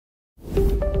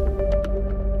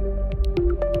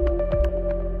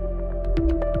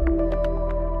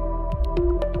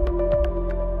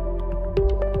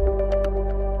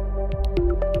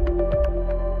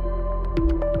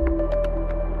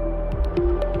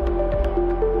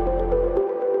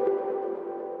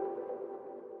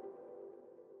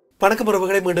வணக்கம்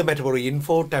உறவுகளை மீண்டும் மற்றொரு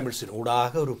இன்ஃபோ டைமில்ஸின்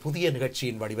ஊடாக ஒரு புதிய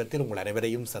நிகழ்ச்சியின் வடிவத்தில் உங்கள்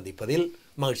அனைவரையும் சந்திப்பதில்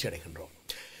மகிழ்ச்சி அடைகின்றோம்.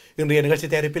 இன்றைய நிகழ்ச்சி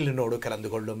தயாரிப்பில் என்னோடு கலந்து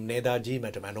கொள்ளும் நேதாஜி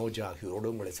மற்றும் அனோஜ் ஆகியோரோடு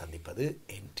உங்களை சந்திப்பது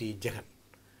என்.டி. ஜெகன்.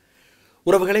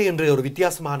 உறவுகளை இன்று ஒரு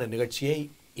வித்தியாசமான நிகழ்ச்சியை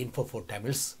இன்ஃபோ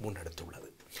டைமில்ஸ்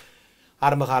முன்னெடுத்துள்ளது.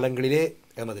 ஆரம்ப காலங்களிலே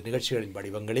எமது நிகழ்ச்சிகளின்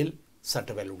வடிவங்களில்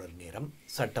சட்ட வல்லுநர் நேரம்,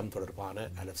 சட்டம் தொடர்பான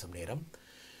அலசம் நேரம்,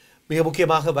 மிக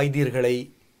முக்கியமாக வைத்தியர்களை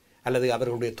அல்லது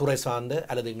அவர்களுடைய துறை சார்ந்த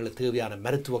அல்லது எங்களுக்கு தேவையான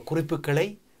மருத்துவ குறிப்புகளை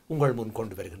உங்கள் முன்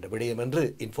கொண்டு வருகின்ற விடயம் என்று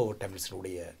இன்ஃபோ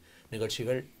டைம்ஸினுடைய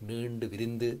நிகழ்ச்சிகள் நீண்டு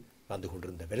விரிந்து வந்து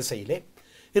கொண்டிருந்த வரிசையிலே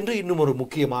இன்று இன்னும் ஒரு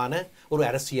முக்கியமான ஒரு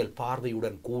அரசியல்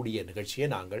பார்வையுடன் கூடிய நிகழ்ச்சியை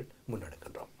நாங்கள்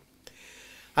முன்னெடுக்கின்றோம்.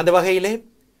 அந்த வகையிலே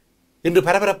இன்று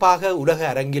பரபரப்பாக உலக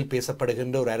அரங்கில்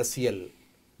பேசப்படுகின்ற ஒரு அரசியல்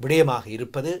விடயமாக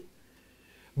இருப்பது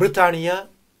பிரித்தானியா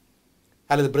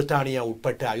அல்லது பிரித்தானியா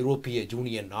உட்பட்ட ஐரோப்பிய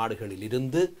யூனியன் நாடுகளில்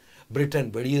இருந்து பிரிட்டன்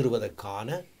வெளியேறுவதற்கான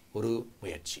ஒரு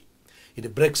முயற்சி. இது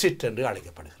பிரெக்சிட் என்று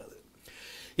அழைக்கப்படுகிறது.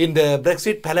 இந்த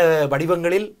பிரெக்சிட் பல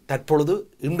வடிவங்களில் தற்பொழுது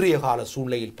இன்றைய கால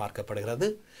சூழ்நிலையில் பார்க்கப்படுகிறது.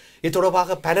 இது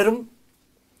தொடர்பாக பலரும்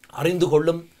அறிந்து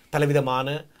கொள்ளும்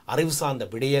பலவிதமான அறிவு சார்ந்த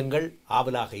விடயங்கள்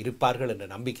ஆவலாக இருப்பார்கள் என்ற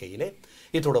நம்பிக்கையிலே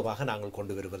இது தொடர்பாக நாங்கள்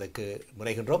கொண்டு வருவதற்கு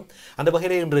முனைகின்றோம். அந்த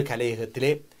வகையிலே இன்று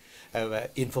கலையகத்திலே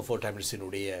இன்ஃபோ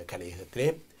டைம்ஸினுடைய கலையகத்திலே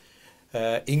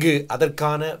இங்கு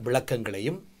அதற்கான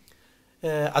விளக்கங்களையும்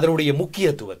அதனுடைய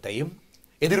முக்கியத்துவத்தையும்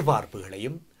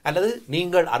எதிர்பார்ப்புகளையும் அல்லது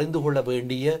நீங்கள் அறிந்து கொள்ள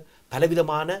வேண்டிய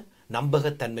பலவிதமான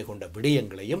நம்பகத்தன்மை கொண்ட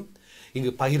விடயங்களையும்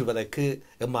இங்கு பகிர்வதற்கு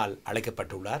எம்மால்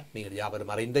அழைக்கப்பட்டுள்ளார். நீங்கள்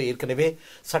யாவரும் அறிந்த ஏற்கனவே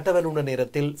சட்ட வல்லுநர்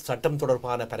நேரத்தில் சட்டம்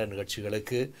தொடர்பான பல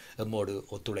நிகழ்ச்சிகளுக்கு எம்மோடு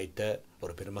ஒத்துழைத்த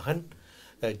ஒரு பெருமகன்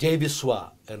ஜெய்விஸ்வா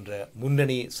என்ற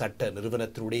முன்னணி சட்ட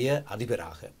நிறுவனத்தினுடைய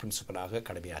அதிபராக பிரின்சிபலாக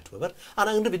கடமையாற்றுபவர்.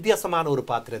 ஆனால் இன்று வித்தியாசமான ஒரு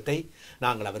பாத்திரத்தை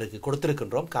நாங்கள் அவருக்கு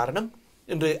கொடுத்திருக்கின்றோம். காரணம்,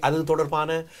 இன்று அது தொடர்பான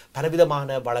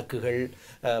பலவிதமான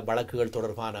வழக்குகள்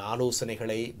தொடர்பான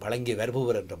ஆலோசனைகளை வழங்கி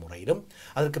வருபவர் என்ற முறையிலும்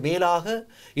அதற்கு மேலாக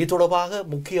இது தொடர்பாக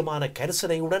முக்கியமான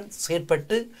கரிசனையுடன்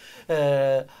செயற்பட்டு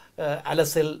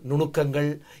அலசல் நுணுக்கங்கள்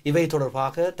இவை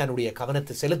தொடர்பாக தன்னுடைய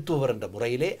கவனத்தை செலுத்துபவர் என்ற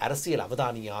முறையிலே அரசியல்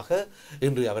அவதானியாக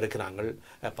இன்று அவருக்கு நாங்கள்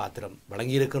பாத்திரம்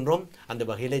வழங்கியிருக்கின்றோம். அந்த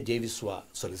வகையிலே ஜெய்விஸ்வா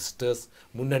சொலிசிட்டர்ஸ்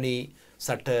முன்னணி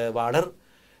சட்டவாளர்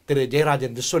திரு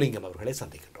ஜெயராஜன் விஸ்வலிங்கம் அவர்களை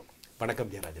சந்திக்கின்றோம். வணக்கம்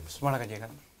ஜெயராஜன். வணக்கம்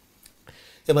ஜெயகாந்த்.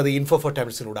 எமது இன்ஃபோ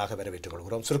டைம்ஸினூடாக வரவேற்றுக்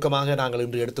கொள்கிறோம். சுருக்கமாக நாங்கள்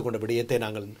இன்று எடுத்துக்கொண்ட விடயத்தை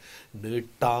நாங்கள்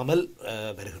நீட்டாமல்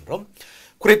வருகின்றோம்.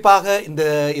 குறிப்பாக இந்த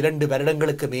 2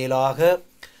 வருடங்களுக்கு மேலாக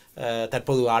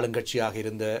தற்போது ஆளுங்கட்சியாக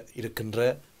இருக்கின்ற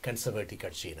கன்சர்வேட்டிவ்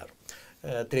கட்சியினர்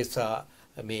தெரேசா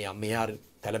மே அம்மையார்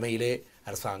தலைமையிலே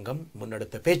அரசாங்கம்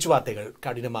முன்னெடுத்த பேச்சுவார்த்தைகள்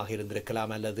கடினமாக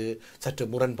இருந்திருக்கலாம் அல்லது சற்று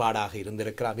முரண்பாடாக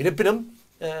இருந்திருக்கலாம். இருப்பினும்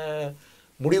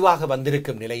முடிவாக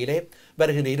வந்திருக்கும் நிலையிலே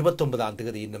வருகின்ற 29ஆம்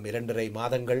தேதி இன்னும் 2.5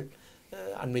 மாதங்கள்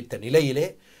அண்மித்த நிலையிலே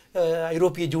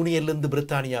ஐரோப்பிய யூனியனிலிருந்து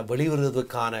பிரித்தானியா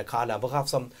வெளிவருவதற்கான கால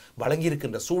அவகாசம்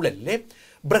வழங்கியிருக்கின்ற சூழலிலே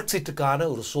பிரெக்சிட்டுக்கான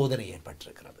ஒரு சோதனை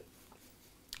ஏற்பட்டிருக்கிறது.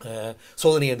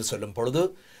 சோதனை என்று சொல்லும் பொழுது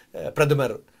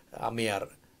பிரதமர் அம்மையார்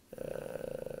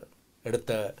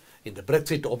எடுத்த இந்த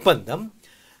பிரெக்சிட் ஒப்பந்தம்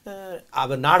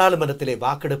அவர் நாடாளுமன்றத்திலே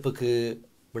வாக்கெடுப்புக்கு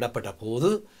விடப்பட்ட போது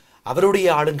அவருடைய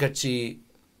ஆளுங்கட்சி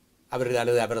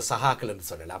அவர் சகாக்கள் என்று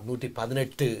சொல்லலாம்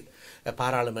 118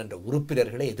 பாராளுமன்ற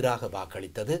உறுப்பினர்களை எதிராக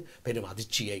வாக்களித்தது பெரும்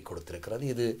அதிர்ச்சியை கொடுத்திருக்கிறது.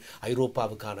 இது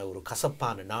ஐரோப்பாவுக்கான ஒரு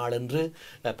கசப்பான நாள் என்று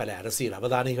பல அரசியல்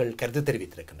அவதானிகள் கருத்து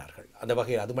தெரிவித்திருக்கிறார்கள். அந்த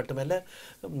வகையில் அது மட்டுமல்ல,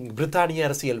 பிரித்தானிய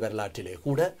அரசியல் வரலாற்றிலே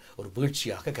கூட ஒரு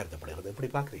வீழ்ச்சியாக கருதப்படுகிறது. எப்படி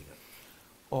பார்க்குறீங்க?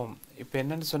 இப்போ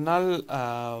என்னென்னு சொன்னால்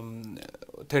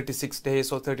 36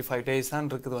 days 35 days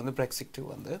தான் இருக்குது வந்து பிரெக்சிட்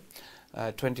வந்து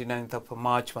 29th of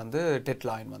March வந்து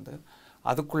டெட்லைன் வந்து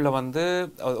அதுக்குள்ளே வந்து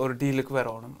ஒரு டீலுக்கு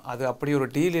வரணும். அது அப்படி ஒரு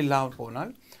டீல் இல்லாமல்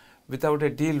போனால் வித்தவுட் எ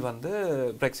டீல் வந்து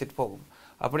பிரெக்சிட் போகும்.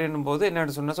 அப்படின்னும் போது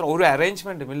என்னென்னு சொன்னால் ஒரு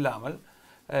அரேஞ்ச்மெண்ட்டும் இல்லாமல்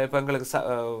இப்போ எங்களுக்கு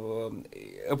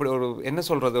எப்படி ஒரு என்ன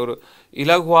சொல்கிறது ஒரு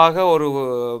இலகுவாக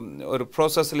ஒரு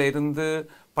ப்ராசஸில் இருந்து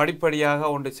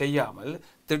படிப்படியாக ஒன்று செய்யாமல்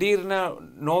திடீர்னு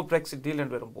நோ பிரெக்சிட் டீல்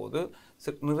என்று வரும்போது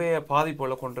நிறைய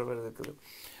பாதிப்புகளை கொண்டு வருது.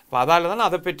 இப்போ அதால் தான்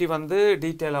அதை பற்றி வந்து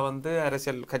டீட்டெயிலாக வந்து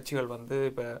அரசியல் கட்சிகள் வந்து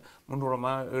இப்போ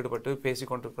முன்னுரமாக ஈடுபட்டு பேசி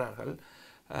கொண்டிருக்கிறார்கள்.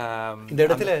 இந்த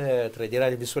இடத்துல திரு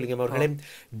ஜெயராஜன் விஸ்வலிங்கம் அவர்களே,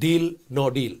 டீல் நோ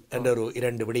டீல் என்ற ஒரு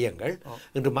 2 விடயங்கள்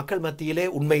இன்று மக்கள் மத்தியிலே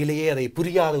உண்மையிலேயே அதை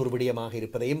புரியாத ஒரு விடயமாக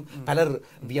இருப்பதையும் பலர்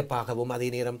வியப்பாகவும் அதே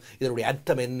நேரம் இதனுடைய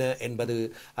அர்த்தம் என்ன என்பது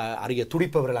அறிய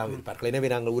துடிப்பவர்களாக இருப்பார்கள். எனவே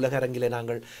நாங்கள் உலக அரங்கிலே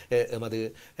நாங்கள் எமது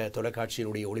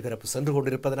தொலைக்காட்சியினுடைய ஒளிபரப்பு சென்று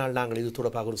கொண்டிருப்பதனால் நாங்கள் இது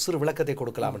தொடர்பாக ஒரு சிறு விளக்கத்தை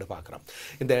கொடுக்கலாம் என்று பார்க்கிறோம்.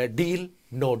 இந்த டீல்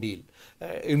நோ டீல்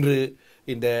இன்று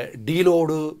இந்த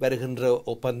டீலோடு வருகின்ற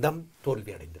ஒப்பந்தம்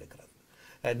தோல்வி அடைந்திருக்கிறது.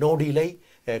 நோ டீலை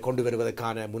கொண்டு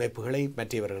வருவதற்கான முனைப்புகளை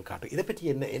மற்றவர்கள் காட்டும். இதை பற்றி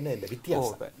என்ன இந்த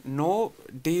வித்தியாசம்? நோ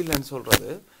டீல்னு சொல்கிறது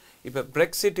இப்போ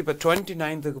பிரெக்சிட் இப்போ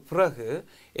 29க்கு பிறகு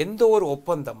எந்த ஒரு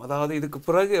ஒப்பந்தம், அதாவது இதுக்கு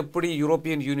பிறகு எப்படி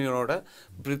யூரோப்பியன் யூனியனோட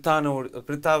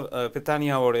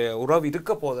பிரித்தானியாவோடைய உறவு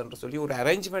இருக்க போகுதுன்னு சொல்லி ஒரு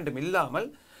அரேஞ்ச்மெண்ட்டும் இல்லாமல்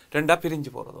ரெண்டாக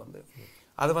பிரிஞ்சு போகிறது வந்து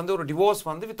அது வந்து ஒரு டிவோர்ஸ்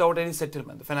வந்து வித்தவுட் எனி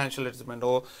செட்டில்மெண்ட், ஃபைனான்ஷியல்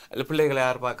செட்டில்மெண்ட்டோ இல்லை பிள்ளைகளை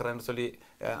யார் பார்க்குறேன்னு சொல்லி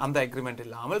அந்த அக்ரிமெண்ட்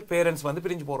இல்லாமல் பேரண்ட்ஸ் வந்து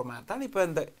பிரிஞ்சு போகிற மாதிரி தான் இப்போ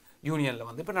இந்த யூனியனில்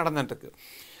வந்து இப்போ நடந்துட்டுருக்கு.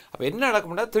 அப்போ என்ன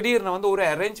நடக்கும்னா திடீர்னு வந்து ஒரு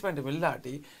அரேஞ்ச்மெண்ட்டும்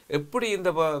இல்லாட்டி எப்படி இந்த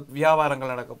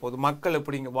வியாபாரங்கள் நடக்க போகுது, மக்கள்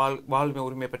எப்படி இங்கே வாழ்மை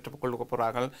உரிமை பெற்றுக் கொள்ள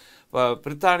போகிறார்கள்,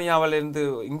 பிரித்தானியாவிலேருந்து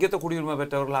இங்கேத்த குடியுரிமை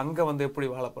பெற்றவர்கள் அங்கே வந்து எப்படி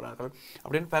வாழ போகிறார்கள்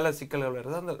அப்படின்னு பல சிக்கல்கள்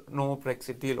வருது அந்த நோ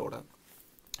பிரெக்சிட் டீலோட.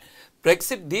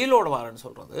 பிரெக்சிட் டீலோட வாரன்னு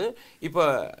சொல்கிறது இப்போ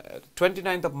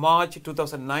 29th March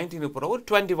 2019 பிறகு ஒரு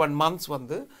 21 months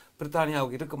வந்து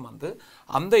பிரித்தானியாவுக்கு இருக்கும். வந்து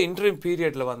அந்த இன்டர்வியூ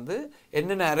பீரியடில் வந்து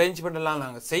என்னென்ன அரேஞ்ச்மெண்ட் எல்லாம்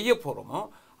நாங்கள் செய்ய போகிறோமோ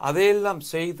அதையெல்லாம்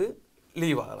செய்து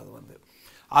லீவ் ஆகிறது வந்து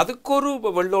அதுக்கு ஒரு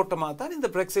வெள்ளோட்டமாக தான் இந்த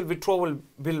பிரெக்சிட் விட்ரோவல்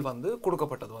பில் வந்து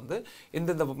கொடுக்கப்பட்டது. வந்து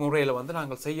இந்தந்த முறையில் வந்து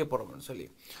நாங்கள் செய்ய போகிறோம்னு சொல்லி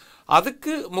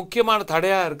அதுக்கு முக்கியமான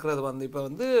தடையாக இருக்கிறது வந்து இப்போ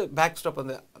வந்து பேக்ஸ்டாப்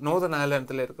வந்து நோர்தர்ன்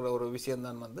அயர்லாந்தில் இருக்கிற ஒரு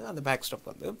விஷயம்தான் வந்து அந்த பேக்ஸ்டாப்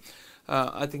வந்து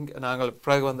ஐ திங்க் நாங்கள்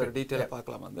பிறகு வந்து டீட்டெயிலாக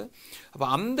பார்க்கலாம். வந்து அப்போ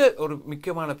அந்த ஒரு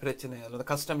முக்கியமான பிரச்சனை அந்த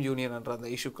கஸ்டம் யூனியன் என்ற அந்த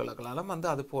இஷ்யூக்களுக்கெல்லாம் வந்து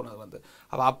அது போனது வந்து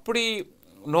அப்போ அப்படி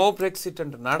நோ பிரெக்சிட்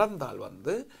என்று நடந்தால்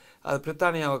வந்து அது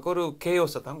பிரித்தானியாவுக்கு ஒரு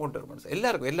கேயோஸை தான் கொண்டு வரும்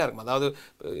எல்லாருக்கும் அதாவது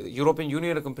யூரோப்பியன்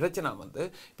யூனியனுக்கும் பிரச்சனை வந்து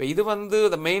இப்போ இது வந்து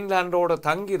இந்த மெயின்லேண்டோட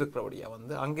தங்கி இருக்கிறபடியாக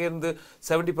வந்து அங்கேருந்து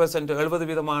 70%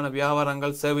 70%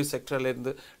 வியாபாரங்கள் சர்வீஸ்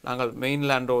செக்டர்லேருந்து நாங்கள்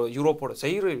மெயின்லேண்டோ யூரோப்போட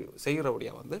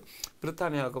செய்கிறபடியாக வந்து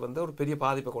பிரித்தானியாவுக்கு வந்து ஒரு பெரிய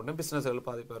பாதிப்பை கொண்டு பிஸ்னஸ்கள்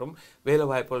பாதிப்பு வரும், வேலை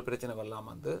வாய்ப்புகள் பிரச்சனை வரலாம்,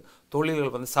 வந்து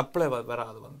தொழில்கள் வந்து சப்ளை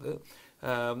வராது, வந்து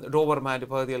டோவர் மாதிரி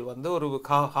பகுதிகள் வந்து ஒரு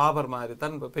ஹாபர் மாதிரி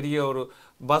தான் பெரிய ஒரு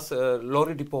பஸ்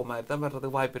லோரி டிப்போ மாதிரி தான்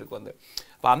வர்றதுக்கு வாய்ப்பு இருக்குது. வந்து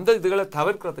இப்போ அந்த இதுகளை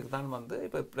தவிர்க்கிறதுக்கு தான் வந்து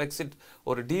இப்போ பிரெக்சிட்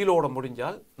ஒரு டீலோட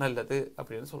முடிஞ்சால் நல்லது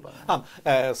அப்படின்னு சொல்கிறாங்க.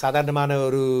 சாதாரணமான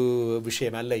ஒரு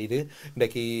விஷயம் அல்ல இது.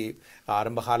 இன்றைக்கு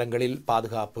ஆரம்ப காலங்களில்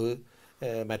பாதுகாப்பு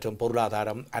மற்றும்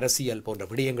பொருளாதாரம் அரசியல் போன்ற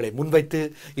விடயங்களை முன்வைத்து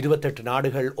 28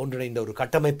 நாடுகள் ஒன்றிணைந்த ஒரு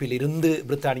கட்டமைப்பில் இருந்து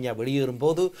பிரித்தானியா வெளியேறும்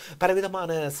போது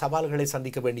பலவிதமான சவால்களை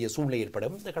சந்திக்க வேண்டிய சூழ்நிலை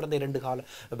ஏற்படும். கடந்த 2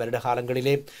 வருட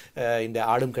காலங்களிலே இந்த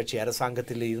ஆளும் கட்சி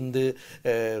அரசாங்கத்தில் இருந்து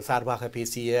சார்பாக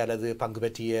பேசிய அல்லது பங்கு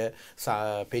பற்றிய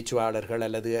பேச்சுவாளர்கள்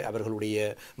அல்லது அவர்களுடைய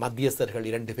மத்தியஸ்தர்கள்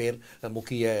 2 பேர்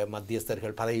முக்கிய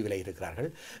மத்தியஸ்தர்கள் பதவி விலகி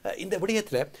இருக்கிறார்கள். இந்த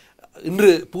விடயத்தில்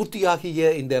இன்று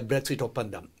பூர்த்தியாகிய இந்த பிரெக்சிட்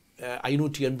ஒப்பந்தம்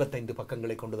 585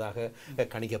 பக்கங்களை கொண்டதாக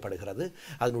கணிக்கப்படுகிறது.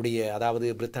 அதனுடைய அதாவது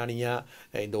பிரித்தானியா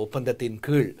இந்த ஒப்பந்தத்தின்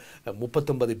கீழ்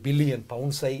 39 பில்லியன்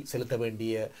பவுண்ட்ஸை செலுத்த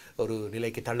வேண்டிய ஒரு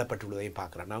நிலைக்கு தள்ளப்பட்டுள்ளதையும்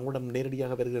பார்க்குறேன். நான் கூட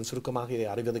நேரடியாக வருகிற சுருக்கமாக இதை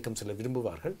அறிவதற்கும் சிலர்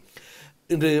விரும்புவார்கள்.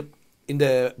 இன்று இந்த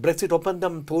பிரெக்சிட்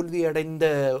ஒப்பந்தம் தோல்வியடைந்த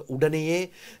உடனேயே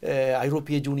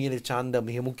ஐரோப்பிய யூனியனை சார்ந்த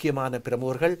மிக முக்கியமான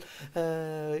பிரமுகர்கள்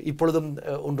இப்பொழுதும்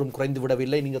ஒன்றும் குறைந்து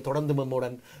விடவில்லை, நீங்கள் தொடர்ந்து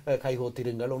நம்முடன்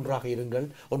கைகோத்திருங்கள், ஒன்றாக இருங்கள்,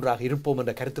 ஒன்றாக இருப்போம்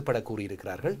என்ற கருத்துப்பட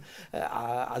கூறியிருக்கிறார்கள்.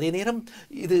 அதே நேரம்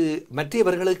இது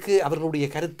மற்றவர்களுக்கு அவர்களுடைய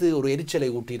கருத்து ஒரு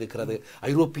எரிச்சலை ஊட்டியிருக்கிறது.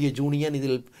 ஐரோப்பிய யூனியன்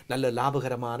இதில் நல்ல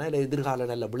லாபகரமான இல்லை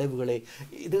எதிர்கால நல்ல விளைவுகளை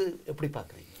இது எப்படி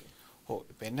பார்க்குறீங்க?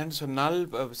 இப்போ என்னன்னு சொன்னால்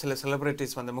சில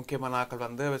செலிபிரிட்டிஸ் வந்து முக்கியமான ஆட்கள்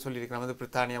வந்து சொல்லியிருக்கிறோம் வந்து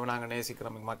பிரித்தானியாவை நாங்கள்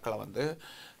நேசிக்கிறோம், மக்களை வந்து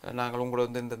நாங்கள் உங்களை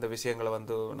வந்து இந்த விஷயங்களை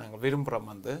வந்து நாங்கள் விரும்புகிறோம்,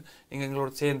 வந்து நீங்கள்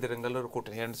எங்களோட சேர்ந்துருங்கள் ஒரு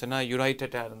கூட்டணி ஏன்னு சொன்னால்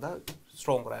யுனைடெடாக இருந்தால்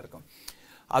ஸ்ட்ராங்கராக இருக்கும்.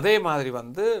 அதே மாதிரி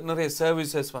வந்து நிறைய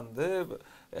சர்வீசஸ் வந்து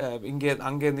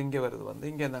அங்கேருந்து இங்கே வருது,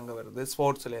 வந்து இங்கேருந்து அங்கே வருது,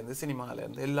 ஸ்போர்ட்ஸ்லேருந்து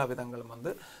சினிமாலேருந்து எல்லா விதங்களும்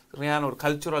வந்து நிறையான ஒரு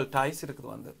கல்ச்சுரல் டாய்ஸ்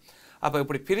இருக்குது. வந்து அப்போ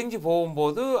இப்படி பிரிஞ்சு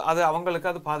போகும்போது அது அவங்களுக்கு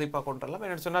அது பாதிப்பாக கொண்டுடலாம்.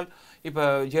 என்னென்னு சொன்னால் இப்போ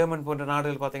ஜெர்மன் போன்ற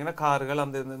நாடுகள் பார்த்தீங்கன்னா கார்கள்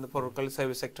அந்த இந்த பொருட்கள்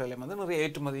சர்வீஸ் செக்டர்லேயும் வந்து நிறைய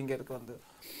ஏற்றுமதி இங்கே இருக்குது. வந்து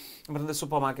அப்புறம் இந்த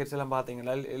சூப்பர் மார்க்கெட்ஸ் எல்லாம்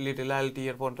பார்த்தீங்கன்னா லிட்டில்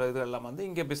எல்டிஆர் போன்ற இது எல்லாம் வந்து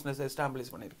இங்கே பிஸ்னஸ்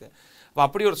எஸ்டாப்ளிஷ் பண்ணியிருக்கு. அப்போ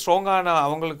அப்படி ஒரு ஸ்ட்ராங்கான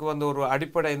அவங்களுக்கு வந்து ஒரு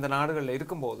அடிப்படை இந்த நாடுகளில்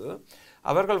இருக்கும்போது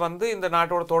அவர்கள் வந்து இந்த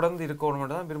நாட்டோட தொடர்ந்து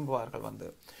இருக்கணும்னு தான் விரும்புவார்கள். வந்து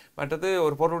மற்றது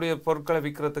ஒரு பொருட்களை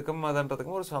விற்கிறதுக்கும்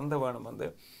அதன்றதுக்கும் ஒரு சந்தை வேணும். வந்து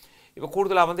இப்போ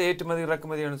கூடுதலாக வந்து ஏற்றுமதி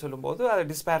இறக்குமதின்னு சொல்லும்போது அது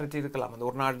டிஸ்பேரிட்டி இருக்கலாம். அந்த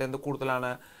ஒரு நாட்டிலேருந்து கூடுதலான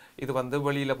இது வந்து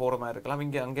வெளியில் போகிற மாதிரி இருக்கலாம்,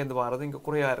 இங்கே அங்கேருந்து வர்றது இங்கே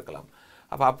குறையாக இருக்கலாம்.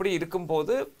 அப்போ அப்படி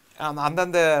இருக்கும்போது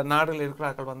அந்தந்த நாடுகளில்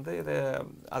இருக்கிறார்கள் வந்து இது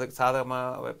அதுக்கு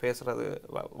சாதகமாக பேசுகிறது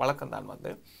வழக்கம்தான்.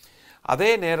 வந்து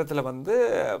அதே நேரத்தில் வந்து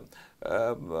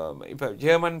இப்போ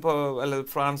ஜெர்மன் அல்லது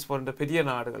ஃப்ரான்ஸ் போன்ற பெரிய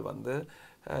நாடுகள் வந்து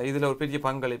இதில் ஒரு பெரிய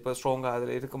பங்களிப்பு ஸ்ட்ராங்காக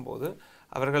அதில் இருக்கும்போது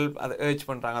அவர்கள் அதை ஏர்ஜ்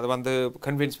பண்ணுறாங்க, அதை வந்து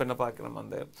கன்வின்ஸ் பண்ண பார்க்கணும்.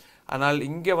 வந்து ஆனால்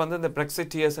இங்கே வந்து இந்த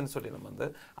பிரெக்சிட்டியர்ஸ்ன்னு சொல்லி நம்ம வந்து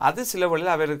அது சில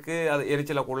வழியில் அவருக்கு அது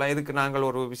எரிச்சலை கூடலாம், எதுக்கு நாங்கள்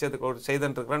ஒரு விஷயத்துக்கு ஒரு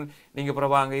செய்துட்டுருக்கிறோம் நீங்கள்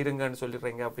அப்புறம் வாங்க இருங்கன்னு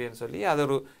சொல்லிடுறீங்க அப்படின்னு சொல்லி அது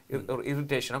ஒரு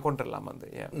இரிட்டேஷனாக கொண்டுடலாம். வந்து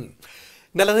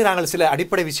நல்லது. நாங்கள் சில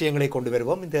அடிப்படை விஷயங்களை கொண்டு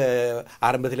வருவோம். இந்த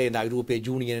ஆரம்பத்தில் இந்த ஐரோப்பிய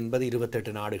யூனியன் என்பது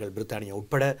 28 நாடுகள் பிரித்தானியா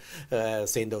உட்பட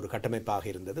சேர்ந்த ஒரு கட்டமைப்பாக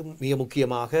இருந்தது. மிக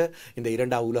முக்கியமாக இந்த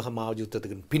இரண்டாவது உலக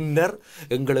மகாயுத்தத்துக்கு பின்னர்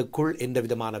எங்களுக்குள் எந்த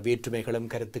விதமான வேற்றுமைகளும்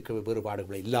கருத்துக்கு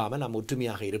வேறுபாடுகளும் இல்லாமல் நாம்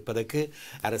ஒற்றுமையாக இருப்பதற்கு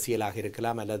அரசியலாக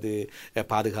இருக்கலாம் அல்லது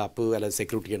பாதுகாப்பு அல்லது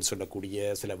செக்யூரிட்டின்னு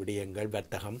சொல்லக்கூடிய சில விடயங்கள்,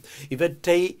 வர்த்தகம்,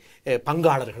 இவற்றை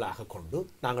பங்காளர்களாக கொண்டு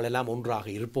நாங்கள் எல்லாம் ஒன்றாக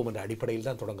இருப்போம் என்ற அடிப்படையில்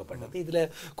தான் தொடங்கப்பட்டது. இதில்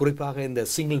குறிப்பாக இந்த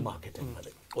சிங்கிள் மார்க்கெட் என்பது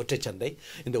ஒற்றைச்சந்தை.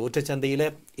 இந்த ஒற்றைச்சந்தையில்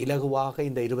இலகுவாக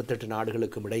இந்த 28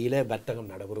 நாடுகளுக்கும் இடையில வர்த்தகம்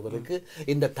நடைபெறுவதற்கு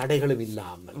இந்த தடைகளும்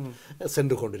இல்லாமல்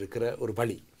சென்று கொண்டிருக்கிற ஒரு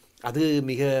வழி. அது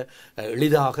மிக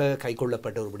எளிதாக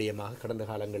கைக்கொள்ளப்பட்ட ஒரு விடயமாக கடந்த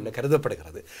காலங்களில்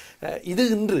கருதப்படுகிறது. இது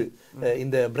இன்று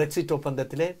இந்த பிரெக்சிட்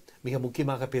ஒப்பந்தத்திலே மிக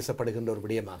முக்கியமாக பேசப்படுகின்ற ஒரு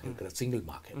விடயமாக இருக்கிற சிங்கிள்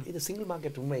மார்க்கெட். இது சிங்கிள்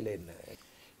மார்க்கெட் உண்மையில் என்ன?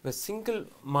 இப்போ சிங்கிள்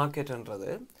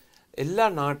மார்க்கெட்ன்றது எல்லா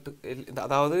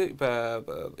அதாவது இப்போ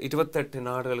 28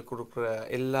 நாடுகளுக்கு கொடுக்குற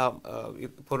எல்லா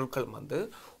பொருட்களும் வந்து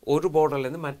ஒரு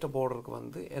பார்டர்லேருந்து மற்ற பார்டருக்கு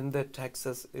வந்து எந்த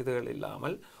டாக்ஸஸ் இதுகள்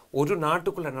இல்லாமல் ஒரு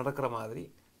நாட்டுக்குள்ளே நடக்கிற மாதிரி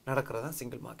நடக்கிறது தான்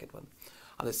சிங்கிள் மார்க்கெட் வந்து.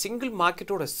 அந்த சிங்கிள்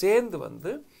மார்க்கெட்டோட சேர்ந்து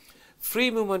வந்து ஃப்ரீ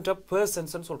மூவ்மெண்ட் ஆஃப்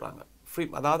பர்சன்ஸ்ன்னு சொல்கிறாங்க.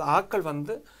 அதாவது ஆட்கள்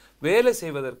வந்து வேலை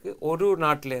செய்வதற்கு ஒரு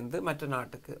நாட்டிலேருந்து மற்ற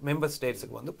நாட்டுக்கு மெம்பர்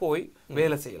ஸ்டேட்ஸுக்கு வந்து போய்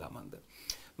வேலை செய்யலாம் வந்து.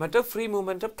 மற்ற ஃப்ரீ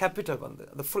மூவ்மெண்ட் ஆஃப் கேபிட்டல் வந்து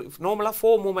அந்த நார்மலாக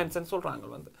 4 மூவ்மெண்ட்ஸ்ன்னு சொல்கிறாங்க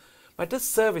வந்து. மற்ற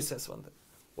சர்வீசஸ் வந்து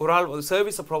ஒரு ஆள் ஒரு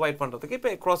சர்வீஸை ப்ரொவைட் பண்ணுறதுக்கு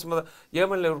இப்போ க்ராஸ்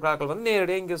ஜெர்மனியில் இருக்கிற ஆட்கள் வந்து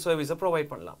நேரடியாக இங்கே சர்வீஸை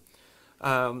ப்ரொவைட் பண்ணலாம்.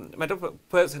 மற்ற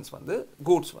பர்சன்ஸ் வந்து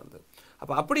கூட்ஸ் வந்து.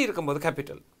 அப்போ அப்படி இருக்கும்போது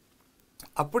கேபிட்டல்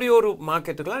அப்படி ஒரு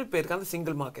மார்க்கெட்டுக்கெலாம் இப்போ இருக்க அந்த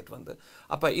சிங்கிள் மார்க்கெட் வந்து.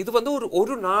 அப்போ இது வந்து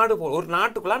ஒரு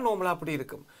நாட்டுக்குலாம் நார்மலாக அப்படி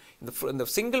இருக்கும். இந்த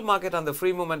சிங்கிள் மார்க்கெட் அந்த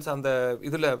ஃப்ரீ மூவ்மெண்ட்ஸ் அந்த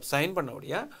இதில் சைன்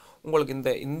பண்ணபடியா உங்களுக்கு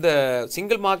இந்த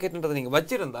சிங்கிள் மார்க்கெட்ன்றதை நீங்கள்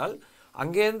வச்சிருந்தால்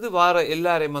அங்கேருந்து வர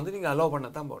எல்லாரையும் வந்து நீங்கள் அலோவ் பண்ண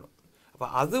தான் போகணும்.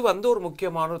 அப்போ அது வந்து ஒரு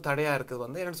முக்கியமான ஒரு தடையாக இருக்குது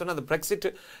வந்து. என்னென்னு சொன்னால் அந்த பிரெக்சிட்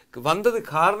வந்தது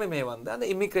காரணமே வந்து அந்த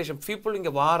இமிக்ரேஷன் பீப்புள்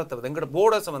இங்கே வாரத்தை வந்து எங்களோட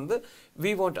போர்டர்ஸை வந்து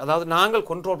அதாவது நாங்கள்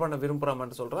கண்ட்ரோல் பண்ண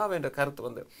விரும்புகிறோம்னு சொல்கிறோம். அவன் கருத்து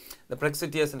வந்து இந்த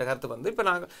பிரெக்சிட்டியர்ஸ்ன்ற கருத்து வந்து இப்போ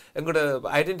நாங்கள் எங்களோட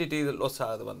ஐடென்டிட்டி லாஸ்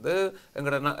ஆகுது வந்து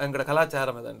எங்களோட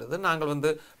கலாச்சாரம் இதுன்றது நாங்கள்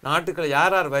வந்து நாட்டுக்களை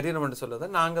யார் வரணும்னு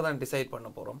சொல்லுறதை நாங்கள் தான் டிசைட் பண்ண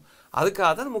போகிறோம்.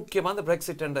 அதுக்காக தான் முக்கியமாக அந்த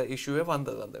பிரெக்சிட்ன்ற இஷ்யூவே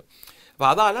வந்தது வந்து. இப்போ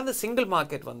அதால் அந்த சிங்கிள்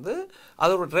மார்க்கெட் வந்து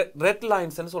அது ஒரு ரெட்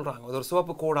லைன்ஸ்ன்னு சொல்கிறாங்க. அது ஒரு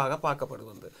சிவப்பு கோடாக பார்க்கப்படுது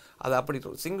வந்து. அது அப்படி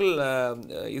சிங்கிள்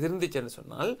இது இருந்துச்சுன்னு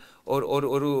சொன்னால் ஒரு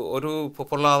ஒரு ஒரு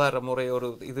பொருளாதார முறை ஒரு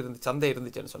சந்தை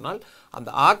இருந்துச்சுன்னு சொன்னால்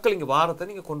அந்த ஆட்கள் இங்கே வாரத்தை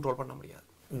நீங்கள் கண்ட்ரோல் பண்ண முடியாது.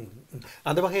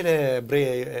 அந்த வகையில்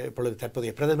இப்பொழுது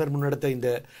தற்போதைய பிரதமர் முன்னெடுத்த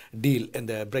இந்த டீல்,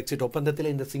 இந்த பிரெக்சிட்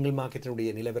ஒப்பந்தத்தில் இந்த சிங்கிள் மார்க்கெட்டினுடைய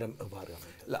நிலவரம் எவ்வாறு?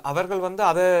 அவர்கள் வந்து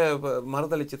அதை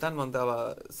மறுதளித்து தான் வந்து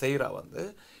செய்கிறா வந்து.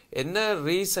 என்ன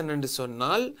ரீசன் என்று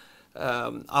சொன்னால்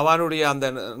அவனுடைய அந்த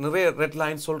நிறைய ரெட்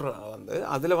லைன்ஸ் சொல்கிறான் வந்து.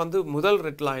 அதில் வந்து முதல்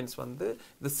ரெட் லைன்ஸ் வந்து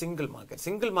இந்த சிங்கிள்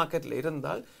மார்க்கெட்டில்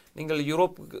இருந்தால் நீங்கள்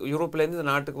யூரோப்லேருந்து இந்த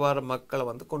நாட்டுக்கு வர மக்களை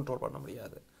வந்து கண்ட்ரோல் பண்ண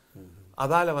முடியாது.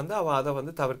 அதால் வந்து அவள் அதை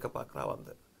வந்து தவிர்க்க பார்க்குறா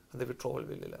வந்து அந்த விட்ரோவல்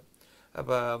வில்லில்.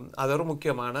 அப்போ அது ஒரு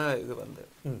முக்கியமான இது வந்து.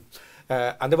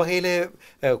 அந்த வகையில்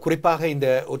குறிப்பாக இந்த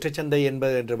ஒற்றைச்சந்தை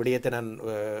என்ற விடயத்தை நான்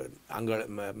அங்கே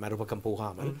மறுபக்கம்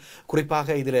போகாமல்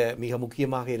குறிப்பாக இதில் மிக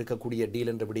முக்கியமாக இருக்கக்கூடிய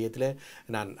டீல் என்ற விடயத்தில்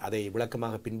நான் அதை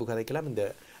விளக்கமாக பின்பு கதைக்கலாம். இந்த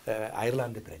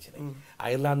அயர்லாந்து பிரச்சனை,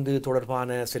 அயர்லாந்து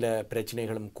தொடர்பான சில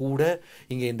பிரச்சனைகளும் கூட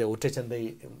இங்கே இந்த ஒற்றைச்சந்தை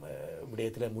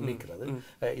விடயத்தில் முன்னிக்கிறது.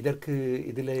 இதற்கு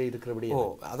இதில் இருக்கிற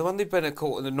விடயம் அது வந்து இப்போ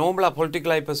எனக்கு நார்மலாக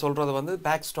பொலிட்டிக்கலாக இப்போ சொல்கிறது வந்து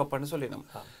பேக் ஸ்டாப்னு சொல்லிடணும்.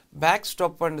 பேக்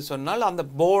ஸ்டாப்னு சொன்னால் அந்த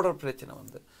பார்டர் பிரச்சனை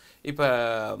வந்து இப்போ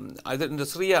அது இந்த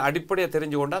சிறிய அடிப்படையை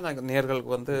தெரிஞ்சு கொண்டால் நாங்கள்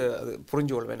நேர்களுக்கு வந்து அது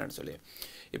புரிஞ்சு கொள்வேன்னு சொல்லி.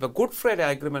 இப்போ குட் ஃப்ரைடே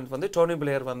அக்ரிமெண்ட் வந்து டோனி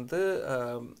பிளேயர் வந்து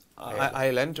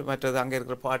அயர்லாந்து மற்றது அங்கே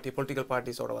இருக்கிற பொலிட்டிக்கல்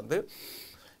பார்ட்டிஸோட வந்து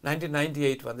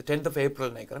 1998 வந்து 10th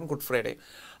April நினைக்கிறேன் குட் ஃப்ரைடே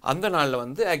அந்த நாளில்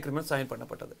வந்து அக்ரிமெண்ட் சைன்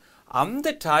பண்ணப்பட்டது.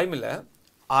 அந்த டைமில்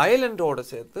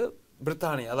அயர்லாண்டோடு சேர்த்து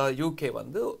பிரித்தானியா அதாவது UK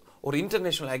வந்து ஒரு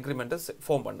இன்டர்நேஷ்னல் அக்ரிமெண்ட்டை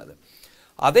ஃபார்ம் பண்ணது.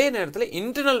 அதே நேரத்தில்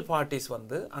இன்டர்னல் பார்ட்டிஸ்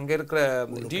வந்து அங்கே இருக்கிற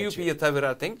டியூபியை தவிர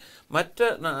மற்ற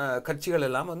கட்சிகள்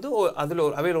எல்லாம் வந்து அதில்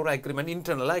அவையில் ஒரு அக்ரிமெண்ட்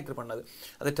இன்டர்னலாக அக்ரி பண்ணது.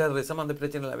 அது டெரரிசம் அந்த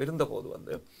பிரச்சனைலாம் இருந்தபோது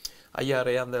வந்து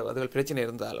IRA அந்த அதுகள் பிரச்சனை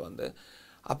இருந்தாலும் வந்து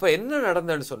அப்போ என்ன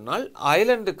நடந்ததுன்னு சொன்னால்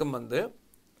அயர்லாண்டுக்கும் வந்து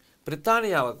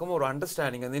பிரித்தானியாவுக்கும் ஒரு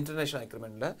அண்டர்ஸ்டாண்டிங் அந்த இன்டர்நேஷ்னல்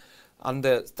அக்ரிமெண்ட்டில் அந்த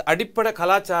அடிப்படை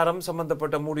கலாச்சாரம்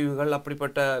சம்மந்தப்பட்ட முடிவுகள்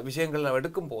அப்படிப்பட்ட விஷயங்கள்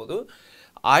எடுக்கும்போது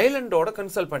அயர்லாண்டோட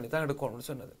கன்சல்ட் பண்ணி தான் எடுக்கணும்னு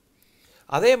சொன்னது.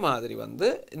 அதே மாதிரி வந்து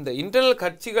இந்த இன்டர்னல்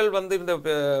கட்சிகள் வந்து இந்த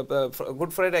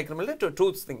குட் ஃப்ரைடே அக்ரிமெண்ட்டில் டூ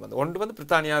திங் வந்து ஒன்று வந்து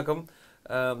பிரித்தானியாவுக்கும்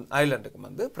அயர்லாண்டுக்கும்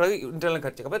வந்து இன்டர்னல்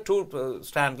கட்சிக்கு டூ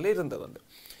ஸ்டாண்டில் இருந்தது வந்து.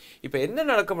 இப்போ என்ன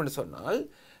நடக்கும்னு சொன்னால்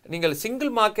நீங்கள்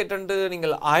சிங்கிள் மார்க்கெட்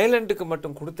நீங்கள் அயர்லாண்டுக்கு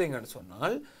மட்டும் கொடுத்தீங்கன்னு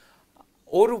சொன்னால்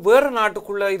ஒரு வேறு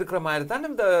நாட்டுக்குள்ளே இருக்கிற மாதிரி தான்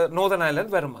இந்த நோர்தர்ன்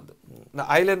அயர்லாந்து வரும் வந்து. இந்த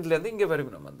ஐலண்ட்லேருந்து இங்கே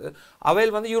வருவினம் வந்து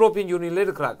அவையில் வந்து யூரோப்பியன் யூனியனில்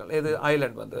இருக்கிறார்கள் இது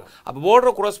ஐலண்ட் வந்து அப்போ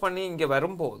பார்டரை கிராஸ் பண்ணி இங்கே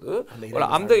வரும்போது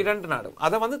அந்த 2 நாடும்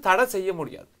அதை வந்து தடை செய்ய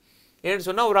முடியாது. ஏன்னு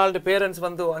சொன்னால் ஒரு ஆளுடைய பேரண்ட்ஸ்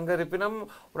வந்து அங்கே இருப்பினும்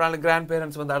ஒரு ஆள் கிராண்ட்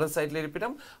பேரண்ட்ஸ் வந்து அடுத்த சைடில்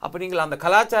இருப்பினும் அப்போ நீங்கள் அந்த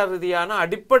கலாச்சார ரீதியான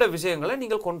அடிப்படை விஷயங்களை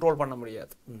நீங்கள் கண்ட்ரோல் பண்ண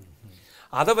முடியாது.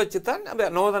 அதை வச்சு தான்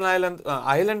நோர்தர்ன்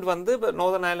ஐலண்ட் வந்து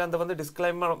நோர்தர்ன் ஐலாண்டை வந்து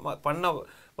டிஸ்கிளைமர் பண்ண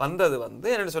வந்தது வந்து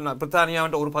என்ன சொன்னால்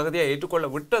பிரித்தானியாவின் ஒரு பகுதியை ஏற்றுக்கொள்ள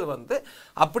விட்டது வந்து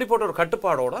அப்படிப்பட்ட ஒரு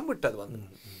கட்டுப்பாடோட விட்டது வந்து.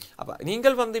 அப்போ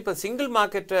நீங்கள் வந்து இப்போ சிங்கிள்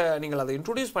மார்க்கெட்டை நீங்கள் அதை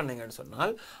இன்ட்ரடியூஸ் பண்ணீங்கன்னு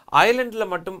சொன்னால்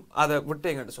ஐலண்டில் மட்டும் அதை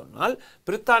விட்டீங்கன்னு சொன்னால்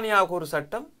பிரித்தானியாவுக்கு ஒரு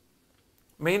சட்டம்,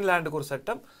 மெயின்லேண்டுக்கு ஒரு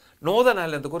சட்டம், நோர்தர்ன்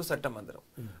ஐலாண்டுக்கு ஒரு சட்டம் வந்துடும்.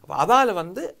 அப்போ அதால்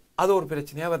வந்து அது ஒரு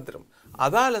பிரச்சனையாக வந்துடும்.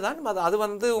 அதால தான் அது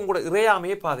வந்து உங்களோட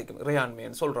இறையாமையை பாதிக்கும்.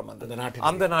 இறையாண்மைன்னு சொல்கிறோம்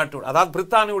அந்த நாட்டோட அதாவது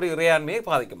பிரித்தானியோட இறையாண்மையை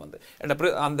பாதிக்கும் வந்து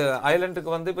அந்த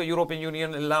ஐலண்டுக்கு வந்து இப்போ யூரோப்பியன்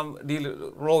யூனியன் எல்லாம் டீல்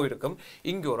ரோ இருக்கும்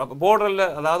இங்கே ஒரு அப்போ போர்டரில்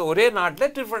அதாவது ஒரே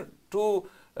நாட்டில் டிஃப்ரெண்ட் 2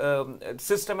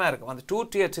 சிஸ்டமாக இருக்கும். அந்த 2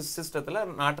 tier சிஸ்டத்தில்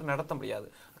நாட்டை நடத்த முடியாது.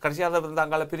 கடைசியாக வந்து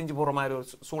அங்கால பிரிஞ்சு போகிற மாதிரி ஒரு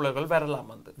சூழல்கள்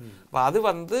வரலாம் வந்து. அப்போ அது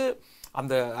வந்து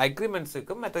அந்த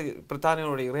அக்ரிமெண்ட்ஸுக்கும் மற்ற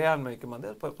பிரித்தானியோட இறையாண்மைக்கும் வந்து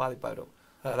பாதிப்பாயிடும்.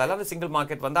 அதெல்லாம் அந்த சிங்கிள்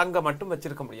மார்க்கெட் வந்து அங்கே மட்டும்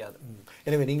வச்சிருக்க முடியாது.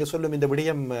 எனவே நீங்கள் சொல்லும் இந்த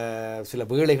விடயம் சில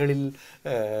வேளைகளில்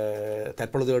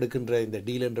தற்பொழுது எடுக்கின்ற இந்த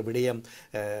டீல் என்ற விடயம்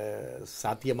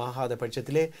சாத்தியமாகாத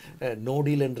பட்சத்திலே நோ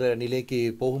டீல் என்ற நிலைக்கு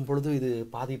போகும் பொழுது இது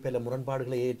பாதிப்பில்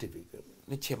முரண்பாடுகளை ஏற்றுவிக்கும்.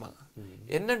 நிச்சயமாக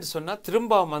என்னன்னு சொன்னால்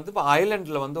திரும்ப வந்து இப்போ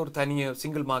ஐலண்டில் வந்து ஒரு தனியாக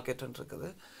சிங்கிள் மார்க்கெட்டுன்னு இருக்குது.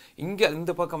 இங்கே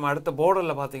இந்த பக்கம் அடுத்த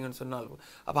போர்டரில் பார்த்தீங்கன்னு சொன்னால்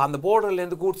அப்போ அந்த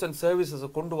போர்டர்லேருந்து கூட்ஸ் அண்ட்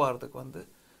சர்வீசஸை கொண்டு வரதுக்கு வந்து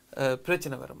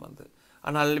பிரச்சனை வரும் வந்து.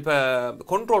 ஆனால் இப்போ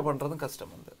கண்ட்ரோல் பண்ணுறதும்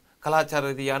கஷ்டம் வந்து. கலாச்சார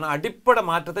ரீதியான அடிப்படை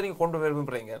மாற்றத்தை நீங்கள் கொண்டு வர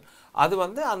விரும்புகிறீங்க. அது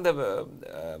வந்து அந்த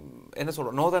என்ன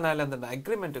சொல்கிறோம் நோர்தர்ன் ஐலாண்ட் அந்த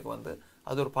அக்ரிமெண்ட்டுக்கு வந்து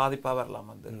அது ஒரு பாதிப்பாக வரலாம்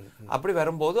வந்து. அப்படி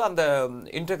வரும்போது அந்த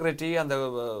இன்டெகிரிட்டி அந்த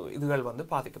இதுகள் வந்து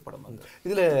பாதிக்கப்படும் வந்து.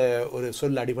 இதில் ஒரு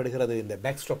சொல் அடிபடுகிறது இந்த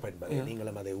பேக் ஸ்டாப் என்பது.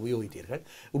 நீங்களும் அதை உபயோகித்தீர்கள்.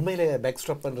 உண்மையிலே பேக்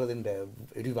ஸ்டாப் பண்ணுறது இந்த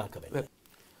விரிவாக்கவே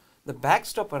இந்த பேக்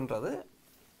ஸ்டாப் பண்ணுறது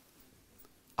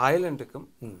ஐலண்டுக்கும்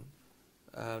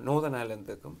நோர்தர்ன்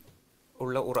ஐலாண்டுக்கும்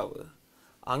உள்ள உறவு.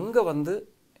 அங்கே வந்து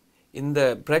இந்த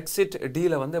பிரெக்சிட்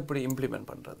டீலை வந்து எப்படி இம்ப்ளிமெண்ட்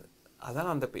பண்ணுறது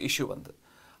அதான் அந்த இஷ்யூ வந்து.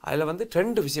 அதில் வந்து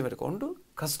 2 விஷயம் இருக்குது. ஒன்று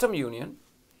கஸ்டம் யூனியன்,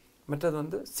 மற்றது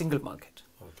வந்து சிங்கிள் மார்க்கெட்.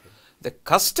 இந்த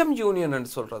கஸ்டம் யூனியன்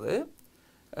சொல்கிறது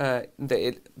இந்த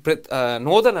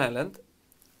நோர்தர்ன்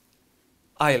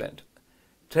ஐலாண்ட்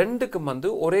 2க்கும்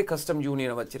வந்து ஒரே கஸ்டம்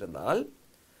யூனியனை வச்சுருந்தால்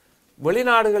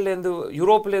வெளிநாடுகள்லேருந்து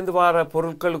யூரோப்லேருந்து வர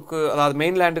பொருட்களுக்கு அதாவது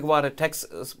மெயின்லேண்டுக்கு வர டேக்ஸ்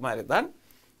மாதிரி தான்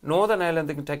நோர்தர்ன்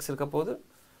ஐலாண்டுக்கு டேக்ஸ் இருக்க போது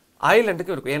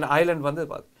ஐலண்டுக்கு இருக்கும். ஏன்னா ஐலண்ட் வந்து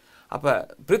அப்போ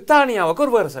பிரித்தானியாவுக்கு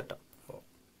ஒரு வேறு சட்டம்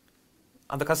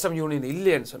அந்த கஸ்டம் யூனியன்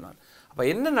இல்லைன்னு சொன்னார். அப்போ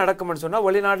என்ன நடக்கும்னு சொன்னால்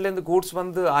வெளிநாட்டிலேருந்து கூட்ஸ்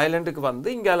வந்து ஐலண்டுக்கு வந்து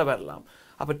இங்கால வரலாம்.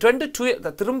 அப்போ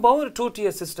 22 திரும்பவும் ஒரு 2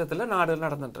 tier சிஸ்டத்தில் நாடு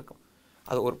நடந்துட்டுருக்கும்.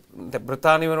 அது ஒரு இந்த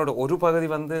பிரித்தானியனோட ஒரு பகுதி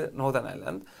வந்து நோர்தர்ன்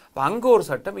ஐலாண்ட். அப்போ அங்கே ஒரு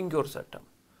சட்டம் இங்கே ஒரு சட்டம்.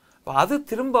 அப்போ அது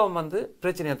திரும்பவும் வந்து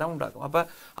பிரச்சனையை தான் உண்டாக்கும். அப்போ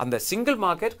அந்த சிங்கிள்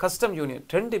மார்க்கெட் கஸ்டம் யூனியன்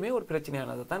 2மே ஒரு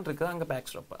பிரச்சனையானது தான் இருக்குது அங்கே பேக்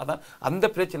ஸ்டாப். அதான் அந்த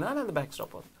பிரச்சனை தான் அந்த பேக்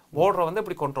ஸ்டாப் வந்து போர்டரை வந்து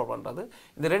எப்படி கண்ட்ரோல் பண்ணுறது,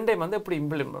 இந்த 2டையும் வந்து எப்படி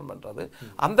இம்ப்ளிமெண்ட் பண்ணுறது,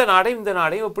 அந்த நாடையும் இந்த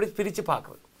நாடையும் எப்படி பிரித்து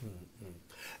பார்க்குறது.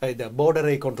 இந்த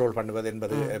போர்டரை கண்ட்ரோல் பண்ணுவது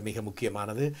என்பது மிக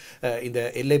முக்கியமானது. இந்த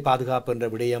எல்லை பாதுகாப்பு என்ற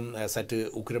விடயம் சற்று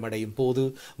உக்கிரமடையும் போது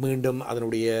மீண்டும்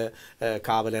அதனுடைய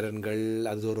காவலரன்கள்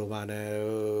அது தொடர்பான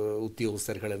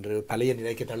உத்தியோகஸ்தர்கள் என்று பழைய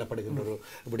நிலைக்கு தள்ளப்படுகின்ற ஒரு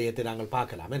விடயத்தை நாங்கள்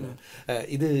பார்க்கலாம். என்ன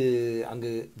இது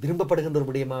அங்கு விரும்பப்படுகின்ற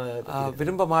ஒரு விடயமாக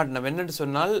விரும்ப மாட்டோம். என்னென்னு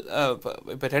சொன்னால்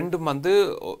இப்போ 2ம் வந்து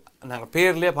நாங்கள்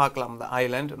பேர்லேயே பார்க்கலாம். இந்த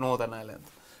ஐலாண்ட் நோர்தர்ன்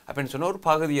ஐலாண்ட் அப்படின்னு சொன்ன ஒரு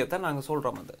பகுதியை தான் நாங்கள்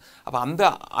சொல்கிறோம் வந்து. அப்போ அந்த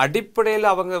அடிப்படையில்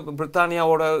அவங்க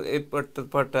பிரித்தானியாவோட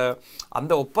ஏற்பட்ட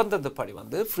அந்த ஒப்பந்தத்துப்படி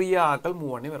வந்து ஃப்ரீயாக ஆக்கள்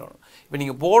மூவ் பண்ணி வரணும். இப்போ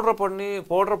நீங்கள்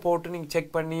போர்டரை போட்டு நீங்கள்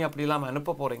செக் பண்ணி அப்படி இல்லாமல்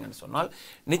அனுப்ப போகிறீங்கன்னு சொன்னால்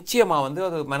நிச்சயமாக வந்து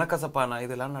அது மனக்கசப்பான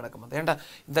இதெல்லாம் நடக்கும் வந்து. ஏன்டா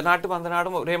இந்த நாட்டும் அந்த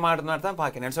நாடும் ஒரே நாடு தான்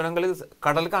பார்க்கணும் சொன்னங்களுக்கு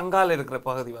கடலுக்கு அங்கால இருக்கிற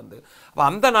பகுதி வந்து. அப்போ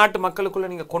அந்த நாட்டு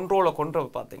மக்களுக்குள்ளே நீங்கள் கொண்டு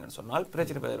பார்த்தீங்கன்னு சொன்னால்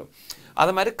பிரச்சனை போயிடும்.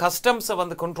 அது மாதிரி கஸ்டம்ஸை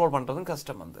வந்து கண்ட்ரோல் பண்ணுறதும்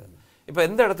கஷ்டம் வந்து. இப்போ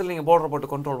எந்த இடத்துல நீங்கள் போர்டரை போட்டு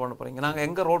கண்ட்ரோல் பண்ண போகிறீங்க, நாங்கள்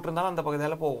எங்கே ரோட் இருந்தாலும் அந்த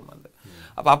பகுதியால் போவோம் வந்து.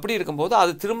 அப்போ அப்படி இருக்கும்போது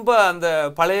அது திரும்ப அந்த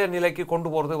பழைய நிலைக்கு கொண்டு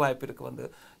போகிறதுக்கு வாய்ப்பு இருக்குது வந்து.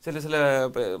 சில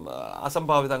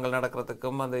அசம்பாவிதங்கள்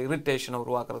நடக்கிறதுக்கும் அந்த இரிட்டேஷனை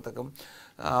உருவாக்குறதுக்கும்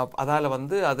அதால்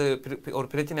வந்து அது ஒரு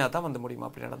பிரச்சனையாக தான் வந்து முடியுமா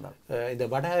அப்படி நடந்தால். இந்த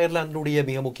வட அயர்லாந்துடைய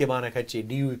மிக முக்கியமான கட்சி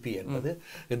டியூபி என்பது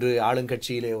இன்று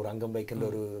ஆளுங்கட்சியிலே ஒரு அங்கம் வைக்கின்ற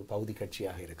ஒரு பகுதி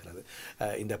கட்சியாக இருக்கிறது.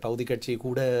 இந்த பகுதி கட்சி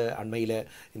கூட அண்மையில்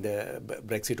இந்த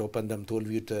பிரெக்சிட் ஒப்பந்தம்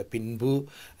தோல்வியுற்ற பின்பு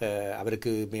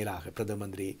அவருக்கு மேலாக பிரதம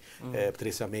மந்திரி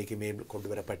தெரேசா மேக்கு மேல் கொண்டு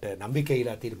வரப்பட்ட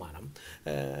நம்பிக்கையில்லா தீர்மானம்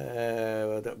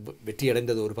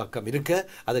வெற்றியடைந்தது ஒரு பக்கம் இருக்க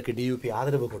அதற்கு டியூபி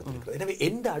ஆதரவு கொடுத்திருக்கிறது. எனவே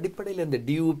எந்த அடிப்படையில் இந்த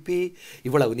டியூபி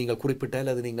இவ்வளவு நீங்கள் குறிப்பிட்ட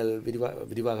அல்லது நீங்கள்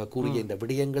விரிவாக கூறிய இந்த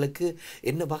விடயங்களுக்கு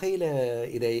என்ன வகையில்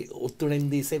இதை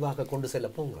ஒத்துழைந்து இசைவாக கொண்டு செல்ல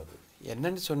போகிறது?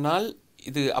 என்னன்னு சொன்னால்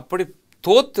இது அப்படி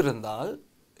தோத்திருந்தால்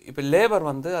இப்போ லேபர்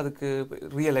வந்து அதுக்கு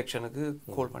ரீஎலெக்ஷனுக்கு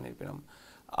கோல் பண்ணியிருப்பினோம்.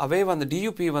 அவை வந்து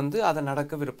டியூபி வந்து அதை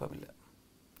நடக்க விருப்பம் இல்லை.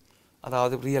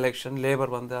 அதாவது ரீஎலெக்ஷன்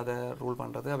லேபர் வந்து அதை ரூல்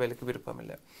பண்ணுறது அவைகளுக்கு விருப்பம்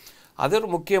இல்லை. அது ஒரு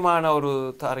முக்கியமான ஒரு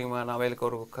தாரியமான அவைகளுக்கு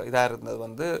ஒரு இதாக இருந்தது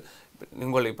வந்து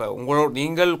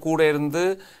நீங்கள் கூட இருந்து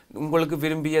உங்களுக்கு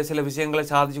விரும்பிய சில விஷயங்களை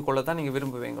சாதிச்சு கொள்ளத்தான் நீங்கள்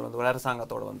விரும்புவீங்க வந்து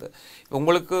அரசாங்கத்தோடு வந்து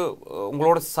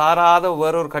உங்களோட சாராத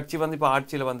வேறொரு கட்சி வந்து இப்போ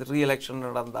ஆட்சியில் வந்து ரீஎலெக்ஷன்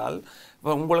நடந்தால்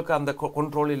இப்போ உங்களுக்கு அந்த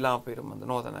கண்ட்ரோல் இல்லாமல் போயிடும் வந்து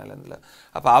நார்தர்ன் ஐலண்டில்.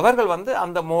 அப்போ அவர்கள் வந்து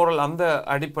அந்த மோரல் அந்த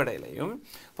அடிப்படையிலையும்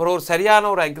அப்புறம் ஒரு சரியான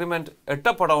ஒரு அக்ரிமெண்ட்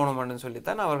எட்டப்படணும்னு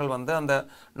சொல்லித்தான் அவர்கள் வந்து அந்த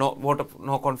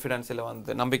நோ கான்ஃபிடென்ஸில்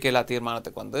வந்து நம்பிக்கையில்லா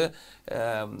தீர்மானத்துக்கு வந்து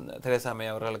தெரேசா மே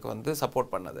அவர்களுக்கு வந்து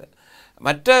சப்போர்ட் பண்ணது.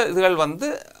 மற்ற இதுகள் வந்து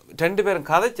 2 பேரும்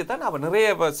கதைச்சு தான் அவன் நிறைய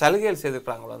சலுகைகள்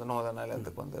செய்திருக்கிறாங்களோ அந்த நார்தர்ன்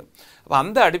ஐலண்டுக்கு வந்து. அப்போ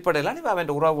அந்த அடிப்படையில்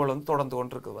அவன் உறவுகள் வந்து தொடர்ந்து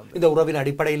கொண்டிருக்கு வந்து. இந்த உறவின்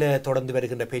அடிப்படையில் தொடர்ந்து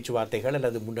வருகின்ற பேச்சுவார்த்தைகள்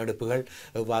அல்லது முன்னெடுப்புகள்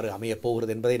எவ்வாறு அமையப்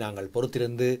போகிறது என்பதை நாங்கள்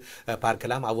பொறுத்திருந்து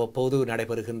பார்க்கலாம். அவ்வப்போது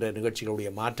நடைபெறுகின்ற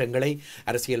நிகழ்ச்சிகளுடைய மாற்றங்களை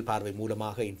அரசியல் பார்வை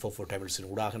மூலமாக Info4 Tamilஸின்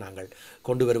ஊடாக நாங்கள்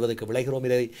கொண்டு வருவதற்கு விளைகிறோம்.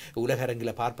 இதை உலக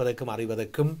அரங்கில் பார்ப்பதற்கும்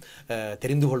அறிவதற்கும்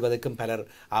தெரிந்து கொள்வதற்கும் பலர்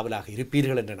ஆவலாக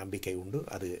இருப்பீர்கள் என்ற நம்பிக்கை உண்டு.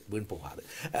 அது வீண் போகாது.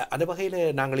 அந்த வகையில்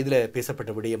நாங்கள் இதில்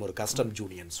பேசப்பட்ட விடயம் ஒரு கஸ்டம்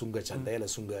யூனியன் சுங்க சந்தை அல்ல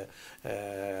சுங்க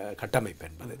கட்டமைப்பு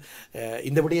என்பது.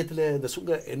 இந்த விடயத்தில் இந்த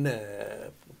சுங்க என்ன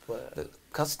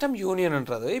கஸ்டம்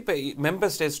யூனியன்ன்றது இப்போ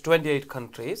மெம்பர் ஸ்டேட்ஸ் 28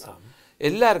 கண்ட்ரீஸ்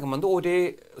எல்லாருக்கும் வந்து ஒரே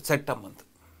சட்டம் வந்து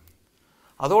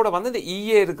அதோட வந்து இந்த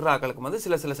இஏ இருக்கிறார்களுக்கு வந்து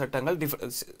சில சட்டங்கள்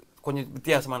கொஞ்சம்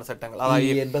வித்தியாசமான சட்டங்கள்.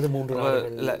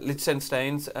 அதாவது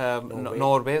லிச்சன்ஸ்டைன்ஸ்,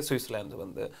 நோர்வே, சுவிட்சர்லாந்து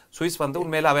வந்து சுவிஸ் வந்து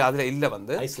உண்மையில அதில் இல்லை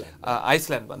வந்து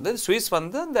ஐஸ்லாந்து வந்து சுவிஸ்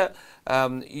வந்து அந்த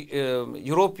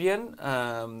யூரோப்பியன்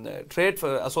ட்ரேட்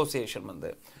அசோசியேஷன்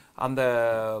வந்து அந்த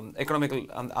எக்கனாமிக்கல்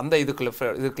அந்த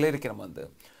இதுக்குள்ளே இருக்கிற வந்து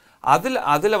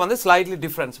அதில் வந்து ஸ்லைட்லி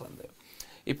டிஃப்ரென்ஸ் வந்து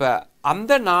இப்போ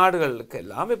அந்த நாடுகளுக்கு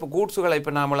எல்லாம் இப்போ கூட்ஸுகளை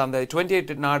இப்போ நாம அந்த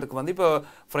 28 நாடுக்கு வந்து இப்போ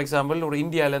ஃபார் எக்ஸாம்பிள் ஒரு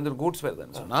இந்தியாவிலேருந்து ஒரு கூட்ஸ்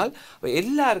வருதுன்னு சொன்னால்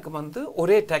எல்லாருக்கும் வந்து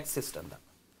ஒரே டேக்ஸ் சிஸ்டம் தான்.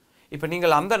 இப்போ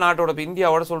நீங்கள் அந்த நாட்டோட இப்போ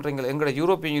இந்தியாவோட சொல்கிறீங்க எங்களோட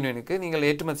யூரோப்பியன் யூனியனுக்கு நீங்கள்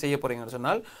ஏற்றுமதி செய்ய போகிறீங்கன்னு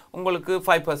சொன்னால் உங்களுக்கு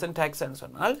 5% டேக்ஸ்ன்னு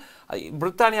சொன்னால்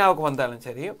பிரித்தானியாவுக்கு வந்தாலும்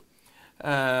சரி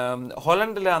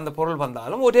ஹாலண்டில் அந்த பொருள்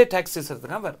வந்தாலும் ஒரே டேக்ஸ்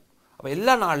சிஸ்டத்துக்கு தான் வரும். அப்போ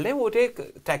எல்லா நாள்லேயும் ஒரே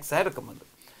டேக்ஸாக இருக்கும் அது.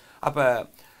 அப்போ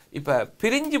இப்போ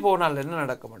பிரிஞ்சு போனால் என்ன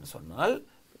நடக்கும்னு சொன்னால்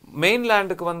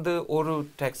மெயின்லேண்டுக்கு வந்து ஒரு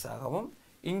டேக்ஸ் ஆகவும்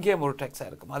இங்கேயும் ஒரு டேக்ஸாக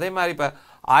இருக்கும். அதே மாதிரி இப்போ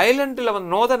ஐலண்டில்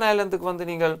வந்து நார்தர்ன் ஐலண்டுக்கு வந்து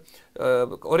நீங்கள்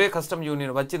ஒரே கஸ்டம்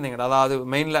யூனியன் வச்சுருந்தீங்கன்னா அதாவது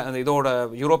மெயின்லேண்ட் இதோட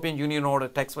யூரோப்பியன் யூனியனோட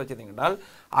டேக்ஸ் வச்சுருந்தீங்கன்னால்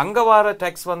அங்கே வர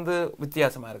டேக்ஸ் வந்து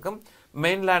வித்தியாசமாக இருக்கும்.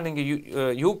 மெயின்லேண்ட் இங்கே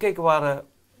யூகேக்கு வர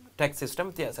டேக்ஸ் சிஸ்டம்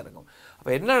வித்தியாசம் இருக்கும்.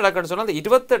 அப்போ என்ன நடக்குன்னு சொன்னால் அந்த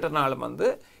 28 நாள் வந்து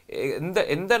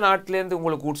எந்த நாட்டிலேருந்து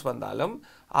உங்களுக்கு கூட்ஸ் வந்தாலும்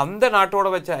அந்த நாட்டோட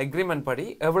வச்ச அக்ரிமெண்ட் படி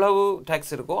எவ்வளவு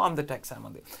டேக்ஸ் இருக்கோ அந்த டேக்ஸை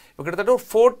வந்து இப்போ கிட்டத்தட்ட ஒரு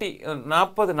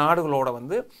 40 நாடுகளோட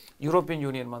வந்து யூரோப்பியன்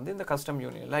யூனியன் வந்து இந்த கஸ்டம்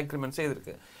யூனியனில் அக்ரிமெண்ட்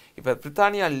செய்திருக்கு. இப்போ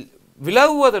பிரித்தானியா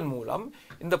விலகுவதன் மூலம்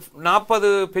இந்த 40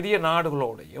 பெரிய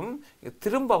நாடுகளோடையும்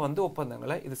திரும்ப வந்து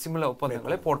ஒப்பந்தங்களை சிமிலர்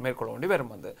ஒப்பந்தங்களை மேற்கொள்ள வேண்டி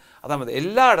வரும் வந்து. அதான் வந்து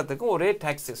எல்லா இடத்துக்கும் ஒரே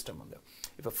டேக்ஸ் சிஸ்டம் வந்து.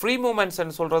 இப்போ ஃப்ரீ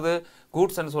மூமெண்ட்ஸ்ன்னு சொல்கிறது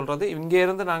கூட்ஸ்ன்னு சொல்கிறது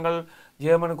இங்கேருந்து நாங்கள்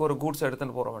ஜெர்மனுக்கு ஒரு கூட்ஸ்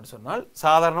எடுத்துகிட்டு போகிறோம்னு சொன்னால்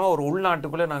சாதாரணமாக ஒரு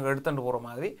உள்நாட்டுக்குள்ளே நாங்கள் எடுத்துகிட்டு போகிற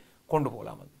மாதிரி கொண்டு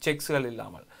போகலாம் அது செக்ஸுகள்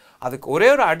இல்லாமல். அதுக்கு ஒரே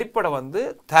ஒரு அடிப்படை வந்து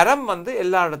தரம் வந்து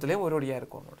எல்லா இடத்துலையும் ஒருவடியாக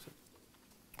இருக்கணும்.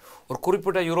 ஒரு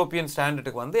குறிப்பிட்ட யூரோப்பியன்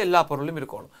ஸ்டாண்டர்டுக்கு வந்து எல்லா பொருளும்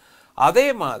இருக்கணும். அதே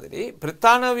மாதிரி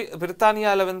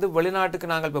பிரித்தானியாவில் வந்து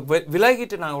வெளிநாட்டுக்கு நாங்கள் இப்போ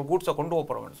விலகிட்டு நாங்கள் கூட்ஸை கொண்டு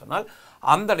போகிறோம்னு சொன்னால்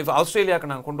அந்த இப்போ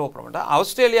ஆஸ்திரேலியாவுக்கு நாங்கள் கொண்டு போகிறோம்னா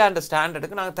ஆஸ்திரேலியா அந்த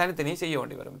ஸ்டாண்டர்டுக்கு நாங்கள் தனித்தனியாக செய்ய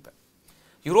வேண்டி வரும். இப்போ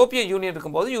யூரோப்பியன் யூனியன்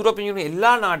இருக்கும்போது யூரோப்பியன் யூனியன் எல்லா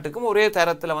நாட்டுக்கும் ஒரே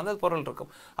தரத்தில் வந்து அது பொருள்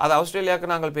இருக்கும். அது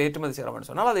ஆஸ்திரேலியாவுக்கு நாங்கள் இப்போ ஏற்றுமதி செய்கிறோம்னு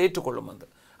சொன்னால் அதை ஏற்றுக்கொள்ளும் வந்து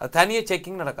அது தனியாக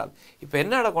செக்கிங் நடக்காது. இப்போ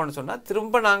என்ன நடக்கும்னு சொன்னால்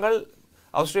திரும்ப நாங்கள்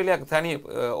ஆஸ்திரேலியாவுக்கு தனி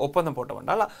ஒப்பந்தம் போட்ட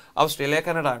வேண்டால் ஆஸ்திரேலியா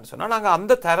கனடான்னு சொன்னால் நாங்கள்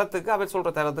அந்த தரத்துக்கு அவர்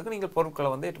சொல்கிற தரத்துக்கு நீங்கள்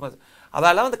பொருட்களை வந்து ஏற்றுமதி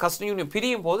அதெல்லாம் வந்து கஸ்டம் யூனியன்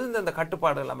பிரியும் போது இந்த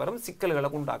கட்டுப்பாடுகள் எல்லாம் வரும்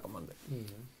சிக்கல்களை உண்டாக்கும் வந்து.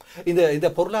 இந்த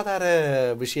பொருளாதார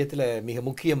விஷயத்தில் மிக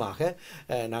முக்கியமாக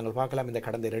நாங்கள் பார்க்கலாம் இந்த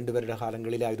கடந்த 2 வருட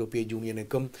காலங்களில் ஐரோப்பிய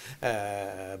யூனியனுக்கும்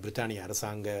பிரித்தானிய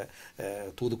அரசாங்க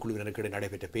தூதுக்குழுவினருக்கு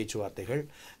நடைபெற்ற பேச்சுவார்த்தைகள்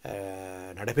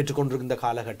நடைபெற்று கொண்டிருந்த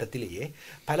காலகட்டத்திலேயே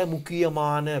பல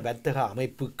முக்கியமான வர்த்தக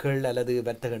அமைப்புகள் அல்லது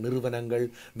வர்த்தக நிறுவனங்கள்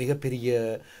மிகப்பெரிய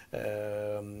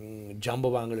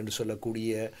ஜாம்பவாங்கள் என்று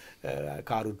சொல்லக்கூடிய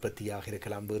கார் உற்பத்தியாக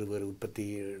இருக்கலாம் வேறு உற்பத்தி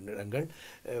நிலங்கள்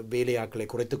வேலையாட்களை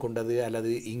குறைத்து கொண்டது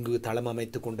அல்லது இங்கு தளம்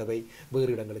அமைத்து கொண்டவை வேறு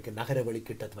இடங்களுக்கு நகர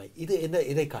வெளிக்கிட்டவை இது என்ன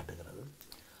இதை காட்டுகிறது?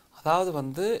 அதாவது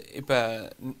வந்து இப்போ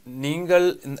நீங்கள்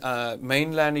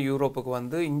மெயின்லேண்ட் யூரோப்புக்கு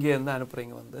வந்து இங்கேருந்து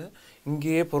அனுப்புகிறீங்க வந்து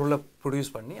இங்கேயே பொருளை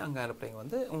ப்ரொடியூஸ் பண்ணி அங்கே அனுப்புகிறீங்க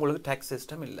வந்து உங்களுக்கு டேக்ஸ்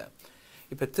சிஸ்டம் இல்லை.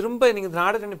 இப்போ திரும்ப நீங்கள் இந்த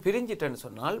நாடு ரெண்டு பிரிஞ்சிட்டேன்னு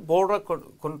சொன்னால் போர்டர்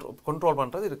கண்ட்ரோல்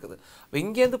பண்ணுறது இருக்குது. இப்போ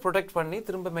இங்கேருந்து ப்ரொடெக்ட் பண்ணி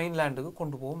திரும்ப மெயின்லேண்டுக்கு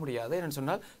கொண்டு போக முடியாது. என்னென்னு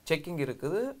சொன்னால் செக்கிங்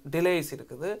இருக்குது, டிலேஸ்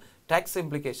இருக்குது, டேக்ஸ்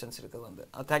இம்ப்ளிகேஷன்ஸ் இருக்குது. வந்து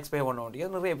டேக்ஸ் பே பண்ண வேண்டிய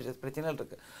நிறைய பிரச்சனைகள்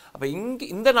இருக்குது. அப்போ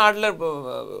இந்த நாட்டில்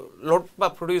லோட்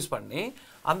ப்ரொடியூஸ் பண்ணி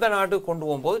அந்த நாட்டுக்கு கொண்டு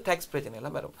போகும்போது டேக்ஸ்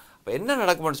பிரச்சனையெல்லாம் வரும். இப்போ என்ன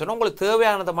நடக்கும்னு சொன்னால் உங்களுக்கு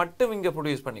தேவையானதை மட்டும் இங்கே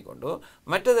ப்ரொடியூஸ் பண்ணிக்கொண்டு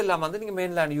மற்றது இல்லாமல் வந்து நீங்கள்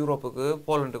மெயின்லேண்ட் யூரோப்புக்கு,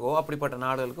 போலண்டுக்கோ அப்படிப்பட்ட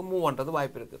நாடுகளுக்கு மூவ் பண்ணுறது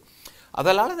வாய்ப்பு இருக்குது.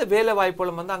 அதனால் இந்த வேலை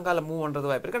வாய்ப்புகளும் வந்து அங்கால மூவ் பண்ணுறது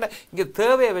வாய்ப்பு இருக்குது. இங்கே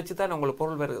தேவையை வச்சு தான் உங்களுக்கு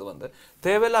பொருள் வருது. வந்து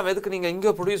தேவையில்லாமல் எதுக்கு நீங்கள்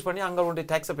இங்கே ப்ரொடியூஸ் பண்ணி அங்கே கொண்டு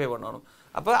டேக்ஸை பே பண்ணணும்.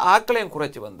 அப்போ ஆக்களையும்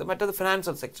குறைச்சி வந்து மற்றது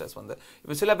ஃபினான்ஷியல் செக்டர்ஸ் வந்து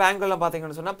இப்போ சில பேங்க்லாம்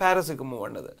பார்த்தீங்கன்னு சொன்னால் பாரிஸுக்கு மூவ்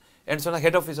பண்ணுது. என்ன சொன்னால்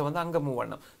ஹெட் ஆஃபீஸை வந்து அங்கே மூவ்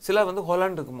பண்ணணும். சில வந்து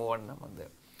ஹொலாண்டுக்கு மூவ் பண்ணணும், வந்து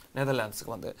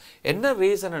நெதர்லாண்ட்ஸுக்கு. வந்து என்ன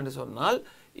ரீசன் சொன்னால்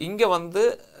இங்கே வந்து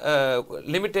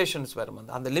லிமிட்டேஷன்ஸ் வரும்.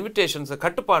 வந்து அந்த லிமிட்டேஷன்ஸ்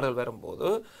கட்டுப்பாடுகள் வரும்போது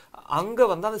அங்கே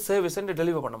வந்து அந்த சர்வீஸை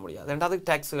டெலிவர் பண்ண முடியாது. ரெண்டாவது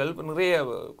டேக்ஸுகள் நிறைய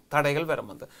தடைகள் வரும்.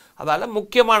 வந்து அதால்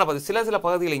முக்கியமான பகுதி சில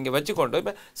பகுதிகளை இங்கே வச்சுக்கொண்டு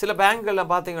இப்போ சில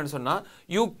பேங்க்கெல்லாம் பார்த்தீங்கன்னு சொன்னால்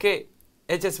யூகே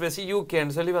HSBC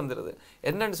யூகேன்னு சொல்லி வந்துடுது.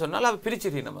 என்னன்னு சொன்னால் அது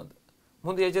பிரிச்சிருக்கணும். நம்ம வந்து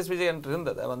முந்தைய HSBC என்று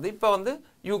இருந்ததை வந்து இப்போ வந்து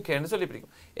யூகேன்னு சொல்லி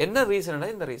பிரிக்கும். என்ன ரீசன்னா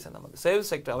இந்த ரீசன் நம்ம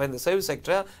சர்வீஸ் செக்டர் அவன் இந்த சர்வீஸ்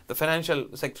செக்டரை இந்த ஃபினான்ஷியல்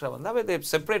செக்டரை வந்து அவன் இதை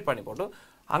செப்பரேட் பண்ணி போட்டு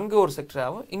அங்கே ஒரு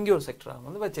செக்டராகவும் இங்கே ஒரு செக்டராகவும்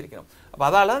வந்து வச்சிருக்கணும். அப்போ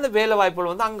அதால் அந்த வேலை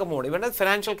வாய்ப்புகள் வந்து அங்கே மூடி வேணா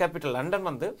ஃபினான்ஷியல் கேபிட்டல் லண்டன்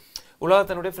வந்து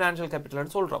உலகத்தினுடைய ஃபினான்ஷியல்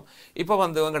கேபிட்டல்னு சொல்கிறோம். இப்போ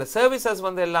வந்து உங்களோட சர்வீசஸ்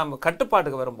வந்து எல்லாம்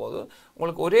கட்டுப்பாட்டுக்கு வரும்போது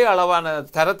உங்களுக்கு ஒரே அளவான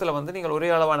தரத்தில் வந்து நீங்கள் ஒரே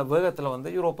அளவான வேகத்தில் வந்து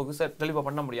யூரோப்புக்கு டெலிவர்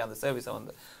பண்ண முடியாது அந்த சர்வீஸை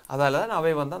வந்து. அதால் தான்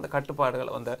அவை வந்து அந்த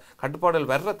கட்டுப்பாடுகள்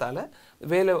வர்றதால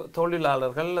வேலை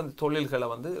தொழிலாளர்கள் அந்த தொழில்களை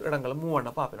வந்து இடங்களை மூவ்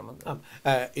பண்ண பார்ப்போம். வந்து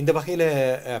இந்த வகையில்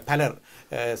பலர்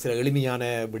சில எளிமையான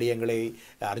விடயங்களை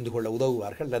அறிந்து கொள்ள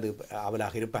உதவுவார்கள் அல்லது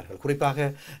அவலாக இருப்பார்கள். குறிப்பாக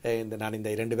நான் இந்த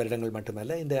 2 வருடங்கள்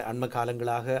மட்டுமல்ல, இந்த அண்மை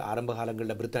காலங்களாக ஆரம்ப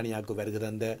காலங்களில் பிரித்தானியாவுக்கு வருகிற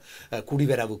அந்த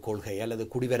குடிவரவு கொள்கை அல்லது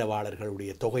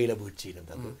குடிவரவாளர்களுடைய தொகையில வீழ்ச்சி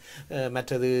இருந்தது.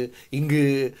 மற்றது இங்கு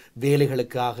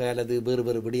வேலைகளுக்காக அல்லது வேறு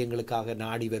வேறு விடயங்களுக்காக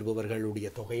நாடி வருபவர்களுடைய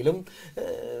தொகையிலும்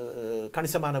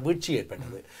கணிசமான வீழ்ச்சி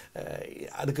ஏற்பட்டது.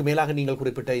 அதுக்கு மேலாக நீங்கள்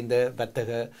குறிப்பிட்ட இந்த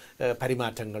வர்த்தக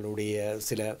பரிமாற்றங்களுடைய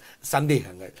சில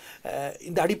சந்தேகங்கள்,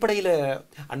 இந்த அடிப்படையில்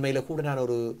அண்மையில் கூட நான்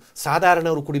ஒரு சாதாரண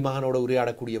ஒரு குடிமகனோடு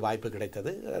உரையாடக்கூடிய வாய்ப்பு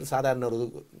கிடைத்தது. சாதாரண ஒரு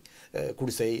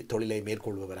குடிசை தொழிலை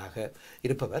மேற்கொள்பவராக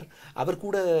இருப்பவர். அவர்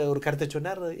கூட ஒரு கருத்தை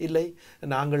சொன்னார், இல்லை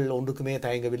நாங்கள் ஒன்றுக்குமே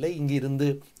தயங்கவில்லை, இங்கிருந்து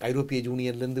ஐரோப்பிய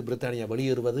யூனியன்லேருந்து பிரித்தானியா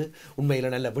வெளியேறுவது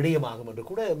உண்மையில் நல்ல விடயமாகும் என்று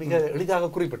கூட மிக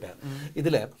எளிதாக குறிப்பிட்டார்.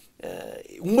 இதில்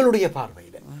உங்களுடைய பார்வையில்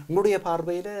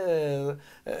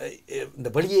இந்த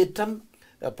வெளியேற்றம்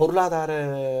பொருளாதார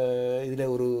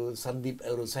இதில்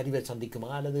ஒரு சரிவை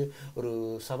சந்திக்குமா அல்லது ஒரு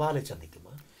சவாலை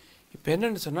சந்திக்குமா? இப்போ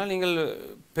என்னென்னு சொன்னால் நீங்கள்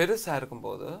பெருசாக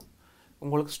இருக்கும்போது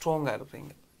உங்களுக்கு ஸ்ட்ராங்காக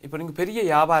இருப்பீங்க. இப்போ நீங்கள் பெரிய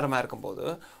வியாபாரமாக இருக்கும்போது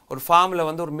ஒரு ஃபார்மில்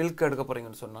வந்து ஒரு மில்க் எடுக்க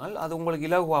போகிறீங்கன்னு சொன்னால் அது உங்களுக்கு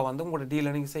இலகுவாக வந்து உங்களோட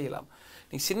டீலை நீங்கள் செய்யலாம்.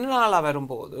 நீங்கள் சின்ன நாளாக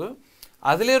வரும்போது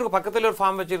அதிலே ஒரு பக்கத்தில் ஒரு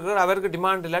ஃபார்ம் வச்சுருக்கார், அவருக்கு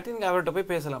டிமாண்ட் இல்லாட்டி நீங்கள் அவர்கிட்ட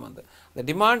போய் பேசலாம். வந்து அந்த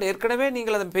டிமாண்ட் ஏற்கனவே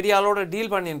நீங்கள் அந்த பெரிய ஆளோட டீல்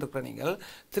பண்ணிட்டு இருக்கிற நீங்கள்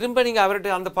திரும்ப நீங்கள்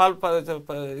அவர்கிட்ட அந்த பால்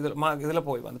இதில்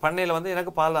போய் வந்து பண்ணையில் வந்து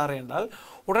எனக்கு பால் ஆற என்றால்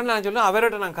உடனே நான் சொல்லுவேன்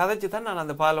அவர்கிட்ட நான் கதைச்சி தான் நான்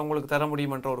அந்த பால் உங்களுக்கு தர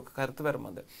முடியுமென்ற ஒரு கருத்து வரும்.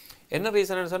 வந்து என்ன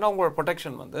ரீசன் சொன்னால் உங்களோட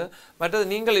ப்ரொடெக்ஷன் வந்து மற்றது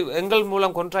நீங்கள் எங்கள்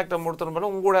மூலம் கான்ட்ராக்டை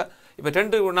முடித்தோம் உங்களோட இப்போ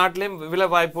 2 நாட்டிலையும் விலை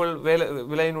வாய்ப்புகள்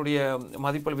விலையினுடைய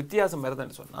மதிப்புகள் வித்தியாசம்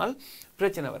வருதுன்னு சொன்னால்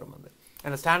பிரச்சனை வரும். வந்து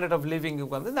அந்த ஸ்டாண்டர்ட் ஆஃப்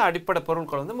லிவிங்குக்கு வந்து இந்த அடிப்படை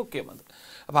பொருட்கள் வந்து முக்கியம். வந்து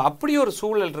அப்போ அப்படி ஒரு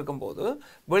சூழல் இருக்கும்போது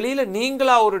வெளியில்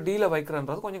நீங்களாக ஒரு டீலை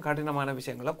வைக்கிறன்றது கொஞ்சம் கடினமான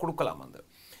விஷயங்களை கொடுக்கலாம். வந்து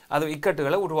அது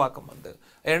இக்கட்டுகளை உருவாக்கும். வந்து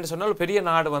ஏன்னு சொன்னால் பெரிய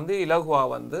நாடு வந்து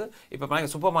இலகுவாக வந்து இப்போ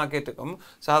நாங்கள் சூப்பர் மார்க்கெட்டுக்கும்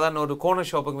சாதாரண ஒரு கோனர்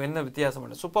ஷாப்புக்கும் என்ன வித்தியாசம்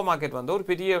பண்ணு, சூப்பர் மார்க்கெட் வந்து ஒரு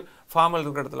பெரிய ஃபார்மல்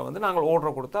இருக்கிற இடத்துல வந்து நாங்கள்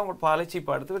ஆர்டர் கொடுத்து அவங்க பாலை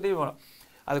சீப்பாக எடுத்து டெலிவர்.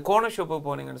 அது கோனர் ஷாப்புக்கு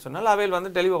போனீங்கன்னு சொன்னால் அவையில்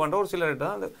வந்து டெலிவர் பண்ணுற ஒரு சில ரேட்டு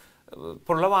தான் அந்த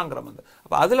பொருளை வாங்குறோம். வந்து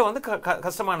அப்போ அதில் வந்து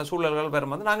கஷ்டமான சூழல்கள்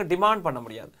வரும்போது நாங்கள் டிமாண்ட் பண்ண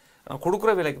முடியாது,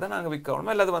 கொடுக்குற விலைக்கு தான் நாங்கள்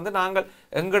விற்கணும். இல்லை அது வந்து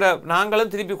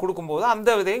நாங்களும் திருப்பி கொடுக்கும்போது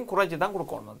அந்த விதையும் குறைச்சி தான்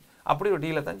கொடுக்கணும். வந்து அப்படி ஒரு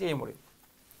டீலை தான் செய்ய முடியும்.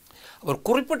 ஒரு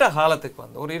குறிப்பிட்ட காலத்துக்கு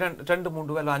வந்து ஒரு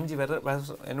 2-3 இல்லை 5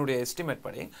 வருஷம் என்னுடைய எஸ்டிமேட்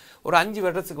படி ஒரு 5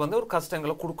 வருடத்துக்கு வந்து ஒரு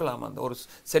கஷ்டங்களை கொடுக்கலாம். அந்த ஒரு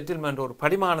செட்டில்மெண்ட் ஒரு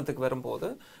படிமானத்துக்கு வரும்போது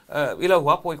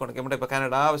இலகுவாக போய் கொண்டு இப்போ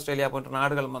கனடா ஆஸ்திரேலியா போன்ற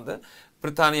நாடுகள் வந்து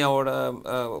பிரித்தானியாவோட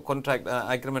கான்ட்ராக்ட்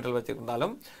அக்ரிமெண்டல்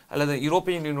வச்சுருந்தாலும் அல்லது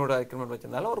யூரோப்பியன் யூனியனோட அக்ரிமெண்ட்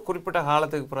வச்சுருந்தாலும் ஒரு குறிப்பிட்ட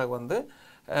காலத்துக்கு பிறகு வந்து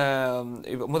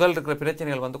முதல் இருக்கிற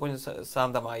பிரச்சனைகள் வந்து கொஞ்சம்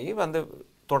சாந்தமாகி வந்து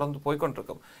தொடர்ந்து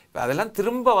போய்கொண்டிருக்கும். இப்போ அதெல்லாம்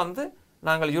திரும்ப வந்து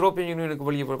நாங்கள் யூரோப்பியன் யூனியனுக்கு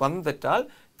வெளியே வந்துட்டால்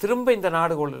திரும்ப இந்த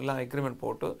நாடுகள் எல்லாம் அக்ரிமெண்ட்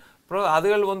போட்டு அப்புறம்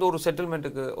அதுகள் வந்து ஒரு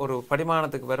செட்டில்மெண்ட்டுக்கு ஒரு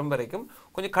படிமானத்துக்கு வரும் வரைக்கும்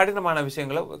கொஞ்சம் கடினமான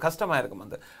விஷயங்களை கஷ்டமாக இருக்கும்.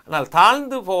 வந்து ஆனால்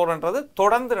தாழ்ந்து போகிறன்றது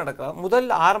தொடர்ந்து நடக்கலாம். முதல்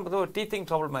ஆரம்பத்தில் ஒரு டீத்திங்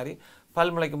ட்ரபிள் மாதிரி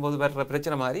பல் முளைக்கும் போது வர்ற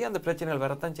பிரச்சனை மாதிரி அந்த பிரச்சனைகள்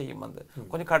வரத்தான் செய்யும். வந்து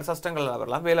கொஞ்சம் கஷ்டங்கள்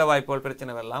வரலாம், வேலை வாய்ப்புகள்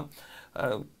பிரச்சனை வரலாம்,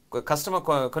 கஸ்டமர்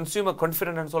கன்சியூமர்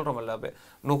கான்ஃபிடென்ட்னு சொல்கிறோம்ல,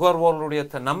 நுகர்வோர்களுடைய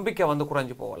நம்பிக்கை வந்து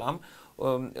குறைஞ்சி போகலாம்.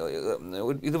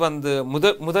 இது வந்து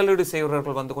முதலீடு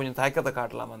செய்கிறவர்கள் வந்து கொஞ்சம் தயக்கத்தை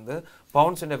காட்டலாம், வந்து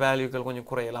பவுன்ஸின் வேல்யூக்கள் கொஞ்சம்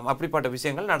குறையலாம். அப்படிப்பட்ட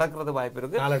விஷயங்கள் நடக்கிறது வாய்ப்பு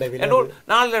இருக்குது.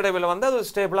 நாளடைவில் வந்து அது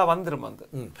ஸ்டேபிளாக வந்துடும். வந்து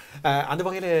அந்த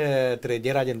வகையில் திரு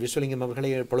ஜெயராஜன் விஸ்வலிங்கம்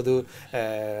அவர்களே இப்பொழுது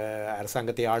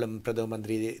அரசாங்கத்தை ஆளும் பிரதம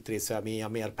மந்திரி திரேசாமி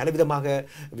அம்மையார் பலவிதமாக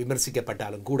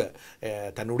விமர்சிக்கப்பட்டாலும் கூட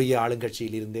தன்னுடைய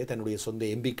ஆளுங்கட்சியிலிருந்தே தன்னுடைய சொந்த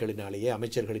எம்பிக்களினாலேயே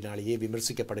அமைச்சர்களினாலேயே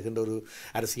விமர்சிக்கப்படுகின்ற ஒரு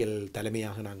அரசியல்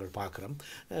தலைமையாக நாங்கள் பார்க்கிறோம்.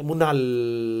 முன்னாள்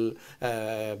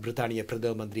பிரித்தானிய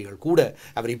பிரதம மந்திரிகள் கூட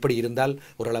அவர் இப்படி இருந்தால்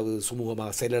ஓரளவு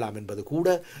சுமூகமாக செல்லலாம் என்பது கூட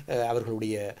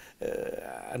அவர்களுடைய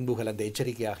அன்புகள் அந்த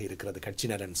எச்சரிக்கையாக இருக்கிறது, கட்சி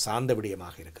நலன் சார்ந்த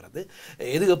விடயமாக இருக்கிறது.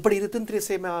 இது எப்படி இருக்கும்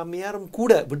திரேசாமியாரும்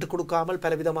கூட விட்டுக் கொடுக்காமல்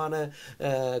பலவிதமான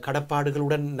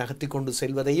கடப்பாடுகளுடன் நகர்த்தி கொண்டு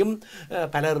செல்வதையும்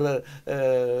பலர்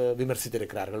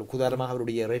விமர்சித்திருக்கிறார்கள். உதாரணமாக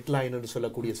அவருடைய ரெட் லைன் என்று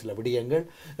சொல்லக்கூடிய சில விடயங்கள்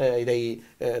இதை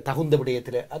தகுந்த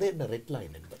விடயத்தில் அது என்ன ரெட்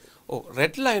லைன் என்பது?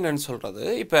 ரெட் லைன்னு சொல்கிறது,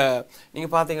 இப்போ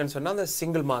நீங்கள் பார்த்தீங்கன்னு சொன்னால் அந்த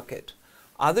சிங்கிள் மார்க்கெட்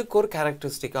அதுக்கு ஒரு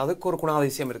கேரக்டரிஸ்டிக், அதுக்கு ஒரு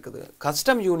குணாதிசயம் இருக்குது.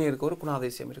 கஸ்டம் யூனியனுக்கு ஒரு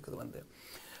குணாதிசயம் இருக்குது. வந்து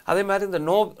அதே மாதிரி இந்த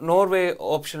நோர்வே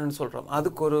ஆப்ஷன் சொல்கிறோம்,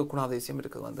 அதுக்கு ஒரு குணாதிசயம்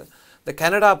இருக்குது. வந்து இந்த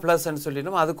கனடா ப்ளஸ்ன்னு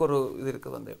சொல்லிடும், அதுக்கு ஒரு இது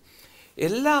இருக்குது. வந்து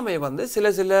எல்லாமே வந்து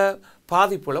சில சில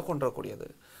பாதிப்புகளை கொண்டு வரக்கூடியது.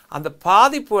 அந்த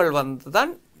பாதிப்புகள் வந்து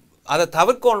தான் அதை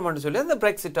தவிர்க்கணும்னு சொல்லி அந்த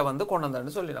பிரெக்சிட்டை வந்து கொண்டு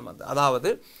வந்தேன்னு சொல்லி நம்ம வந்து,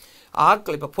 அதாவது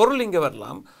ஆட்கள் இப்போ பொருள் இங்கே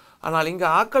வரலாம், ஆனால் இங்கே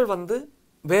ஆட்கள் வந்து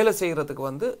வேலை செய்கிறதுக்கு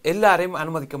வந்து எல்லாரையும்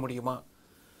அனுமதிக்க முடியுமா,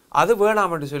 அது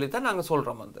வேணாம்னு சொல்லித்தான் நாங்கள்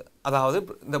சொல்கிறோம். வந்து அதாவது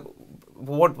இந்த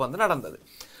ஓட் வந்து நடந்தது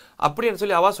அப்படின்னு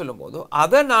சொல்லி அவா சொல்லும்போது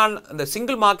அதை நான் இந்த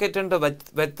சிங்கிள் மார்க்கெட்டுன்ற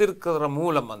வைத்திருக்கிற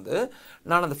மூலம் வந்து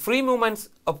நான் அந்த ஃப்ரீ மூமெண்ட்ஸ்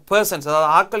ஆஃப் பர்சன்ஸ், அதாவது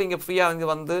ஆட்கள் இங்கே ஃப்ரீயாக இங்கே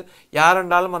வந்து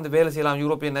யாரென்றாலும் வந்து வேலை செய்யலாம்,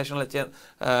 யூரோப்பியன் நேஷனல்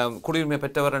குடியுரிமை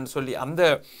பெற்றவர்னு சொல்லி அந்த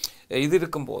இது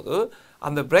இருக்கும்போது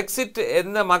அந்த பிரெக்சிட்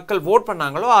எந்த மக்கள் ஓட்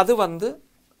பண்ணாங்களோ அது வந்து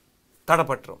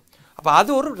தடப்பட்டுரும். அப்போ அது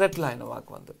ஒரு ரெட் லைன்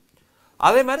வாக்கு. வந்து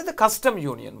அதே மாதிரி இந்த கஸ்டம்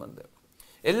யூனியன் வந்து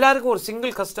எல்லாருக்கும் ஒரு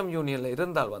சிங்கிள் கஸ்டம் யூனியனில்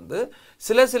இருந்தால் வந்து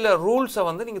சில சில ரூல்ஸை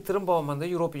வந்து நீங்கள் திரும்பவும் வந்து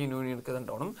யூரோப்பியன் யூனியனுக்கு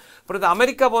தண்டணும். அப்புறம் இந்த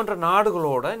அமெரிக்கா போன்ற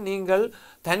நாடுகளோட நீங்கள்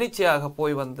தனிச்சையாக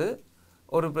போய் வந்து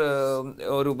ஒரு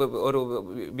ஒரு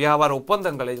வியாபார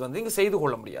ஒப்பந்தங்களை வந்து இங்கே செய்து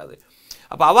கொள்ள முடியாது.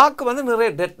 அப்போ அவாக்கு வந்து நிறைய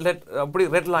அப்படி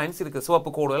ரெட் லைன்ஸ் இருக்குது,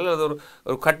 சிவப்பு கோடுகள், அது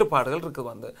ஒரு கட்டுப்பாடுகள் இருக்குது.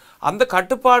 வந்து அந்த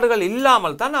கட்டுப்பாடுகள்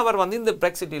இல்லாமல் தான் அவர் வந்து இந்த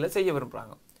பிரெக்சிட்டியில் செய்ய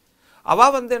விரும்புகிறாங்க.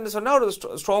 அவள் வந்து என்ன சொன்னால் ஒரு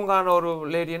ஸ்ட்ராங்கான ஒரு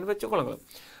லேடின்னு வச்சுக்கொள்ளுங்களேன்,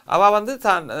 அவள் வந்து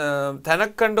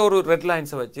தனக்கண்ட ஒரு ரெட்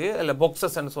லைன்ஸை வச்சு இல்லை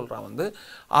பாக்ஸஸ்ன்னு சொல்கிறான், வந்து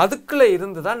அதுக்குள்ளே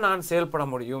இருந்து தான் நான் செயல்பட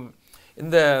முடியும்.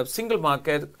 இந்த single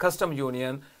market, custom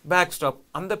union, back stop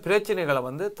அந்த பிரச்சனைகளை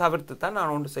வந்து தவிர்த்து தான்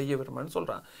நான் ஒன்று செய்ய விரும்புகிறேன்னு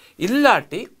சொல்கிறேன்.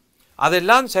 இல்லாட்டி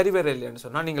அதெல்லாம் சரி வர இல்லைன்னு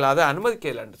சொன்னால், நீங்கள் அதை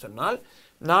அனுமதிக்கலைன்னு சொன்னால்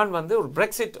நான் வந்து ஒரு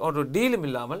பிரெக்சிட் ஒரு டீலும்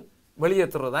இல்லாமல்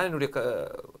வெளியேற்றுறது தான் என்னுடைய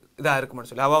இதாக இருக்குமென்னு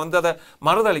சொல்லி அவள் வந்து அதை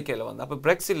மறுதளிக்கையில் வந்து அப்போ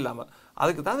பிரெக்சிட் இல்லாமல்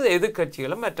அதுக்கு தான் அந்த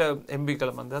எதிர்கட்சிகளும் மற்ற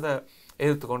எம்பிக்களும் வந்து அதை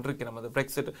எதிர்த்து கொண்டிருக்கிறோம். அந்த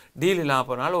பிரெக்சிட் டீல் இல்லாமல்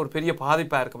போனாலும் ஒரு பெரிய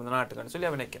பாதிப்பாக இருக்கும் இந்த நாட்டுக்குன்னு சொல்லி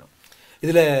அவன் நினைக்கிறோம்.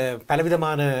 இதில்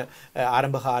பலவிதமான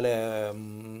ஆரம்பகால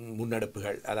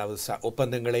முன்னெடுப்புகள், அதாவது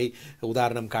ஒப்பந்தங்களை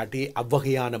உதாரணம் காட்டி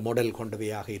அவ்வகையான மாடல்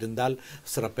கொண்டவையாக இருந்தால்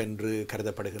சிறப்பென்று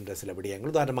கருதப்படுகின்ற சில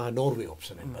விடயங்கள், உதாரணமாக நோர்வே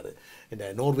ஆப்ஷன் என்பது. இந்த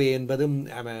நோர்வே என்பதும்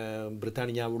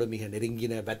பிரித்தானியாவோடு மிக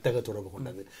நெருங்கின வர்த்தக தொடர்பு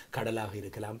கொண்டது. கடலாக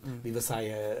இருக்கலாம்,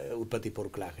 விவசாய உற்பத்தி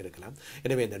பொருட்களாக இருக்கலாம்.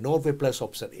 எனவே இந்த நோர்வே ப்ளஸ்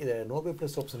ஆப்ஷன், இந்த நோர்வே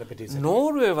ப்ளஸ் ஆப்ஷனை பற்றி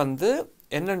நோர்வே வந்து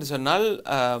என்னென்னு சொன்னால்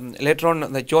லேட்டர்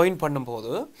இந்த ஜாயின்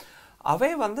பண்ணும்போது அவை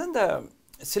வந்து இந்த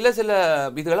சில சில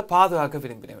இதுகளை பாதுகாக்க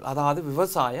விரும்பினவர்கள், அதாவது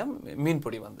விவசாயம்,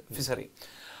 மீன்பிடி வந்து ஃபிஷரி.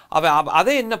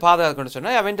 அதை என்ன பாதுகாக்கணும்னு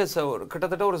சொன்னால் அவன்ட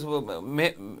கிட்டத்தட்ட ஒரு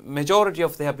மெஜாரிட்டி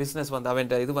ஆஃப் தேர் பிஸ்னஸ் வந்து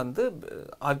அவன்ட இது வந்து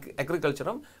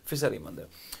அக்ரிகல்ச்சரும் ஃபிஷரியும் வந்து.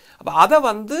 அப்போ அதை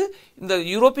வந்து இந்த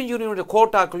யூரோப்பியன் யூனியனுடைய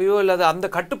கோட்டாக்களையோ இல்லாத அந்த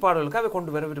கட்டுப்பாடுகளுக்கு அவை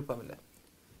கொண்டு வர விருப்பம் இல்லை.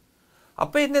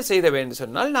 அப்போ என்ன செய்த வேண்டும்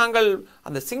சொன்னால், நாங்கள்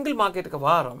அந்த சிங்கிள் மார்க்கெட்டுக்கு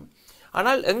வாரோம்,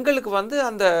 ஆனால் எங்களுக்கு வந்து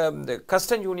அந்த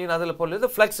கஸ்டம் யூனியன் அதில் போல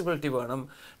ஃப்ளெக்சிபிலிட்டி வேணும்,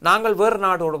 நாங்கள் வேறு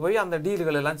நாடோடு போய் அந்த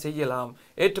டீல்கள் எல்லாம் செய்யலாம்,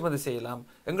 ஏற்றுமதி செய்யலாம்,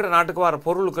 எங்களோட நாட்டுக்கு வர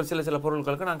பொருட்கள் சில சில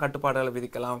பொருட்களுக்கு நாங்கள் கட்டுப்பாடுகளை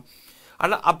விதிக்கலாம்.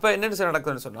 ஆனால் அப்போ என்னென்னு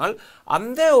நடக்குதுன்னு சொன்னால்,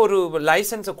 அந்த ஒரு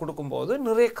லைசன்ஸை கொடுக்கும்போது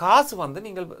நிறைய காசு வந்து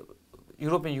நீங்கள்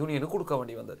யூரோப்பியன் யூனியனுக்கு கொடுக்க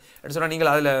வேண்டி வந்தது. என்ன சொன்னால்,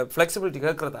 நீங்கள் அதில் ஃப்ளெக்சிபிலிட்டி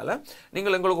கேட்கறதால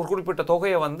நீங்கள் எங்களுக்கு ஒரு குறிப்பிட்ட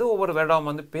தொகையை வந்து ஒவ்வொரு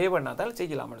வருடம் வந்து பே பண்ணாதால்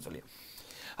செய்யலாம்னு சொல்லி.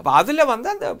 அப்போ அதில் வந்து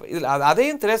அந்த இதில்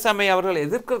அதையும் தெரேசா அவர்கள்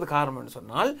எதிர்க்கிறது காரணம்னு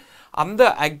சொன்னால், அந்த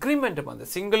அக்ரிமெண்ட் வந்து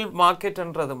சிங்கிள்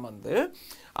மார்க்கெட்ன்றதும் வந்து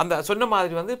அந்த சொன்ன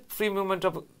மாதிரி வந்து free movement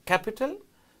of capital,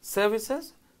 services,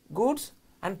 goods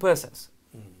and persons,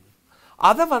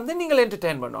 அதை வந்து நீங்கள்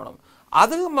என்டர்டெயின் பண்ணணும்.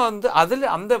 அது வந்து அதில்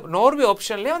அந்த நோர்வே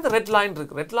ஆப்ஷன்லேயே அந்த ரெட் லைன்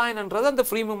இருக்குது. ரெட் லைன்ன்றது அந்த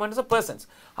ஃப்ரீ மூவ்மெண்ட்ஸ் ஆஃப் பர்சன்ஸ்,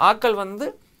 ஆட்கள் வந்து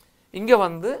இங்கே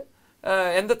வந்து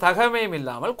எந்த தகமையும்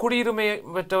இல்லாமல் குடியுரிமை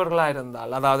பெற்றவர்களாக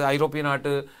இருந்தால், அதாவது ஐரோப்பிய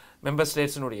நாட்டு மெம்பர்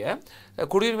ஸ்டேட்ஸினுடைய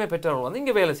குடியுரிமை பெற்றவர்கள் வந்து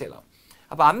இங்கே வேலை செய்யலாம்.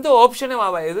 அப்போ அந்த ஆப்ஷனை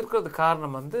எதிர்க்கிறதுக்கு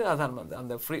காரணம் வந்து அதான் வந்து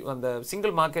அந்த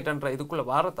சிங்கிள் மார்க்கெட்ன்ற இதுக்குள்ளே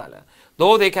வாரத்தால் தோ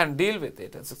they can deal with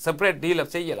it, separate டீலை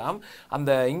செய்யலாம்.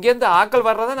 அந்த இங்கேருந்து ஆக்கள்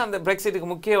வர்றதான் அந்த பிரெக்சிட்டுக்கு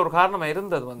முக்கிய ஒரு காரணமாக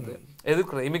இருந்தது வந்து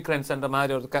எதிர்க்கிற இமிக்ரெண்ட்ஸ்ன்ற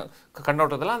மாதிரி ஒரு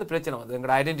கண்ணோட்டத்தில் அந்த பிரச்சனை வந்து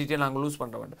எங்களோட ஐடென்டிட்டியை நாங்கள் லூஸ்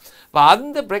பண்ண வேண்டும். இப்போ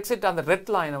அந்த பிரெக்சிட் அந்த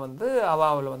ரெட் லைனை வந்து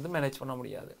அவாவில் வந்து மேனேஜ் பண்ண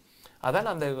முடியாது.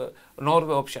 அதான் அந்த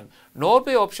நோர்வே ஆப்ஷன்.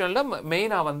 நோர்வே ஆப்ஷனில்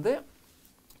மெயினாக வந்து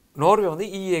நோர்வே வந்து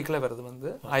இஏக்கில் வருது வந்து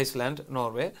ஐஸ்லாண்ட்,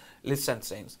 நோர்வே,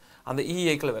 லிச்சன்ஸ்டைன்ஸ் அந்த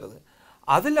இஏக்கில் வருது.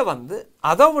 அதில் வந்து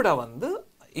அதை விட வந்து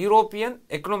யூரோப்பியன்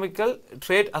எக்கனாமிக்கல்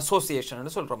ட்ரேட்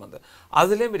அசோசியேஷன் சொல்கிறோம் வந்து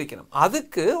அதுலேயும் இருக்கணும்.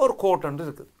 அதுக்கு ஒரு கோர்ட்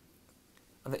இருக்குது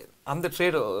அந்த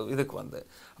ட்ரேட் இதுக்கு வந்து.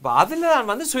 அப்போ அதில்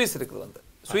வந்து சுவிஸ் இருக்குது வந்து.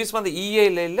 சுவிஸ் வந்து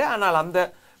இஏல இல்லை, ஆனால் அந்த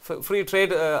ஃப்ரீ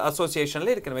ட்ரேட்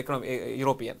அசோசியேஷனில் இருக்கணும்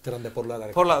யூரோப்பியன் திறந்த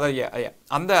பொருளாதார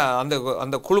அந்த அந்த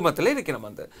அந்த குழுமத்தில் இருக்கணும்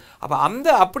வந்து. அப்போ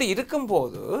அப்படி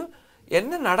இருக்கும்போது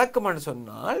என்ன நடக்கும்னு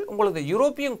சொன்னால் உங்களுக்கு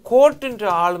யூரோப்பியன் கோர்ட்டுன்ற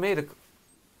ஆளுமே இருக்கு.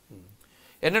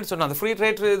 என்னன்னு சொன்னால் அந்த ஃப்ரீ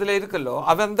ட்ரேட் இதில் இருக்குல்லோ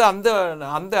அவன் வந்து அந்த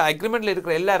அந்த அக்ரிமெண்ட்டில்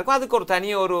இருக்கிற எல்லாருக்கும் அதுக்கு ஒரு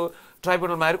தனியாக ஒரு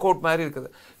ட்ரைபுனல் மாதிரி கோர்ட் மாதிரி இருக்குது.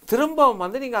 திரும்பவும்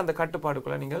வந்து நீங்கள் அந்த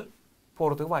கட்டுப்பாடுக்குள்ளே நீங்கள்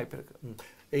போகிறதுக்கு வாய்ப்பு இருக்குது.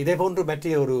 இதே போன்று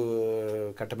மற்ற ஒரு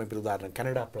கட்டமைப்பு உதாரணம்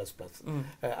கனடா ப்ளஸ் ப்ளஸ்,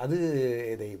 அது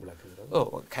எதை விளக்குகிறது?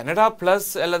 கனடா ப்ளஸ்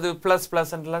அல்லது ப்ளஸ்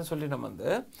ப்ளஸ்லாம் சொல்லி நம்ம வந்து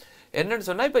என்னன்னு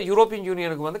சொன்னால் இப்போ யூரோப்பியன்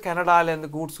யூனியனுக்கு வந்து கனடாலேருந்து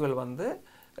கூட்ஸ்கள் வந்து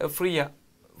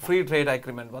ஃப்ரீ ட்ரேட்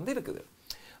அக்ரிமெண்ட் வந்து இருக்குது.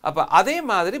 அப்போ அதே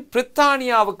மாதிரி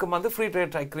பிரித்தானியாவுக்கு வந்து ஃப்ரீ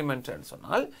ட்ரேட் அக்ரிமெண்ட்னு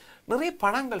சொன்னால் நிறைய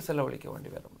பணங்கள் செலவழிக்க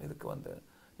வேண்டி வரும். இதுக்கு வந்து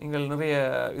நீங்கள் நிறைய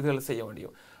இதுகள் செய்ய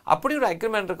வேண்டியும். அப்படி ஒரு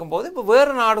அக்ரிமெண்ட் இருக்கும்போது இப்போ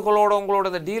வேறு நாடுகளோட உங்களோட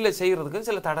இந்த டீலை செய்கிறதுக்கு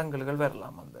சில தடங்கல்கள்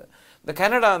வரலாம். வந்து இந்த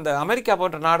கனடா அந்த அமெரிக்கா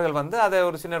போன்ற நாடுகள் வந்து அதை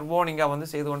ஒரு சின்ன வார்னிங்காக வந்து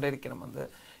செய்து கொண்டே இருக்கணும். வந்து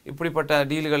இப்படிப்பட்ட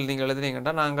டீல்கள் நீங்கள்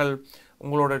எழுதினீங்கன்னா நாங்கள்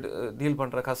உங்களோட டீல்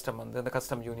பண்ணுற கஸ்டம் வந்து இந்த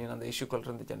கஸ்டம் யூனியன் அந்த இஷ்யூக்கள்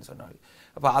இருந்துச்சுன்னு சொன்னாங்க.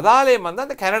 அப்போ அதாலே வந்து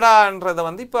அந்த கனடான்றதை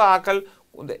வந்து இப்போ ஆக்கள்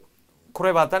இந்த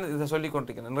குறைவாக தான் இதை சொல்லி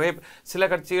கொண்டிருக்கணும். நிறைய சில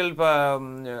கட்சிகள் இப்போ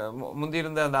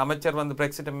முந்தியிருந்த அந்த அமைச்சர் வந்து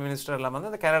பிரெக்சிட் மினிஸ்டர் எல்லாம் வந்து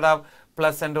அந்த கனடா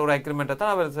ப்ளஸ் என்ற ஒரு அக்ரிமெண்ட்டை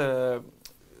தான் அவர்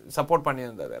சப்போர்ட்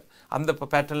பண்ணியிருந்தார். அந்த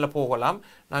பேட்டர்னில் போகலாம்.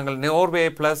 நாங்கள் நோர்வே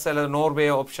ப்ளஸ் அல்லது நோர்வே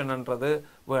ஆப்ஷன்ன்றது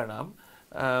வேணாம்,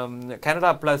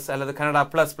 கனடா ப்ளஸ் அல்லது கனடா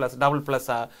ப்ளஸ் ப்ளஸ் டபுள்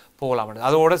ப்ளஸ்ஸாக போகலாம்.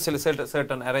 அதோட சில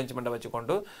சர்டன் அரேஞ்ச்மெண்ட்டை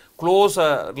வச்சுக்கொண்டு க்ளோஸ்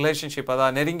ரிலேஷன்ஷிப்,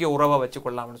 அதாவது நெருங்கிய உறவை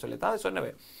வச்சுக்கொள்ளலாம்னு சொல்லி தான் அது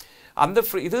சொன்னவே. அந்த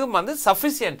இதுவும் வந்து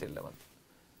சஃபிஷியன்ட் இல்லை வந்து.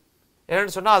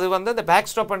 என்னென்னு சொன்னால் அது வந்து அந்த பேக்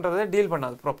ஸ்டாப்ன்றதை டீல்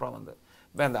பண்ணாது ப்ராப்பராக வந்து.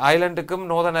 அந்த ஐலண்டுக்கும்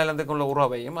நோர்தர்ன் ஐலண்டுக்கும் உள்ள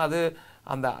உறவையும் அது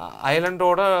அந்த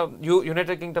ஐலண்டோட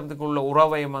யுனைடெட் கிங்டம்த்துக்கு உள்ள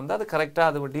உறவையும் வந்து அது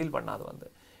கரெக்டாக அது டீல் பண்ணாது வந்து.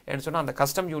 ஏன்னு சொன்னால் அந்த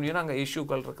கஸ்டம் யூனியன் அங்கே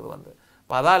இஷ்யூக்கள் இருக்குது வந்து.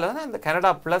 இப்போ அதால் தான் அந்த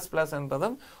கனடா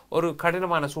 ++ன்றதும் ஒரு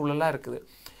கடினமான சூழலாக இருக்குது.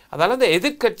 அதால் அந்த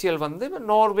எதிர்கட்சிகள் வந்து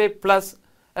நோர்வே ப்ளஸ்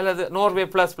அல்லது நோர்வே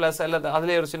 ++ அல்லது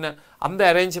அதிலே ஒரு சின்ன அந்த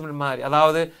அரேஞ்ச்மெண்ட் மாதிரி,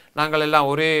 அதாவது நாங்கள் எல்லாம்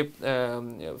ஒரே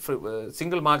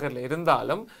சிங்கிள் மார்க்கெட்டில்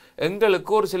இருந்தாலும்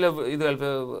எங்களுக்கு ஒரு சில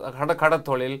இதுகள்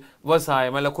கடத்தொழில்,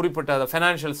 விவசாயம் இல்லை குறிப்பிட்ட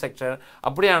ஃபைனான்ஷியல் செக்டர்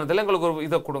அப்படியானதில் எங்களுக்கு ஒரு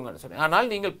இதை கொடுங்கன்னு சொல்லி.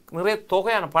 ஆனால் நீங்கள் நிறைய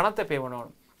தொகையான பணத்தை பே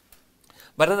பண்ணணும்.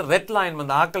 பட் அந்த ரெட் லைன்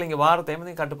வந்து ஆக்கள் இங்கே வாரத்தையும்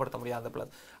வந்து கட்டுப்படுத்த முடியாது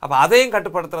ப்ளஸ். அப்போ அதையும்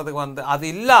கட்டுப்படுத்துறதுக்கு வந்து அது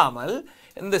இல்லாமல்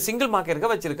இந்த சிங்கிள்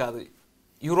மார்க்கெட்டுக்கு வச்சிருக்காது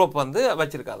யூரோப் வந்து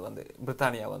வச்சிருக்காது வந்து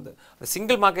பிரித்தானியா வந்து.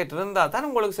 சிங்கிள் மார்க்கெட் இருந்தால் தான்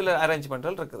உங்களுக்கு சில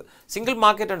அரேஞ்ச்மெண்ட்கள் இருக்குது. சிங்கிள்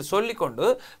மார்க்கெட் சொல்லிக்கொண்டு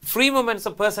ஃப்ரீ மூமெண்ட்ஸ்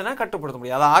பர்சனை கட்டுப்படுத்த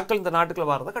முடியாது. அது ஆக்கள் இந்த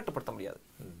நாட்டுக்குள்ள வரதை கட்டுப்படுத்த முடியாது.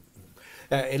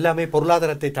 எல்லாமே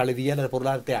பொருளாதாரத்தை தழுவிய அல்லது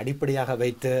பொருளாதாரத்தை அடிப்படையாக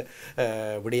வைத்த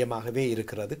விடயமாகவே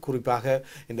இருக்கிறது. குறிப்பாக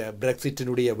இந்த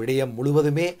பிரெக்சிட்டினுடைய விடயம்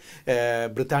முழுவதுமே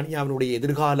பிரித்தானியாவினுடைய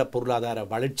எதிர்கால பொருளாதார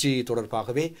வளர்ச்சி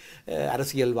தொடர்பாகவே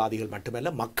அரசியல்வாதிகள்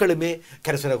மட்டுமல்ல மக்களுமே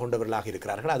கரிசனை கொண்டவர்களாக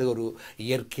இருக்கிறார்கள். அது ஒரு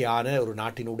இயற்கையான ஒரு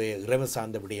நாட்டினுடைய இறைமை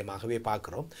சார்ந்த விடயமாகவே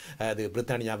பார்க்குறோம். அது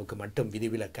பிரித்தானியாவுக்கு மட்டும்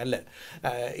விதிவிலக்கல்ல.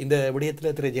 இந்த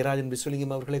விடயத்தில் திரு ஜெயராஜன்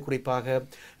விஸ்வலிங்கம் அவர்களை குறிப்பாக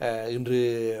இன்று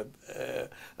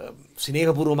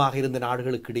சிநேகபூர்வமாக இருந்த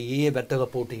நாடுகளுக்கிடையே வர்த்தக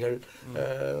போட்டிகள்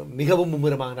மிகவும்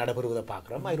மும்முரமாக நடைபெறுவதை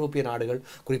பார்க்குறோம். ஐரோப்பிய நாடுகள்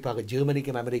குறிப்பாக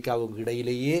ஜெர்மனிக்கும் அமெரிக்காவுக்கும்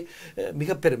இடையிலேயே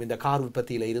மிக பெரும் இந்த கார்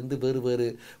உற்பத்தியில் இருந்து வேறு வேறு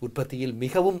உற்பத்தியில்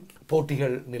மிகவும்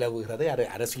போட்டிகள் நிலவுகிறது. அது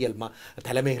அரசியல்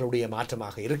தலைமைகளுடைய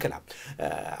மாற்றமாக இருக்கலாம்.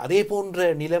 அதே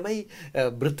போன்ற நிலைமை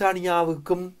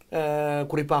பிரித்தானியாவுக்கும்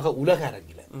குறிப்பாக உலக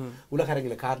அரங்கில்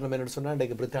காரணம் என்னன்னு சொன்னால்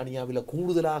இன்றைக்கு பிரித்தானியாவில்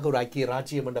கூடுதலாக ஒரு ஐக்கிய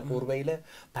ராஜ்யம் என்ற போர்வையில்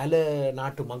பல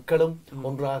நாட்டு மக்களும்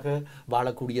ஒன்றாக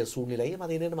வாழக்கூடிய சூழ்நிலையும்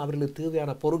அதே நேரம் அவர்களுக்கு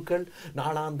தேவையான பொருட்கள்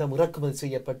நாளாந்தம் இறக்குமதி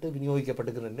செய்யப்பட்டு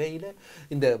விநியோகிக்கப்பட்டுகிற நிலையில்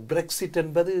இந்த பிரெக்சிட்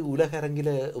என்பது உலக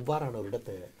அரங்கில் எவ்வாறான ஒரு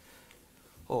இடத்தை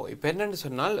இப்போ என்னென்னு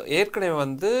சொன்னால் ஏற்கனவே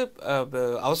வந்து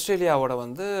ஆஸ்திரேலியாவோட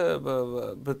வந்து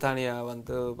பிரித்தானியா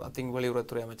வந்து ஐ திங்க்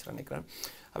வெளியுறவுத்துறை அமைச்சர் நினைக்கிறேன்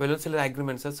அவையில் சில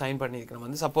அக்ரிமெண்ட்ஸை சைன் பண்ணியிருக்கணும்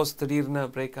வந்து சப்போஸ் திடீர்னு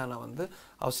பிரேக் ஆனால் வந்து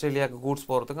ஆஸ்திரேலியாவுக்கு கூட்ஸ்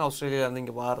போகிறதுக்கும் ஆஸ்திரேலியாவிலேருந்து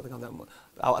இங்கே வாரதுக்கு அந்த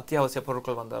அத்தியாவசிய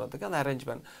பொருட்கள் வந்து வரதுக்கு அந்த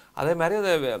அரேஞ்ச்மெண்ட். அதே மாதிரி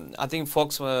அந்த ஐ திங்க்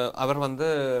ஃபோக்ஸ் அவர் வந்து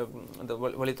இந்த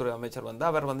வெளித்துறை அமைச்சர் வந்து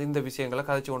அவர் வந்து இந்த விஷயங்களை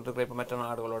கதைச்சு கொண்டிருக்கிற இப்போ மற்ற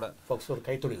நாடுகளோட ஃபோக்ஸ் ஒரு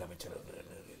கைத்தொழில் அமைச்சர்.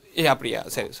 அப்படியா,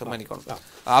 சரி சார், மன்னிக்கணும்.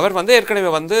 அவர் வந்து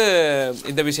ஏற்கனவே வந்து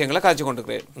இந்த விஷயங்களை காய்ச்சி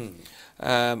கொண்டிருக்கிறார்.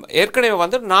 ஏற்கனவே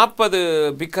வந்து 40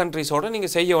 பிக் கண்ட்ரிஸோட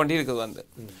நீங்கள் செய்ய வேண்டி இருக்குது வந்து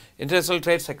இன்டர்நேஷ்னல்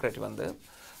ட்ரேட் செக்ரட்டரி வந்து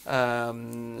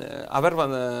அவர்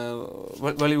வந்து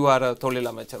வெளிவார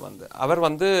தொழில் அமைச்சர் வந்து அவர்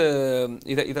வந்து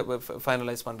இதை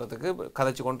ஃபைனலைஸ் பண்ணுறதுக்கு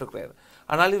கதைச்சு கொண்டிருக்கிறார்.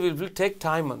 ஆனால் இது வில் டேக்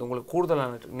டைம் வந்து உங்களுக்கு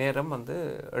கூடுதலான நேரம் வந்து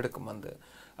எடுக்கும் வந்து.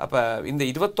 அப்போ இந்த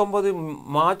 29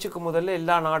 மார்ச்சுக்கு முதல்ல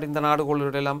எல்லா இந்த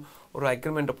நாடுகளோடெல்லாம் ஒரு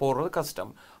அக்ரிமெண்ட்டை போடுறது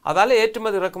கஷ்டம். அதால்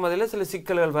ஏற்றுமதி இறக்குமதியில் சில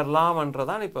சிக்கல்கள்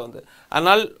வரலாம்ன்றதான் இப்போ வந்து.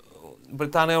 அதனால்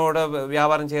பிரித்தானியோட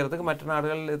வியாபாரம் செய்கிறதுக்கு மற்ற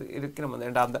நாடுகள் இருக்கணும் வந்து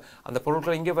அந்த அந்த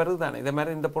பொருட்கள் இங்கே வருது தானே, இதே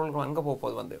மாதிரி இந்த பொருட்கள் அங்கே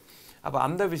போகுது வந்து. அப்போ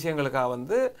அந்த விஷயங்களுக்காக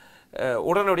வந்து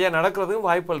உடனடியாக நடக்கிறதுக்கும்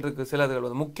வாய்ப்புகள் இருக்குது. சிலதுகள்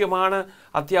வந்து முக்கியமான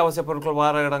அத்தியாவசிய பொருட்கள்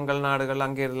வார இடங்கள் நாடுகள்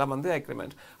அங்கே எல்லாம் வந்து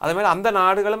அக்ரிமெண்ட். அதே மாதிரி அந்த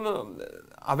நாடுகளும்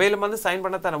அவையிலும் வந்து சைன்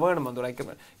பண்ணத்தானே வேணும் வந்து ஒரு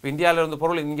அக்ரிமெண்ட். இப்போ இந்தியாவில் இருந்து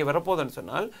பொருள் இங்கே வரப்போகுதுன்னு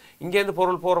சொன்னால் இங்கேருந்து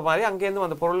பொருள் போகிற மாதிரி அங்கேருந்து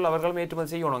அந்த பொருள் அவர்களும்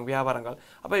ஏற்றுமதி செய்யணும் வியாபாரங்கள்.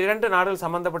 அப்போ 2 நாடுகள்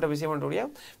சம்மந்தப்பட்ட விஷயம்னுடைய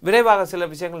விரைவாக சில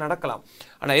விஷயங்கள் நடக்கலாம்.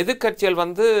 ஆனால் எதிர்கட்சிகள்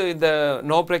வந்து இந்த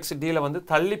நோ பிரெக்சிட் டீலை வந்து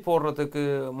தள்ளி போடுறதுக்கு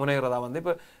முனைகிறதா வந்து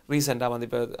இப்போ ரீசெண்டாக வந்து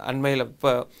இப்போ அண்மையில்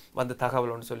இப்போ வந்து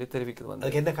தகவல் ஒன்று சொல்லி தெரிவிக்குது வந்து.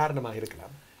 அதுக்கு என்ன காரணமாக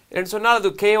இருக்கலாம் என்று சொன்னால் அது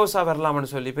கேஓஸாக வரலாம்னு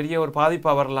சொல்லி பெரிய ஒரு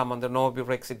பாதிப்பாக வரலாம் அந்த நோ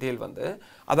பிரெக்சிட் டீல் வந்து.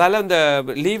 அதால் இந்த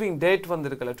லீவிங் டேட் வந்து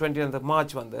இருக்குல்ல 20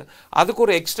 மார்ச் வந்து அதுக்கு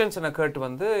ஒரு எக்ஸ்டென்ஷனை கேட்டு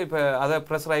வந்து இப்போ அதை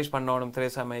ப்ரெஷரைஸ் பண்ணணும்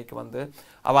தெரேசா மேக்கு வந்து.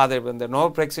 அவள் அதை இந்த நோ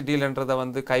பிரெக்சிட் டீல்ன்றதை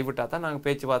வந்து கைவிட்டால் தான் நாங்கள்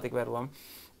பேச்சுவார்த்தைக்கு வருவோம்.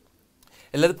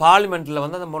 இல்லது பார்லிமெண்ட்டில்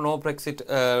வந்து அந்த நோ பிரெக்சிட்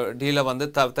டீலை வந்து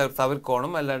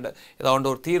தவிர்க்கணும் இல்லை ஏதாவது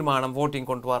ஒரு தீர்மானம் ஓட்டிங்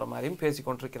கொண்டு வர மாதிரியும் பேசி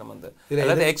கொண்டிருக்கிறோம் வந்து.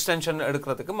 அல்லது எக்ஸ்டென்ஷன்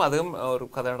எடுக்கிறதுக்கும் அதுவும் ஒரு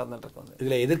கதை நடந்துட்டு இருக்கு வந்து.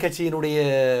 இதில் எதிர்கட்சியினுடைய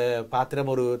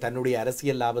பாத்திரம் ஒரு தன்னுடைய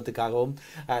அரசியல் லாபத்துக்காகவும்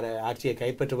ஆட்சியை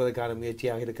கைப்பற்றுவதற்கான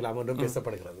முயற்சியாக இருக்கலாம் என்றும்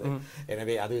பேசப்படுகிறது.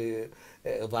 எனவே அது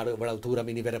இவ்வளவு தூரம்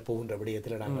இனி வரப்போகின்ற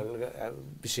விடயத்தில் நாங்கள்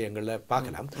விஷயங்களில்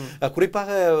பார்க்கலாம். குறிப்பாக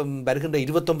வருகின்ற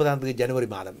 29 ஜனவரி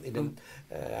மாதம் இன்னும்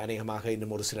அநேகமாக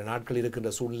இன்னும் ஒரு சில நாட்கள்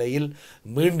இருக்கின்ற சூழ்நிலையில்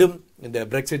மீண்டும் இந்த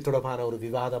பிரெக்சிட் தொடர்பான ஒரு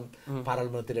விவாதம்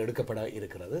பாராளுமன்றத்தில் எடுக்கப்பட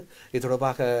இருக்கிறது. இது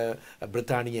தொடர்பாக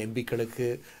பிரித்தானிய எம்பிக்களுக்கு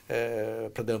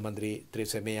பிரதம மந்திரி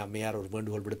தெரேசா மே அம்மையார் ஒரு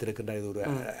வேண்டுகோள் விடுத்திருக்கின்றார். இது ஒரு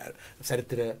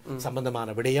சரித்திர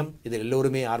சம்பந்தமான விடயம். இதில்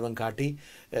எல்லோருமே ஆர்வம் காட்டி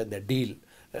இந்த டீல்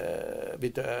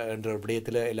என்ற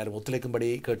விடயத்தில் எல்லாரும் ஒத்துழைக்கும்படி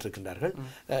கேட்டிருக்கின்றார்கள்.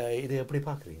 இது எப்படி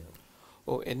பார்க்குறீங்க?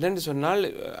 என்னென்னு சொன்னால்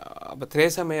அப்போ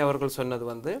தெரேசா மே அவர்கள் சொன்னது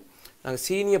வந்து நாங்கள்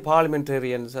சீனியர்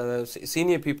பார்லிமெண்டேரியன்ஸ்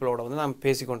சீனியர் பீப்புளோட வந்து நான்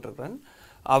பேசிக்கொண்டிருக்கிறேன்.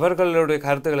 அவர்களுடைய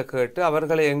கருத்துக்களை கேட்டு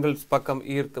அவர்களை எங்கள் பக்கம்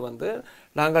ஈர்த்து வந்து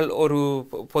நாங்கள் ஒரு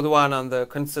பொதுவான அந்த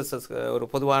கன்சென்சஸ் ஒரு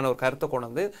பொதுவான ஒரு கருத்தை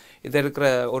கொண்டு வந்து இதை இருக்கிற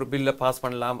ஒரு பில்லை பாஸ்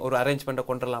பண்ணலாம், ஒரு அரேஞ்ச்மெண்ட்டை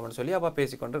கொண்டுடலாம்னு சொல்லி அப்போ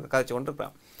கதைச்சு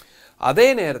கொண்டிருக்கிறான். அதே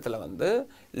நேரத்தில் வந்து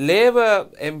லேபர்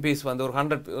எம்பிஸ் வந்து ஒரு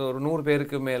 100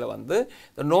 பேருக்கு மேலே வந்து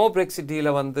இந்த நோ பிரெக்சிட்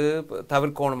டீலை வந்து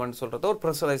தவிர்க்கணும்னு சொல்கிறத ஒரு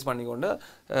ப்ரெஷரைஸ் பண்ணி கொண்டு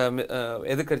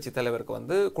எதிர்கட்சி தலைவருக்கு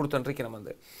வந்து கொடுத்துருக்கணும்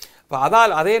வந்து. இப்போ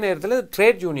அதே நேரத்தில்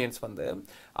ட்ரேட் யூனியன்ஸ் வந்து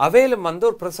அவையிலும் வந்து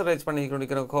ஒரு ப்ரெஷரைஸ் பண்ணி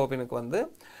கொண்டிருக்கிற கோபினுக்கு வந்து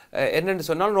என்னென்னு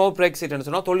சொன்னால் நோ பிரெக்சிட்னு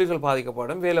சொன்னால் தொழில்கள்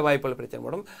பாதிக்கப்படும், வேலை வாய்ப்புகள்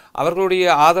பிரச்சனைப்படும். அவர்களுடைய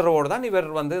ஆதரவோடு தான் இவர்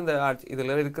வந்து இந்த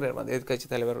இதில் இருக்கிற வந்து எதிர்கட்சி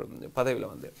தலைவர்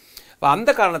பதவியில் வந்து. இப்போ அந்த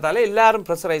காரணத்தால் எல்லாரும்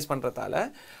ப்ரெஷரைஸ் பண்ணுறதால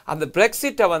அந்த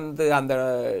பிரெக்சிட்டை வந்து அந்த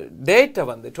டேட்டை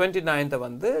வந்து 29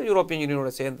 வந்து யூரோப்பியன்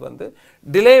யூனியனோட சேர்ந்து வந்து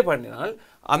டிலே பண்ணினால்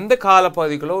அந்த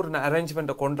காலப்பகுதிக்குள்ளே ஒரு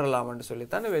அரேஞ்ச்மெண்ட்டை கொண்டுடலாம்னு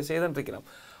சொல்லித்தான் இவை செய்துருக்கிறோம்.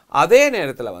 அதே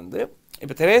நேரத்தில் வந்து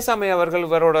இப்போ தெரேசா மே அவர்கள்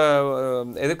இவரோட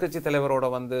எதிர்கட்சி தலைவரோட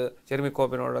வந்து ஜெர்மி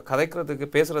கோர்பினோட கதைக்கிறதுக்கு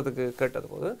பேசுகிறதுக்கு கேட்டது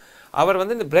போது அவர்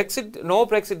வந்து இந்த நோ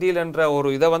பிரெக்சிட் டீல் என்ற ஒரு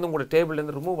இதை வந்து உங்களோட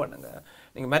டேபிள்லேருந்து ரிமூவ் பண்ணுங்கள்,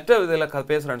 நீங்கள் மற்ற இதில்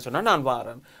பேசுகிறேன்னு சொன்னால் நான்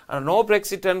வாரேன், ஆனால் நோ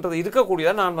பிரெக்சிட்ன்றது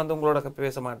இருக்கக்கூடியதாக நான் வந்து உங்களோட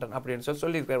பேச மாட்டேன் அப்படின்னு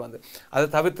சொல்லியிருக்கார் வந்து. அதை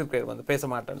தவிர்த்துருக்கார் வந்து பேச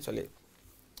மாட்டேன்னு சொல்லி.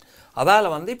 அதால்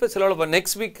வந்து இப்போ சில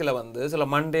நெக்ஸ்ட் வீக்கில் வந்து சில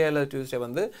மண்டே இல்லை டியூஸ்டே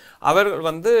வந்து அவர்கள்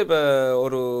வந்து இப்போ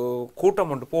ஒரு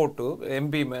கூட்டம் ஒன்று போட்டு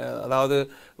எம்பி அதாவது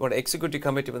executive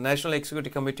committee national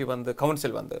executive committee வந்து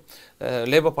கவுன்சில் வந்து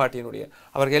லேபர் பார்ட்டியினுடைய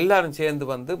அவர்கள் எல்லாரும் சேர்ந்து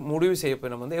வந்து முடிவு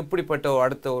செய்யப்போன வந்து எப்படிப்பட்ட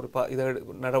அடுத்த ஒரு இதை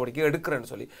நடவடிக்கை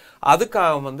எடுக்கிறேன்னு சொல்லி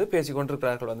அதுக்காக வந்து பேசி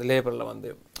கொண்டிருக்கிறார்கள் வந்து லேபரில்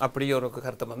வந்து அப்படி ஒரு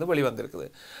கருத்தை வந்து வெளிவந்திருக்குது.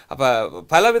 அப்போ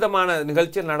பலவிதமான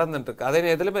நிகழ்ச்சிகள் நடந்துட்டுருக்கு. அதே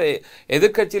நேரத்தில்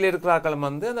எதிர்கட்சியில் இருக்கிறார்கள்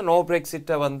வந்து அந்த நோ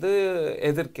பிரெக்சிட்டை வந்து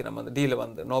எதிர்க்கிறோம் அந்த டீலை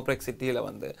வந்து நோ பிரெக்சிட் டீலை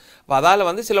வந்து. அப்போ அதால்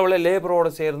வந்து சில உள்ள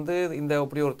லேபரோடு சேர்ந்து இந்த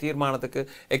இப்படி ஒரு தீர்மானத்துக்கு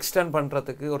எக்ஸ்டெண்ட்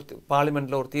பண்ணுறதுக்கு ஒரு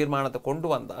பார்லிமெண்ட்டில் ஒரு தீர்மானத்தை கொண்டு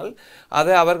வந்தால்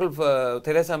அதை அவர்கள்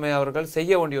தெரேசா மே அவர்கள்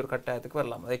செய்ய வேண்டிய ஒரு கட்டாயத்துக்கு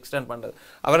வரலாம். அதை எக்ஸ்டெண்ட் பண்ணுறது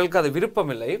அவர்களுக்கு அது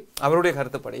விருப்பம் இல்லை அவருடைய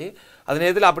கருத்துப்படி. அதே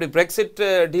நேரத்தில் அப்படி பிரெக்சிட்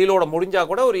டீலோட முடிஞ்சால்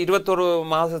கூட ஒரு 21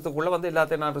 மாதத்துக்குள்ளே வந்து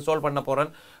எல்லாத்தையும் நான் ரிசால்வ் பண்ண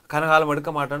போகிறேன், கனகாலம்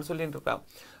எடுக்க மாட்டேன்னு சொல்லிட்டு இருப்பேன்.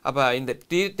 அப்போ இந்த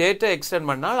டேட்டை எக்ஸ்டெண்ட்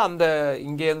பண்ணால் அந்த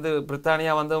இங்கேருந்து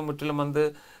பிரித்தானியா வந்து முற்றிலும் வந்து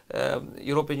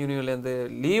யூரோப்பியன் யூனியன்லேருந்து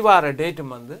லீவ் ஆகிற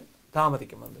டேட்டும் வந்து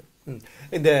தாமதிக்கும் வந்து.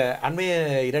 இந்த அண்மைய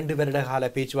 2 வருட கால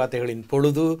பேச்சுவார்த்தைகளின்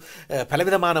பொழுது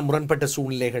பலவிதமான முரண்பட்ட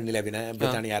சூழ்நிலைகள் நிலவின.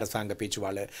 பிரித்தானிய அரசாங்க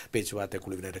பேச்சுவார்த்தை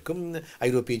குழுவினருக்கும்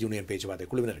ஐரோப்பிய யூனியன் பேச்சுவார்த்தை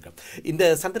குழுவினருக்கும். இந்த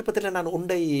சந்தர்ப்பத்தில் நான்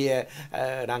ஒன்றை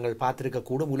நாங்கள்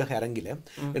பார்த்திருக்கக்கூடும் உலக அரங்கில்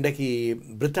இன்றைக்கு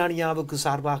பிரித்தானியாவுக்கு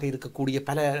சார்பாக இருக்கக்கூடிய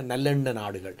பல நல்லெண்ண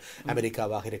நாடுகள்,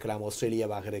 அமெரிக்காவாக இருக்கலாம்,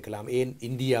 ஆஸ்திரேலியாவாக இருக்கலாம், ஏன்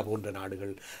இந்தியா போன்ற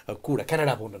நாடுகள் கூட,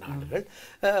 கனடா போன்ற நாடுகள்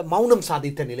மௌனம்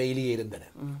சாதித்த நிலையிலேயே இருந்தன.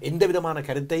 எந்த விதமான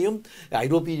கருத்தையும்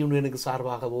ஐரோப்பிய யூனியனுக்கு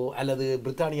சார்பாகவோ அல்லது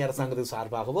பிரித்தானிய அரசாங்கத்துக்கு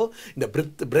சார்பாகவோ இந்த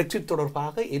பிரெக்சிட்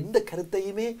தொடர்பாக எந்த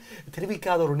கருத்தையுமே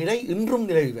தெரிவிக்காத ஒரு நிலை இன்றும்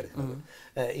நிலவி வருகிறது.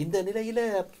 இந்த நிலையில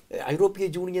ஐரோப்பிய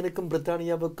யூனியனுக்கும்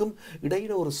பிரித்தானியாவுக்கும்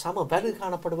இடையில ஒரு சம வலு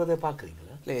காணப்படுவதை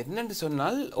பார்க்குறீங்களா? இல்லை, என்னென்று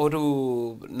சொன்னால் ஒரு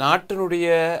நாட்டினுடைய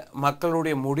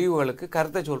மக்களுடைய முடிவுகளுக்கு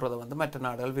கருத்தை சொல்றதை வந்து மற்ற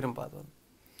நாடுகள் விரும்பாது.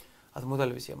 அது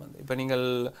முதல் விஷயம் வந்து. இப்போ நீங்கள்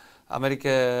அமெரிக்க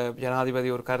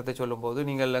ஜனாதிபதி ஒரு கருத்தை சொல்லும்போது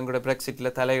நீங்கள் எங்களுடைய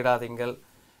பிரெக்சிட்டில் தலையிடாதீங்கள்,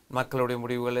 மக்களுடைய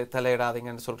முடிவுகளை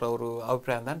தலையிடாதீங்கன்னு சொல்கிற ஒரு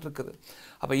அபிப்பிராயம் தான் இருக்குது.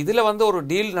 அப்போ இதில் வந்து ஒரு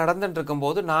டீல் நடந்துட்டு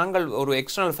இருக்கும்போது நாங்கள் ஒரு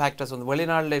எக்ஸ்டர்னல் ஃபேக்டர்ஸ் வந்து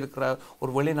வெளிநாட்டில் இருக்கிற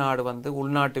ஒரு வெளிநாடு வந்து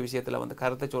உள்நாட்டு விஷயத்தில் வந்து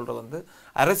கருத்தை சொல்கிற வந்து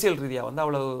அரசியல் ரீதியாக வந்து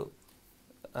அவ்வளோ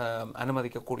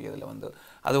அனுமதிக்கக்கூடியதில் வந்து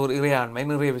அது ஒரு இறையாண்மை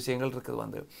நிறைய விஷயங்கள் இருக்குது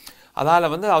வந்து.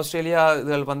 அதால் வந்து ஆஸ்திரேலியா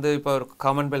இதுகள் வந்து இப்போ ஒரு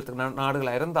காமன்வெல்த்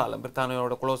நாடுகளாக இருந்தாலும்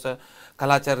பிரித்தானியோட குளோஸை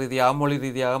கலாச்சார ரீதியாக, மொழி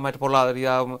ரீதியாக, மற்ற பொருளாதார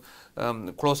ரீதியாக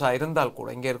க்ளோஸாக இருந்தால் கூட,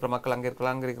 இங்கே இருக்கிற மக்கள் அங்கே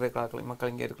இருக்கலாம், அங்கே இருக்கிற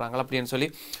மக்கள் இங்கே இருக்கிறாங்க அப்படின்னு சொல்லி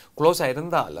க்ளோஸாக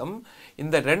இருந்தாலும்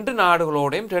இந்த 2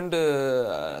 நாடுகளோடையும்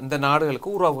இந்த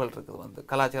நாடுகளுக்கு உறவுகள் இருக்குது வந்து,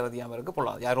 கலாச்சார ரீதியாக இருக்குது,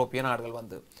 பொருளாதார ஐரோப்பிய நாடுகள்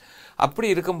வந்து. அப்படி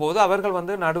இருக்கும்போது அவர்கள்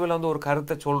வந்து நடுவில் வந்து ஒரு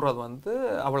கருத்தை சொல்கிறது வந்து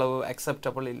அவ்வளவு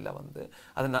அக்செப்டபிள் இல்லை வந்து,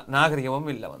 அது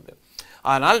நாகரிகமும் இல்லை வந்து.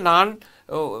 ஆனால் நான்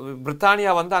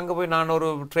பிரித்தானியா வந்து அங்கே போய் நான் ஒரு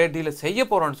ட்ரேட் டீலை செய்ய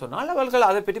போகிறேன்னு சொன்னால் அவர்கள்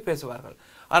அதை பற்றி பேசுவார்கள்.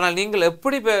 ஆனால் நீங்கள்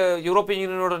எப்படி யூரோப்பிய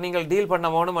யூனியனோட நீங்கள் டீல் பண்ண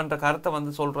வேணும் என்ற கருத்தை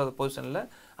வந்து சொல்கிறது பொசிஷனில்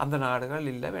அந்த நாடுகள்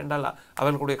இல்லை, வேண்டாம்,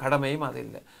 அவர்களுடைய கடமையும் அது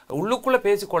இல்லை. உள்ளுக்குள்ளே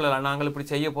பேசிக்கொள்ளலாம், நாங்கள் இப்படி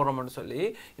செய்ய போகிறோம்னு சொல்லி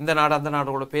இந்த நாடு அந்த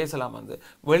நாடுகளோட பேசலாம் வந்து.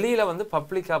 வெளியில் வந்து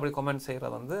பப்ளிக்காக அப்படி கமெண்ட்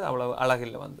செய்கிறது வந்து அவ்வளோ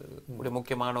அழகில்லை வந்து, இப்படி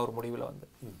முக்கியமான ஒரு முடிவில் வந்து.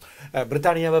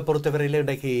 பிரித்தானியாவை பொறுத்தவரையில்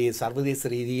இன்றைக்கு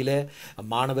சர்வதேச ரீதியில்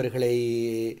மாணவர்களை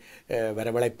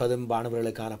வரவழைப்பதும்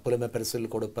மாணவர்களுக்கான புலமை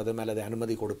பரிசில் கொடுப்பதும் அல்லது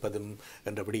அனுமதி கொடுப்பதும்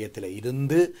என்ற விடயத்தில்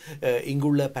இருந்து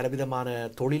இங்குள்ள பலவிதமான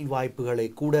தொழில் வாய்ப்புகளை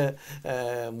கூட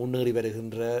முன்னேறி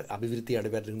வருகின்ற அபிவிருத்தி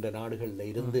அடைவருகின்ற நாடுகளில்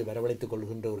இருந்து வரவழைத்துக்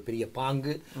கொள்கின்ற ஒரு பெரிய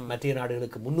பாங்கு மற்ற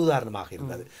நாடுகளுக்கு முன்னுதாரணமாக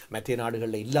இருந்தது. மற்ற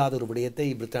நாடுகளில் இல்லாத ஒரு விடயத்தை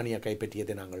பிரித்தானியா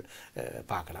கைப்பற்றியதை நாங்கள்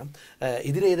பார்க்கலாம்.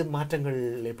 இதில் ஏது மாற்றங்கள்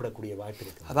ஏற்படக்கூடிய வாய்ப்பு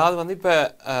இருக்கு? அதாவது வந்து இப்போ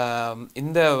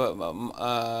இந்த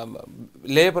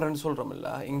லேபர்ன்னு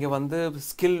சொல்கிறோம்ல, இங்கே வந்து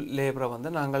ஸ்கில் லேபரை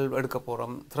வந்து நாங்கள் எடுக்க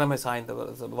போகிறோம், திறமை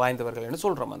வாய்ந்தவர்கள்னு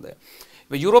சொல்கிறோம் வந்து.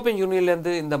 இப்போ யூரோப்பியன்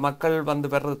யூனியன்லேருந்து இந்த மக்கள் வந்து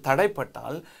வர்றது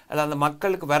தடைப்பட்டால், அல்லது அந்த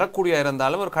மக்களுக்கு வரக்கூடிய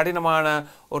இருந்தாலும் ஒரு கடினமான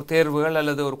ஒரு தேர்வுகள்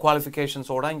அல்லது ஒரு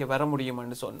குவாலிஃபிகேஷன்ஸோடு இங்கே வர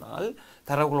முடியுமென்னு சொன்னால்,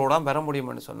 தரவுகளோட வர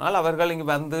முடியுமென்னு சொன்னால், அவர்கள் இங்கே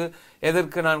வந்து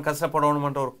எதற்கு நான்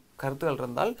கஷ்டப்படணுமென்ற ஒரு கருத்துகள்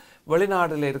இருந்தால்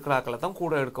வெளிநாட்டில் இருக்கிறாக்களை தான்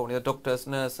கூட எடுக்க முடியும். டாக்டர்ஸ்,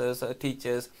 நர்சஸ்,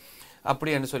 டீச்சர்ஸ்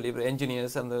அப்படின்னு சொல்லி,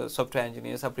 என்ஜினியர்ஸ், அந்த சாஃப்ட்வேர்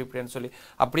என்ஜினியர்ஸ் அப்படி இப்படின்னு சொல்லி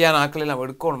அப்படியான ஆக்களை நம்ம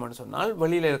எடுக்கணும்னு சொன்னால்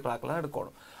வெளியில் இருக்கிற ஆக்களை தான்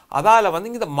எடுக்கணும். அதால் வந்து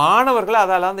இந்த மாணவர்கள்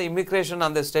அதால் அந்த இமிக்ரேஷன்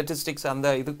அந்த ஸ்டாட்டிஸ்டிக்ஸ் அந்த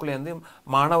இதுக்குள்ளேருந்து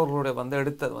மாணவர்களுடைய வந்து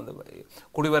எடுத்தது வந்து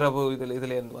குடிவரவு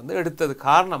இதுலேருந்து வந்து எடுத்தது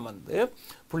காரணம் வந்து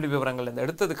புள்ளி விவரங்கள்லேருந்து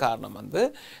எடுத்தது காரணம் வந்து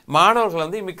மாணவர்கள்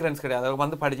வந்து இமிக்ரெண்ட்ஸ் கிடையாது, அவங்க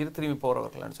வந்து படிச்சுட்டு திரும்பி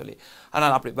போகிறவர்கள்னு சொல்லி.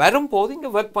 ஆனால் அப்படி வரும்போது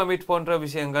இங்கே ஒர்க் பர்மிட் போன்ற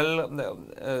விஷயங்கள் இந்த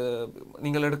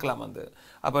நீங்கள் எடுக்கலாம் வந்து.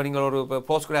 அப்போ நீங்கள் ஒரு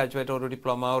போஸ்ட் கிராஜுவேட், ஒரு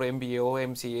டிப்ளமா, ஒரு MBAஓ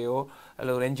MCAஓ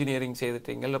அல்லது ஒரு என்ஜினியரிங்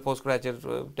செய்துட்டீங்க, இல்லை போஸ்ட் கிராஜுவேட்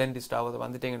டென்டிஸ்டாவது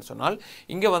வந்துட்டீங்கன்னு சொன்னால்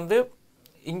இங்கே வந்து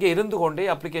இங்கே இருந்து கொண்டே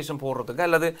அப்ளிகேஷன் போடுறதுக்கு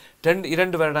அல்லது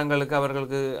 2 வருடங்களுக்கு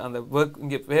அவர்களுக்கு அந்த ஒர்க்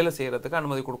இங்கே வேலை செய்கிறதுக்கு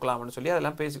அனுமதி கொடுக்கலாம்னு சொல்லி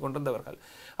அதெல்லாம் பேசி கொண்டு இருந்தவர்கள்.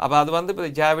 அப்போ அது வந்து இப்போ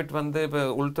ஜாவிட் வந்து இப்போ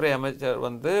உள்துறை அமைச்சர்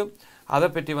வந்து அதை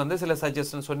பற்றி வந்து சில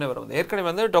சஜஷன் சொன்னவர் வந்து ஏற்கனவே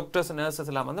வந்து டாக்டர்ஸ், நர்சஸ்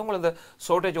எல்லாம் வந்து உங்களை இந்த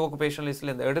ஷார்டேஜ் ஆக்குபேஷன்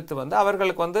லிஸ்ட்லேருந்து எடுத்து வந்து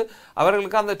அவர்களுக்கு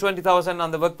அந்த 20,000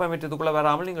 அந்த ஒர்க் பர்மிட் இதுக்குள்ளே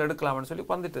வராமல் நீங்கள் எடுக்கலாம்னு சொல்லி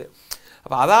வந்துட்டு.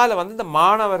 அப்போ அதால் வந்து இந்த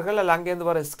மாணவர்கள் அல்ல அங்கேருந்து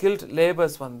வர ஸ்கில்ட்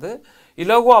லேபர்ஸ் வந்து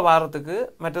இலகுவாக வாரத்துக்கு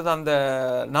மற்றது அந்த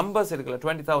நம்பர்ஸ் இருக்குல்ல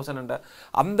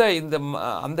 20,000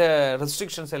 அந்த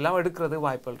ரெஸ்ட்ரிக்ஷன்ஸ் எல்லாம் எடுக்கிறதுக்கு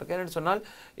வாய்ப்புகள் இருக்குது. என்னென்னு சொன்னால்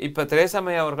இப்போ தெரேசா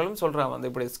மே அவர்களும் சொல்கிறாங்க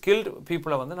வந்து இப்படி ஸ்கில்டு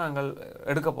பீப்புளை வந்து நாங்கள்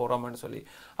எடுக்க போகிறோம்னு சொல்லி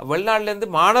வெளிநாட்டிலேருந்து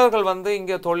மாணவர்கள் வந்து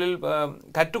இங்கே தொழில்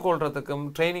கற்றுக்கொள்கிறதுக்கும்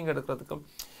ட்ரைனிங் எடுக்கிறதுக்கும்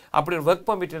அப்படி ஒரு ஒர்க்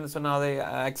பர்மிட்னு சொன்னால் அதை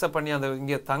அக்செப்ட் பண்ணி அந்த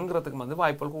இங்கே தங்குறதுக்கு வந்து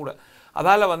வாய்ப்புகள் கூட.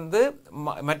 அதால் வந்து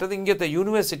மற்றது இங்கே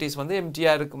யூனிவர்சிட்டிஸ் வந்து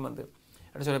எம்டிஆர் இருக்கும் வந்து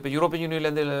என்ன சொல்ல இப்போ யூரோப்பியன்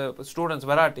யூனியன்லேருந்து ஸ்டூடெண்ட்ஸ்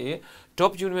வராட்டி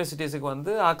டாப் யூனிவர்சிட்டிஸுக்கு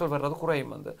வந்து ஆக்கள் வர்றது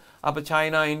குறையும் வந்து. அப்போ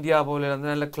சைனா இந்தியா போல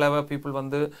வந்து நல்ல கிளவர் பீப்புள்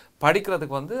வந்து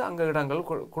படிக்கிறதுக்கு வந்து அங்கே இடங்கள்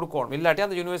கொடுக்கணும். இல்லாட்டி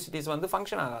அந்த யூனிவர்சிட்டிஸ் வந்து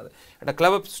ஃபங்க்ஷன் ஆகாது.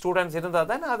 கிளவர் ஸ்டூடெண்ட்ஸ் இருந்தால்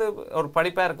தான் அது ஒரு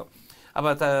படிப்பாக இருக்கும்.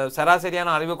 அப்போ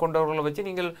சராசரியான அறிவு கொண்டவர்களை வச்சு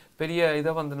நீங்கள் பெரிய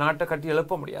இதை வந்து நாட்டை கட்டி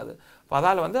எழுப்ப முடியாது. அப்போ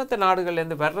அதால் வந்து அந்த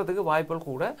நாடுகள்லேருந்து வர்றதுக்கு வாய்ப்புகள்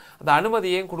கூட, அந்த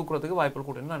அனுமதியையும் கொடுக்குறதுக்கு வாய்ப்புகள்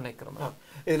கூடன்னு நான் நினைக்கிறேன்.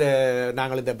 இதில்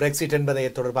நாங்கள் இந்த பிரெக்சிட் என்பதை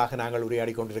தொடர்பாக நாங்கள்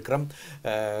உரையாடி கொண்டிருக்கிறோம்.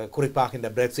 குறிப்பாக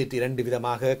இந்த பிரெக்சிட் 2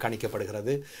 விதமாக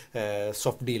கணிக்கப்படுகிறது.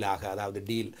 சாஃப்ட் டீலாக, அதாவது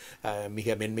டீல்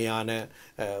மிக மென்மையான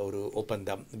ஒரு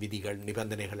ஒப்பந்தம், விதிகள்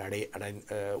நிபந்தனைகள்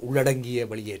உள்ளடங்கிய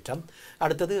வெளியேற்றம்.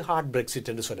 அடுத்தது ஹார்ட்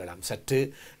பிரெக்சிட் என்று சொல்லலாம், சற்று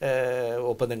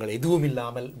ஒப்பந்தங்கள் எதுவும்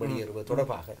இல்லாமல் வெளியேறுவது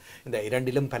தொடர்பாக. இந்த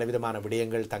 2லும் பலவிதமான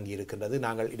விடயங்கள் தங்கி இருக்கின்றது.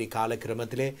 நாங்கள் இனி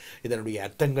காலக்கிரமத்திலே இதனுடைய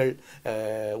அர்த்தங்கள்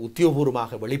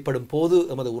உத்தியோகபூர்வமாக வெளிப்படும் போது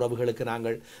எமது உறவுகளுக்கு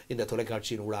நாங்கள் இந்த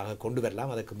தொலைக்காட்சியின் ஊடாக கொண்டு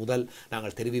வரலாம். அதற்கு முதல்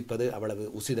நாங்கள் தெரிவிப்பது அவ்வளவு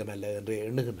உசிதமல்ல என்று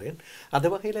எண்ணுகின்றேன். அந்த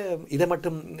வகையில் இதை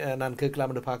மட்டும் நான்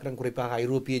கேட்கலாம் என்று பார்க்குறேன். குறிப்பாக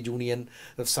ஐரோப்பிய யூனியன்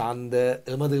சார்ந்த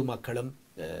எமது மக்களும்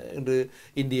இன்று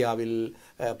இந்தியாவில்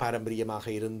பாரம்பரியமாக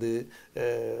இருந்து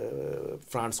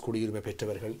பிரான்ஸ் குடியுரிமை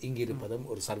பெற்றவர்கள் இங்கு இருப்பதும்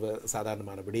ஒரு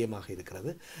சாதாரணமான விடயமாக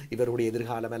இருக்கிறது. இவருடைய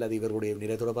எதிர்காலம் அல்லது இவருடைய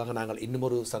நிலை தொடர்பாக நாங்கள் இன்னும்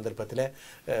ஒரு சந்தர்ப்பத்தில்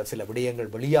சில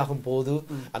விடயங்கள் வெளியாகும் போது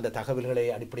அந்த தகவல்களை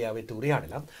அடிப்படையாக வைத்து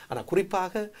உரையாடலாம். ஆனால்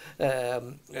குறிப்பாக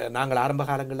நாங்கள் ஆரம்ப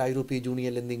காலங்களில் ஐரோப்பிய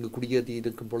யூனியனிலிருந்து இங்கு குடியேறி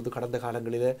இருக்கும் பொழுது கடந்த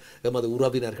காலங்களில் எமது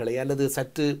உறவினர்களை அல்லது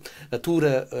சற்று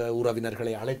தூர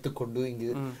உறவினர்களை அழைத்து கொண்டு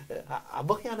இங்கு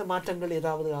அவ்வகையான மாற்றங்கள்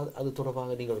ஏதாவது அது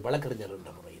தொடர்பாக நீங்கள் வழக்கறிஞர் என்ற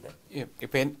முறையில்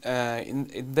இப்போ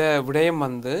இந்த விடயம்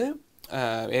வந்து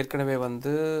ஏற்கனவே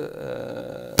வந்து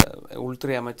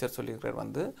உள்துறை அமைச்சர் சொல்லியிருக்கிறார்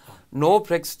வந்து நோ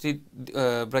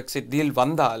பிரெக்சிட் டீல்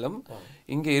வந்தாலும்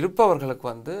இங்கே இருப்பவர்களுக்கு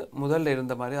வந்து முதல்ல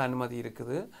இருந்த மாதிரி அனுமதி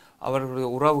இருக்குது. அவர்களுடைய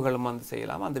உறவுகளும் வந்து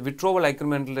செய்யலாம். அந்த விட்ரோவல்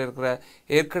அக்ரிமெண்ட்டில் இருக்கிற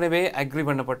ஏற்கனவே அக்ரி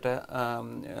பண்ணப்பட்ட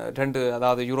 2,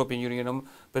 அதாவது யூரோப்பியன் யூனியனும்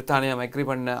பிரித்தானியாவும் அக்ரி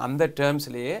பண்ண அந்த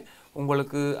டேர்ம்ஸ்லேயே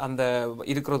உங்களுக்கு அந்த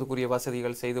இருக்கிறதுக்குரிய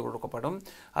வசதிகள் செய்து கொடுக்கப்படும்.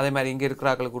 அதே மாதிரி இங்கே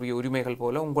இருக்கிறார்களுக்குரிய உரிமைகள்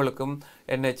போல் உங்களுக்கும்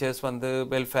என்ஹெச்எஸ் வந்து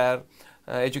வெல்ஃபேர்,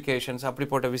 எஜுகேஷன்ஸ்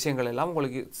அப்படிப்பட்ட விஷயங்கள் எல்லாம்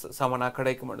உங்களுக்கு சமனாக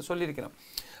கிடைக்கும்னு சொல்லியிருக்கிறோம்.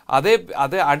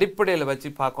 அதே அடிப்படையில் வச்சு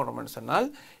பார்க்கணும்னு சொன்னால்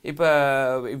இப்போ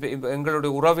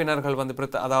எங்களுடைய உறவினர்கள் வந்து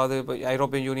அதாவது இப்போ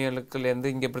ஐரோப்பியன்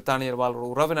யூனியனுக்குலேருந்து இங்கே பிரித்தானியர்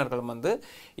வாழ்கிற உறவினர்கள் வந்து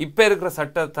இப்போ இருக்கிற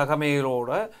சட்ட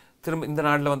தகமைகளோட திரும்ப இந்த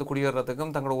நாட்டில் வந்து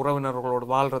குடியேறதுக்கும் தங்களோட உறவினர்களோடு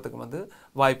வாழ்கிறதுக்கும் வந்து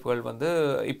வாய்ப்புகள் வந்து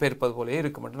இப்போ இருப்பது போலே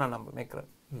இருக்குமென்று நான்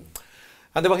நினைக்கிறேன்.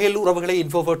 அந்த வகையில் உறவுகளை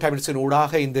இன்ஃபோ டைம்ஸின்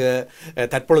ஊடாக இந்த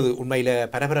தற்பொழுது உண்மையில்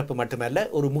பரபரப்பு மட்டுமல்ல,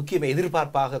 ஒரு முக்கிய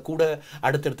எதிர்பார்ப்பாக கூட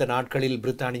அடுத்தடுத்த நாட்களில்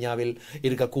பிரித்தானியாவில்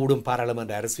இருக்கக்கூடும்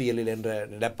பாராளுமன்ற அரசியலில் என்ற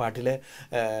நிலப்பாட்டில்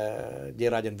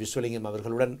ஜெயராஜன் விஸ்வலிங்கம்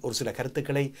அவர்களுடன் ஒரு சில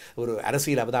கருத்துக்களை ஒரு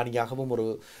அரசியல் அவதானியாகவும் ஒரு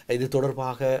இது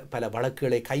தொடர்பாக பல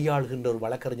வழக்குகளை கையாளுகின்ற ஒரு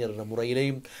வழக்கறிஞர் என்ற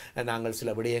முறையிலேயும் நாங்கள்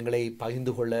சில விடயங்களை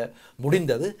பகிர்ந்து கொள்ள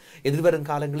முடிந்தது. எதிர்வரும்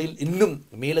காலங்களில் இன்னும்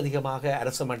மேலதிகமாக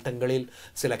அரசு மட்டங்களில்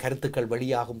சில கருத்துக்கள்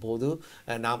வெளியாகும் போது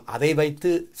நாம் அதை வைத்து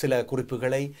சில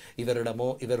குறிப்புகளை இவரிடமோ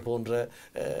இவர் போன்ற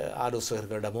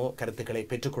ஆலோசகர்களிடமோ கருத்துக்களை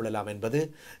பெற்றுக்கொள்ளலாம் என்பது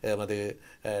அது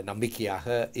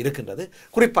நம்பிக்கையாக இருக்கின்றது.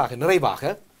 குறிப்பாக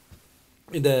நிறைவாக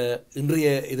இந்த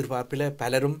இன்றைய எதிர்பார்ப்பில்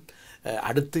பலரும்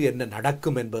அடுத்து என்ன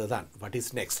நடக்கும் என்பதுதான், வாட் இஸ்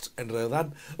நெக்ஸ்ட் என்றதுதான்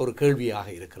ஒரு கேள்வியாக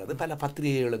இருக்கிறது. பல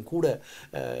பத்திரிகைகளும் கூட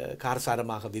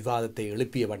காரசாரமாக விவாதத்தை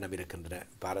எழுப்பிய வண்ணம் இருக்கின்றன.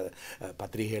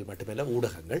 பத்திரிகைகள் மட்டுமல்ல,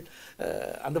 ஊடகங்கள்.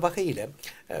 அந்த வகையில்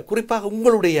குறிப்பாக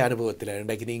உங்களுடைய அனுபவத்தில்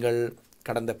இன்றைக்கு நீங்கள்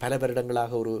கடந்த பல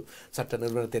வருடங்களாக ஒரு சட்ட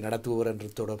நிறுவனத்தை நடத்துபவர்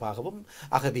என்ற தொடர்பாகவும்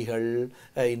அகதிகள்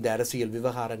இந்த அரசியல்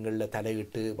விவகாரங்களில்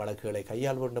தலையிட்டு வழக்குகளை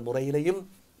கையாள்கின்ற முறையிலையும்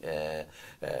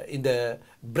இந்த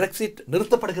பிரெக்சிட்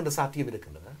நிறுத்தப்படுகின்ற சாத்தியம்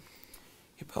இருக்கின்றன.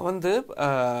 இப்போ வந்து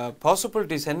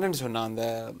பாசிபிலிட்டிஸ் என்னன்னு சொன்னால், அந்த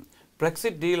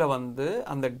பிரெக்சிட் டீலை வந்து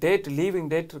அந்த டேட் லீவிங்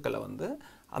டேட் இருக்கல வந்து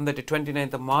அந்த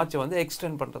 29th மார்ச்சை வந்து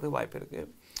எக்ஸ்டெண்ட் பண்ணுறதுக்கு வாய்ப்பு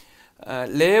இருக்குது.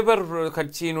 லேபர்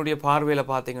கட்சியினுடைய பார்வையில்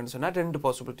பார்த்தீங்கன்னு சொன்னால் 2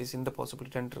 பாசிபிலிட்டிஸ், இந்த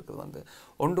பாசிபிலிட்டி 2 இருக்குது வந்து.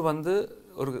 ஒன்று வந்து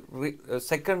ஒரு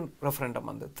செகண்ட் ரெஃபரண்டம்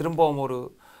வந்து திரும்பவும் ஒரு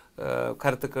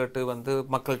கருத்து கேட்டு வந்து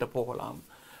மக்கள்கிட்ட போகலாம்.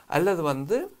 அல்லது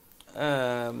வந்து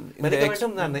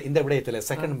இந்த விடயத்தில்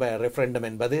செகண்ட் ரெஃபரண்டம்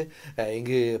என்பது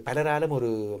இங்கு பலராலும்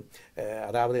ஒரு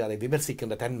அதாவது அதை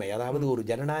விமர்சிக்கின்ற தன்மை, அதாவது ஒரு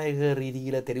ஜனநாயக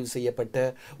ரீதியில் தெரிவு செய்யப்பட்ட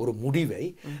ஒரு முடிவை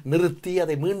நிறுத்தி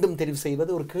அதை மீண்டும் தெரிவு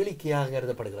செய்வது ஒரு கேளிக்கையாக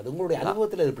கருதப்படுகிறது. உங்களுடைய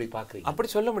அனுபவத்தில் எப்படி பார்க்குறீங்க? அப்படி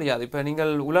சொல்ல முடியாது. இப்போ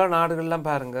நீங்கள் உலக நாடுகள்லாம்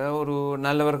பாருங்க, ஒரு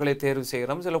நல்லவர்களை தேர்வு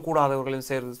செய்கிறோம், சில கூடாதவர்களையும்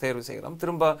தேர்வு செய்கிறோம்.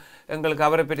 திரும்ப எங்களுக்கு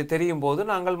அவரை பற்றி தெரியும் போது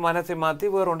நாங்கள் மனசை மாற்றி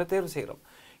வேற ஒன்றை தேர்வு செய்கிறோம்.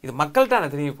 இது மக்கள்கிட்ட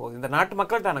தெரிய போகுது, இந்த நாட்டு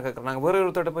மக்கள்கிட்ட கேட்குறோம், நாங்கள் வேறு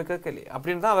ஒருத்தட்ட போய் கேட்கலையே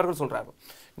அப்படின்னு தான் அவர்கள் சொல்கிறாங்க.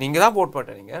 நீங்கள் தான் போட்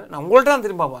போட்டீங்க, நான் உங்கள்கிட்ட தான்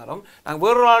திரும்ப வரோம், நாங்கள்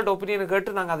வேறொரு ஆளோட ஒப்பீனியனை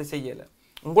கேட்டு நாங்கள் அதை செய்யலை,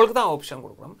 உங்களுக்கு தான் ஆப்ஷன்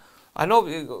கொடுக்குறோம். ஐநோ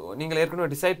நீங்கள்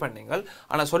ஏற்கனவே டிசைட் பண்ணீங்க,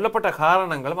 ஆனால் சொல்லப்பட்ட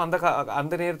காரணங்களும்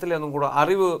அந்த நேரத்தில் உங்களோட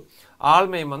அறிவு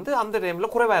ஆழ்மையும் அந்த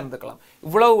டைமில் குறைவாக இருந்துக்கலாம்.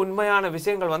 இவ்வளவு உண்மையான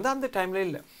விஷயங்கள் அந்த டைமில்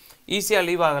இல்லை. ஈஸியாக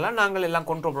லீவ் ஆகலாம், நாங்கள் எல்லாம்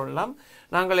கொண்ட்ரோல் பண்ணலாம்,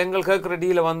 நாங்கள் எங்கள் கேட்குற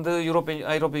டீலை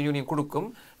ஐரோப்பிய யூனியன் கொடுக்கும்,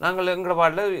 நாங்கள் எங்களோட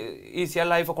வார்டில் ஈஸியாக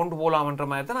லைஃப்பை கொண்டு போகலாம்ன்ற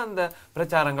மாதிரி தான் அந்த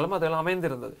பிரச்சாரங்களும் அதெல்லாம்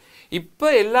அமைந்திருந்தது. இப்போ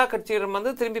எல்லா கட்சிகளும்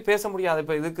திரும்பி பேச முடியாது.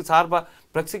 இப்போ இதுக்கு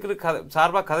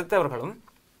சார்பாக கதைத்தவர்களும்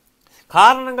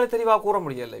காரணங்களை தெளிவாக கூற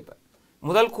முடியலை. இப்போ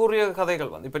முதல் கூறிய கதைகள்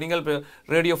இப்போ நீங்கள்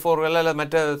ரேடியோ 4 இல்லை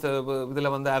மற்ற இதில்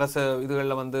அரசு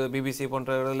இதுகளில் பிபிசி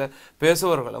போன்ற இதில்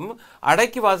பேசுபவர்களும்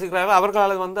அடக்கி வாசிக்கிறார்கள்.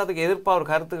 அவர்களால் அதுக்கு எதிர்ப்பாக ஒரு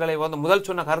கருத்துக்களை முதல்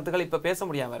சொன்ன கருத்துக்களை இப்போ பேச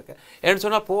முடியாமல் இருக்கு. ஏன்னு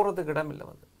சொன்னால் போகிறதுக்கு இடம் இல்லை,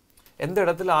 எந்த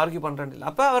இடத்துல ஆர்கியூ பண்ணுறேன்னு இல்லை.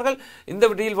 அப்போ அவர்கள்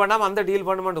இந்த டீல் வேணாம் அந்த டீல்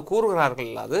வேணும் என்று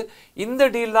கூறுகிறார்கள். இல்லாது இந்த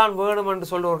டீல் தான் வேணும்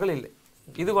என்று சொல்லுவார்கள் இல்லை.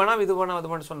 இது வேணாம் இது வேணாம் அது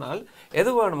வேணும் சொன்னால்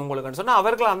எது வேணும் உங்களுக்குன்னு சொன்னால்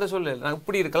அவர்கள் அந்த சொல்ல நான்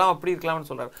இப்படி இருக்கலாம் அப்படி இருக்கலாம்னு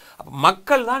சொல்கிறார். அப்போ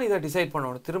மக்கள் தான் இதை டிசைட்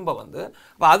பண்ணணும் திரும்ப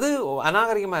அப்போ அது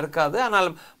அநாகரிகமாக இருக்காது. ஆனால்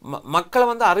மக்களை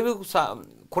அறிவு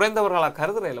குறைந்தவர்களாக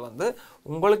கருதுறையில்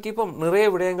உங்களுக்கு இப்போ நிறைய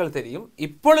விடயங்கள் தெரியும்,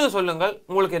 இப்பொழுது சொல்லுங்கள்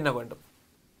உங்களுக்கு என்ன வேண்டும்,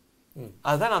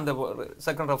 அதுதான் அந்த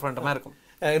செகண்ட் ரெஃபரண்டமாக இருக்கும்.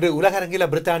 இன்று உலக அரங்கில்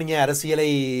பிரித்தானிய அரசியலை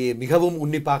மிகவும்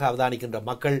உன்னிப்பாக அவதானிக்கின்ற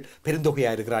மக்கள்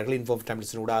பெருந்தொகையாக இருக்கிறார்கள். இன்ஃபோம்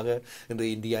டைம்ஸினூடாக இன்று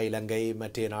இந்தியா, இலங்கை,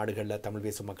 மற்ற நாடுகளில் தமிழ்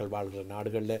பேசும் மக்கள் வாழ்கிற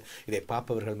நாடுகளில் இதை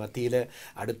பார்ப்பவர்கள் மத்தியில்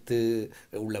அடுத்து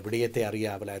உள்ள விடயத்தை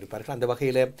அறியாவலாக இருப்பார்கள். அந்த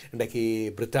வகையில் இன்றைக்கு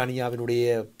பிரித்தானியாவினுடைய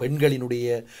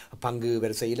பெண்களினுடைய பங்கு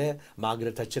வரிசையில்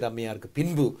மார்கரெட் தட்சர் அம்மையாருக்கு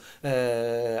பின்பு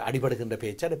அடிபடுகின்ற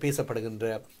பேச்சு, அது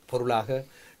பேசப்படுகின்ற பொருளாக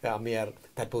அம்மையார்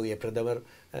தற்போதைய பிரதமர்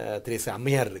தெரேசா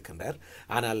அம்மையார் இருக்கின்றார்.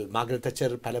 ஆனால் மார்கரெட்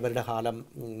தட்சர் பல வருட காலம்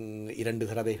 2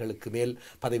 தடவைகளுக்கு மேல்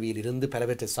பதவியில் இருந்து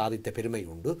பலவற்றை சாதித்த பெருமை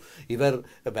உண்டு. இவர்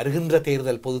வருகின்ற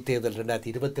தேர்தல் பொது தேர்தல்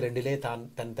 2022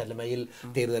 தன் தலைமையில்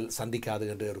தேர்தல் சந்திக்காது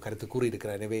என்று ஒரு கருத்து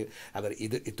கூறியிருக்கிறார். எனவே அவர்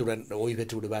இத்துடன் ஓய்வு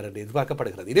பெற்று விடுவார் என்று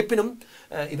எதிர்பார்க்கப்படுகிறது. இருப்பினும்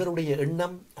இவருடைய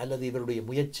எண்ணம் அல்லது இவருடைய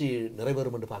முயற்சி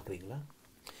நிறைவேறும் என்று பார்க்குறீங்களா?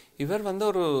 இவர்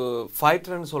ஒரு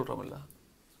ஃபைட்டர்னு சொல்கிறோம்ல,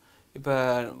 இப்போ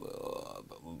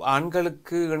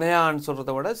ஆண்களுக்கு இணையான்னு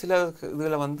சொல்கிறத விட சில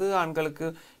இதில் ஆண்களுக்கு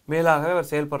மேலாக அவர்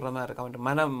செயல்படுற மாதிரி இருக்கு. அவன்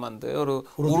மனம் ஒரு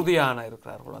உறுதியான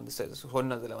இருக்கிறார்கள்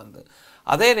சொன்னதில்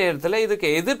அதே நேரத்தில் இதுக்கு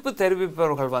எதிர்ப்பு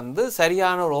தெரிவிப்பவர்கள்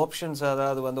சரியான ஒரு ஆப்ஷன்ஸ்,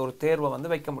 அதாவது ஒரு தேர்வை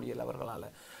வைக்க முடியலை அவர்களால்.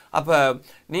 அப்போ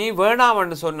நீ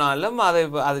வேணாமன்னு சொன்னாலும்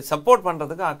அதை சப்போர்ட்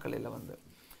பண்ணுறதுக்கு ஆட்கள் இல்லை.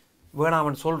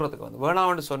 வேணாமன்னு சொல்கிறதுக்கு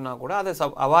வேணாமன்னு சொன்னால் கூட அதை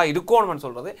அவா இருக்கணும்னு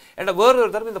சொல்கிறது ஏன்னா வேறு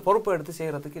ஒரு தரப்பு இந்த பொறுப்பை எடுத்து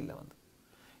செய்கிறதுக்கு இல்லை.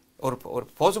 ஒரு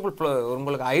பாசிபிள்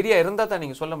உங்களுக்கு ஐடியா இருந்தால் தான்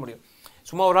நீங்கள் சொல்ல முடியும்.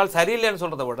 சும்மா ஒரு ஆள் சரியில்லைன்னு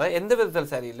சொல்கிறத விட எந்த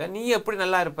விதத்தில் சரியில்லை, நீ எப்படி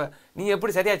நல்லா இருப்ப, நீ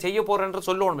எப்படி சரியாக செய்ய போகிறன்ற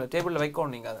சொல்லணும், டேபிளில்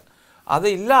வைக்கணும். நீங்கள் அது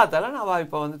இல்லாதால நான்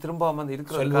இப்போ திரும்ப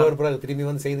இருக்கிற திரும்பி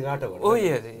செய்து காட்ட.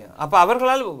 அப்போ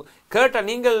அவர்களால் கேட்டால்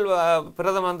நீங்கள்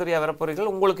பிரதம மந்திரியாக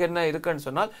வரப்போறீர்கள், உங்களுக்கு என்ன இருக்குன்னு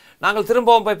சொன்னால் நாங்கள்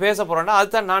திரும்பவும் போய் பேச போகிறோம்னா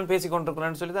அதுதான் நான் பேசி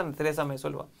கொண்டிருக்கிறேன்னு சொல்லி தான் தெரேசா மே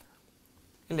சொல்லுவாள்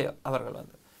இல்லையா.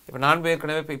 அவர்கள் இப்போ நான்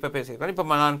ஏற்கனவே இப்போ பேசியிருக்கிறேன்.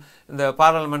 இப்போ நான் இந்த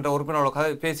பாராளுமன்ற உறுப்பினரோட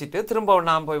கதை பேசிட்டு திரும்ப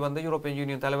நான் போய் யூரோப்பியன்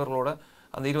யூனியன் தலைவர்களோட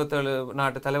அந்த 27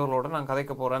 நாட்டு தலைவர்களோட நான்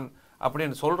கதைக்க போகிறேன்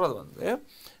அப்படின்னு சொல்கிறது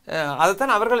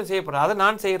அதைத்தான் அவர்களும் செய்யப்படுறேன், அதை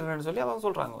நான் செய்கிறேன்னு சொல்லி அவங்க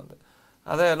சொல்கிறாங்க.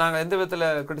 அதை நாங்கள் எந்த விதத்தில்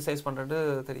கிரிட்டிசைஸ் பண்ணுறது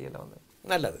தெரியலை.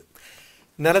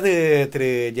 நல்லது திரு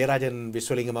ஜெயராஜன்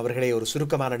விஸ்வலிங்கம் அவர்களே, ஒரு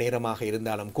சுருக்கமான நேரமாக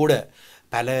இருந்தாலும் கூட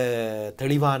பல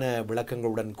தெளிவான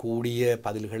விளக்கங்களுடன் கூடிய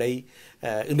பதில்களை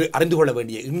இன்று அறிந்து கொள்ள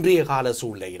வேண்டிய இன்றைய கால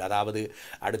சூழ்நிலையில், அதாவது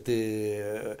அடுத்து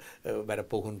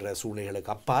வரப்போகின்ற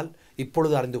சூழ்நிலைகளுக்கு அப்பால்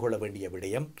இப்பொழுது அறிந்து கொள்ள வேண்டிய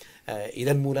விடயம்,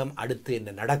 இதன் மூலம் அடுத்து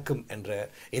என்ன நடக்கும் என்ற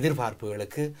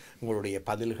எதிர்பார்ப்புகளுக்கு உங்களுடைய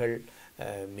பதில்கள்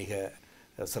மிக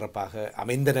சிறப்பாக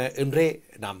அமைந்தன என்றே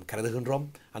நாம் கருதுகின்றோம்.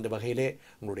 அந்த வகையிலே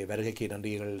உங்களுடைய வருகைக்கு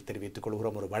நன்றிகள் தெரிவித்துக்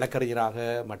கொள்கிறோம். ஒரு வழக்கறிஞராக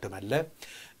மட்டுமல்ல,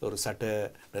 ஒரு சட்ட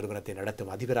நிறுவனத்தை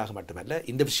நடத்தும் அதிபராக மட்டுமல்ல,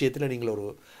 இந்த விஷயத்தில் நீங்கள் ஒரு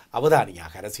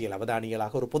அவதானியாக, அரசியல்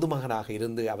அவதானிகளாக, ஒரு பொதுமகனாக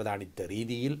இருந்து அவதானித்த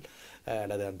ரீதியில்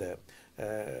அல்லது அந்த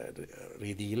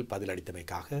ரீதியில்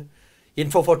பதிலளித்தமைக்காக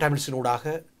Info4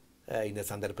 Tamilஸினூடாக இந்த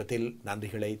சந்தர்ப்பத்தில்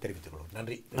நன்றிகளை தெரிவித்துக் கொள்கிறோம்.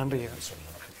 நன்றி.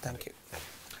 தேங்க்யூ.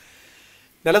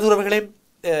 நல்லதுறவுகளே,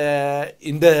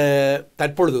 இந்த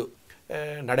தற்பொழுது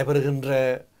நடைபெறுகின்ற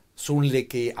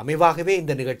சூழ்நிலைக்கு அமைவாகவே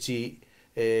இந்த நிகழ்ச்சி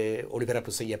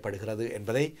ஒளிபரப்பு செய்யப்படுகிறது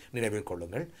என்பதை நினைவில்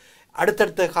கொள்ளுங்கள்.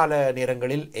 அடுத்தடுத்த கால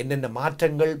நேரங்களில் என்னென்ன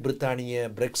மாற்றங்கள் பிரித்தானிய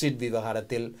பிரெக்சிட்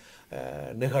விவகாரத்தில்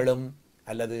நிகழும்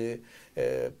அல்லது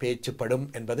பேச்சுப்படும்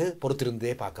என்பது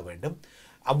பொறுத்திருந்தே பார்க்க வேண்டும்.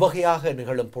 அவ்வகையாக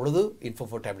நிகழும் பொழுது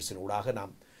Info4 Tamilஸின் ஊடாக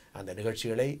நாம் அந்த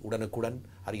நிகழ்ச்சிகளை உடனுக்குடன்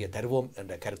அறிய தருவோம்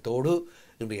என்ற கருத்தோடு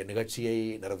இன்றைய நிகழ்ச்சியை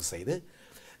நிறைவு செய்து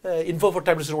Info4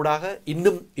 Tamilஸின் ஊடாக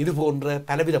இன்னும் இது போன்ற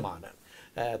பலவிதமான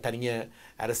தனிய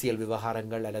அரசியல்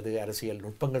விவகாரங்கள் அல்லது அரசியல்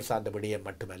நுட்பங்கள் சார்ந்த விடயம்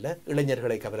மட்டுமல்ல,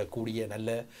 இளைஞர்களை கவரக்கூடிய நல்ல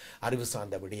அறிவு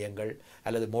சார்ந்த விடயங்கள்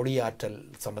அல்லது மொழியாற்றல்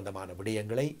சம்பந்தமான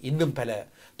விடயங்களை இன்னும் பல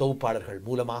தொகுப்பாளர்கள்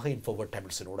மூலமாக Info4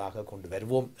 Tamilஸின் ஊடாக கொண்டு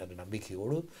வருவோம் என்ற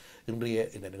நம்பிக்கையோடு இன்றைய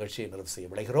இந்த நிகழ்ச்சியை நிறைவு செய்ய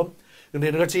விளைகிறோம்.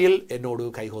 இன்றைய நிகழ்ச்சியில் என்னோடு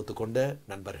கைகோத்து கொண்ட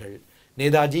நண்பர்கள்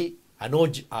நேதாஜி,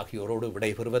 அனோஜ் ஆகியோரோடு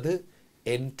விடைபெறுவது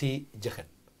NT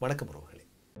ஜெகன். வணக்கம்.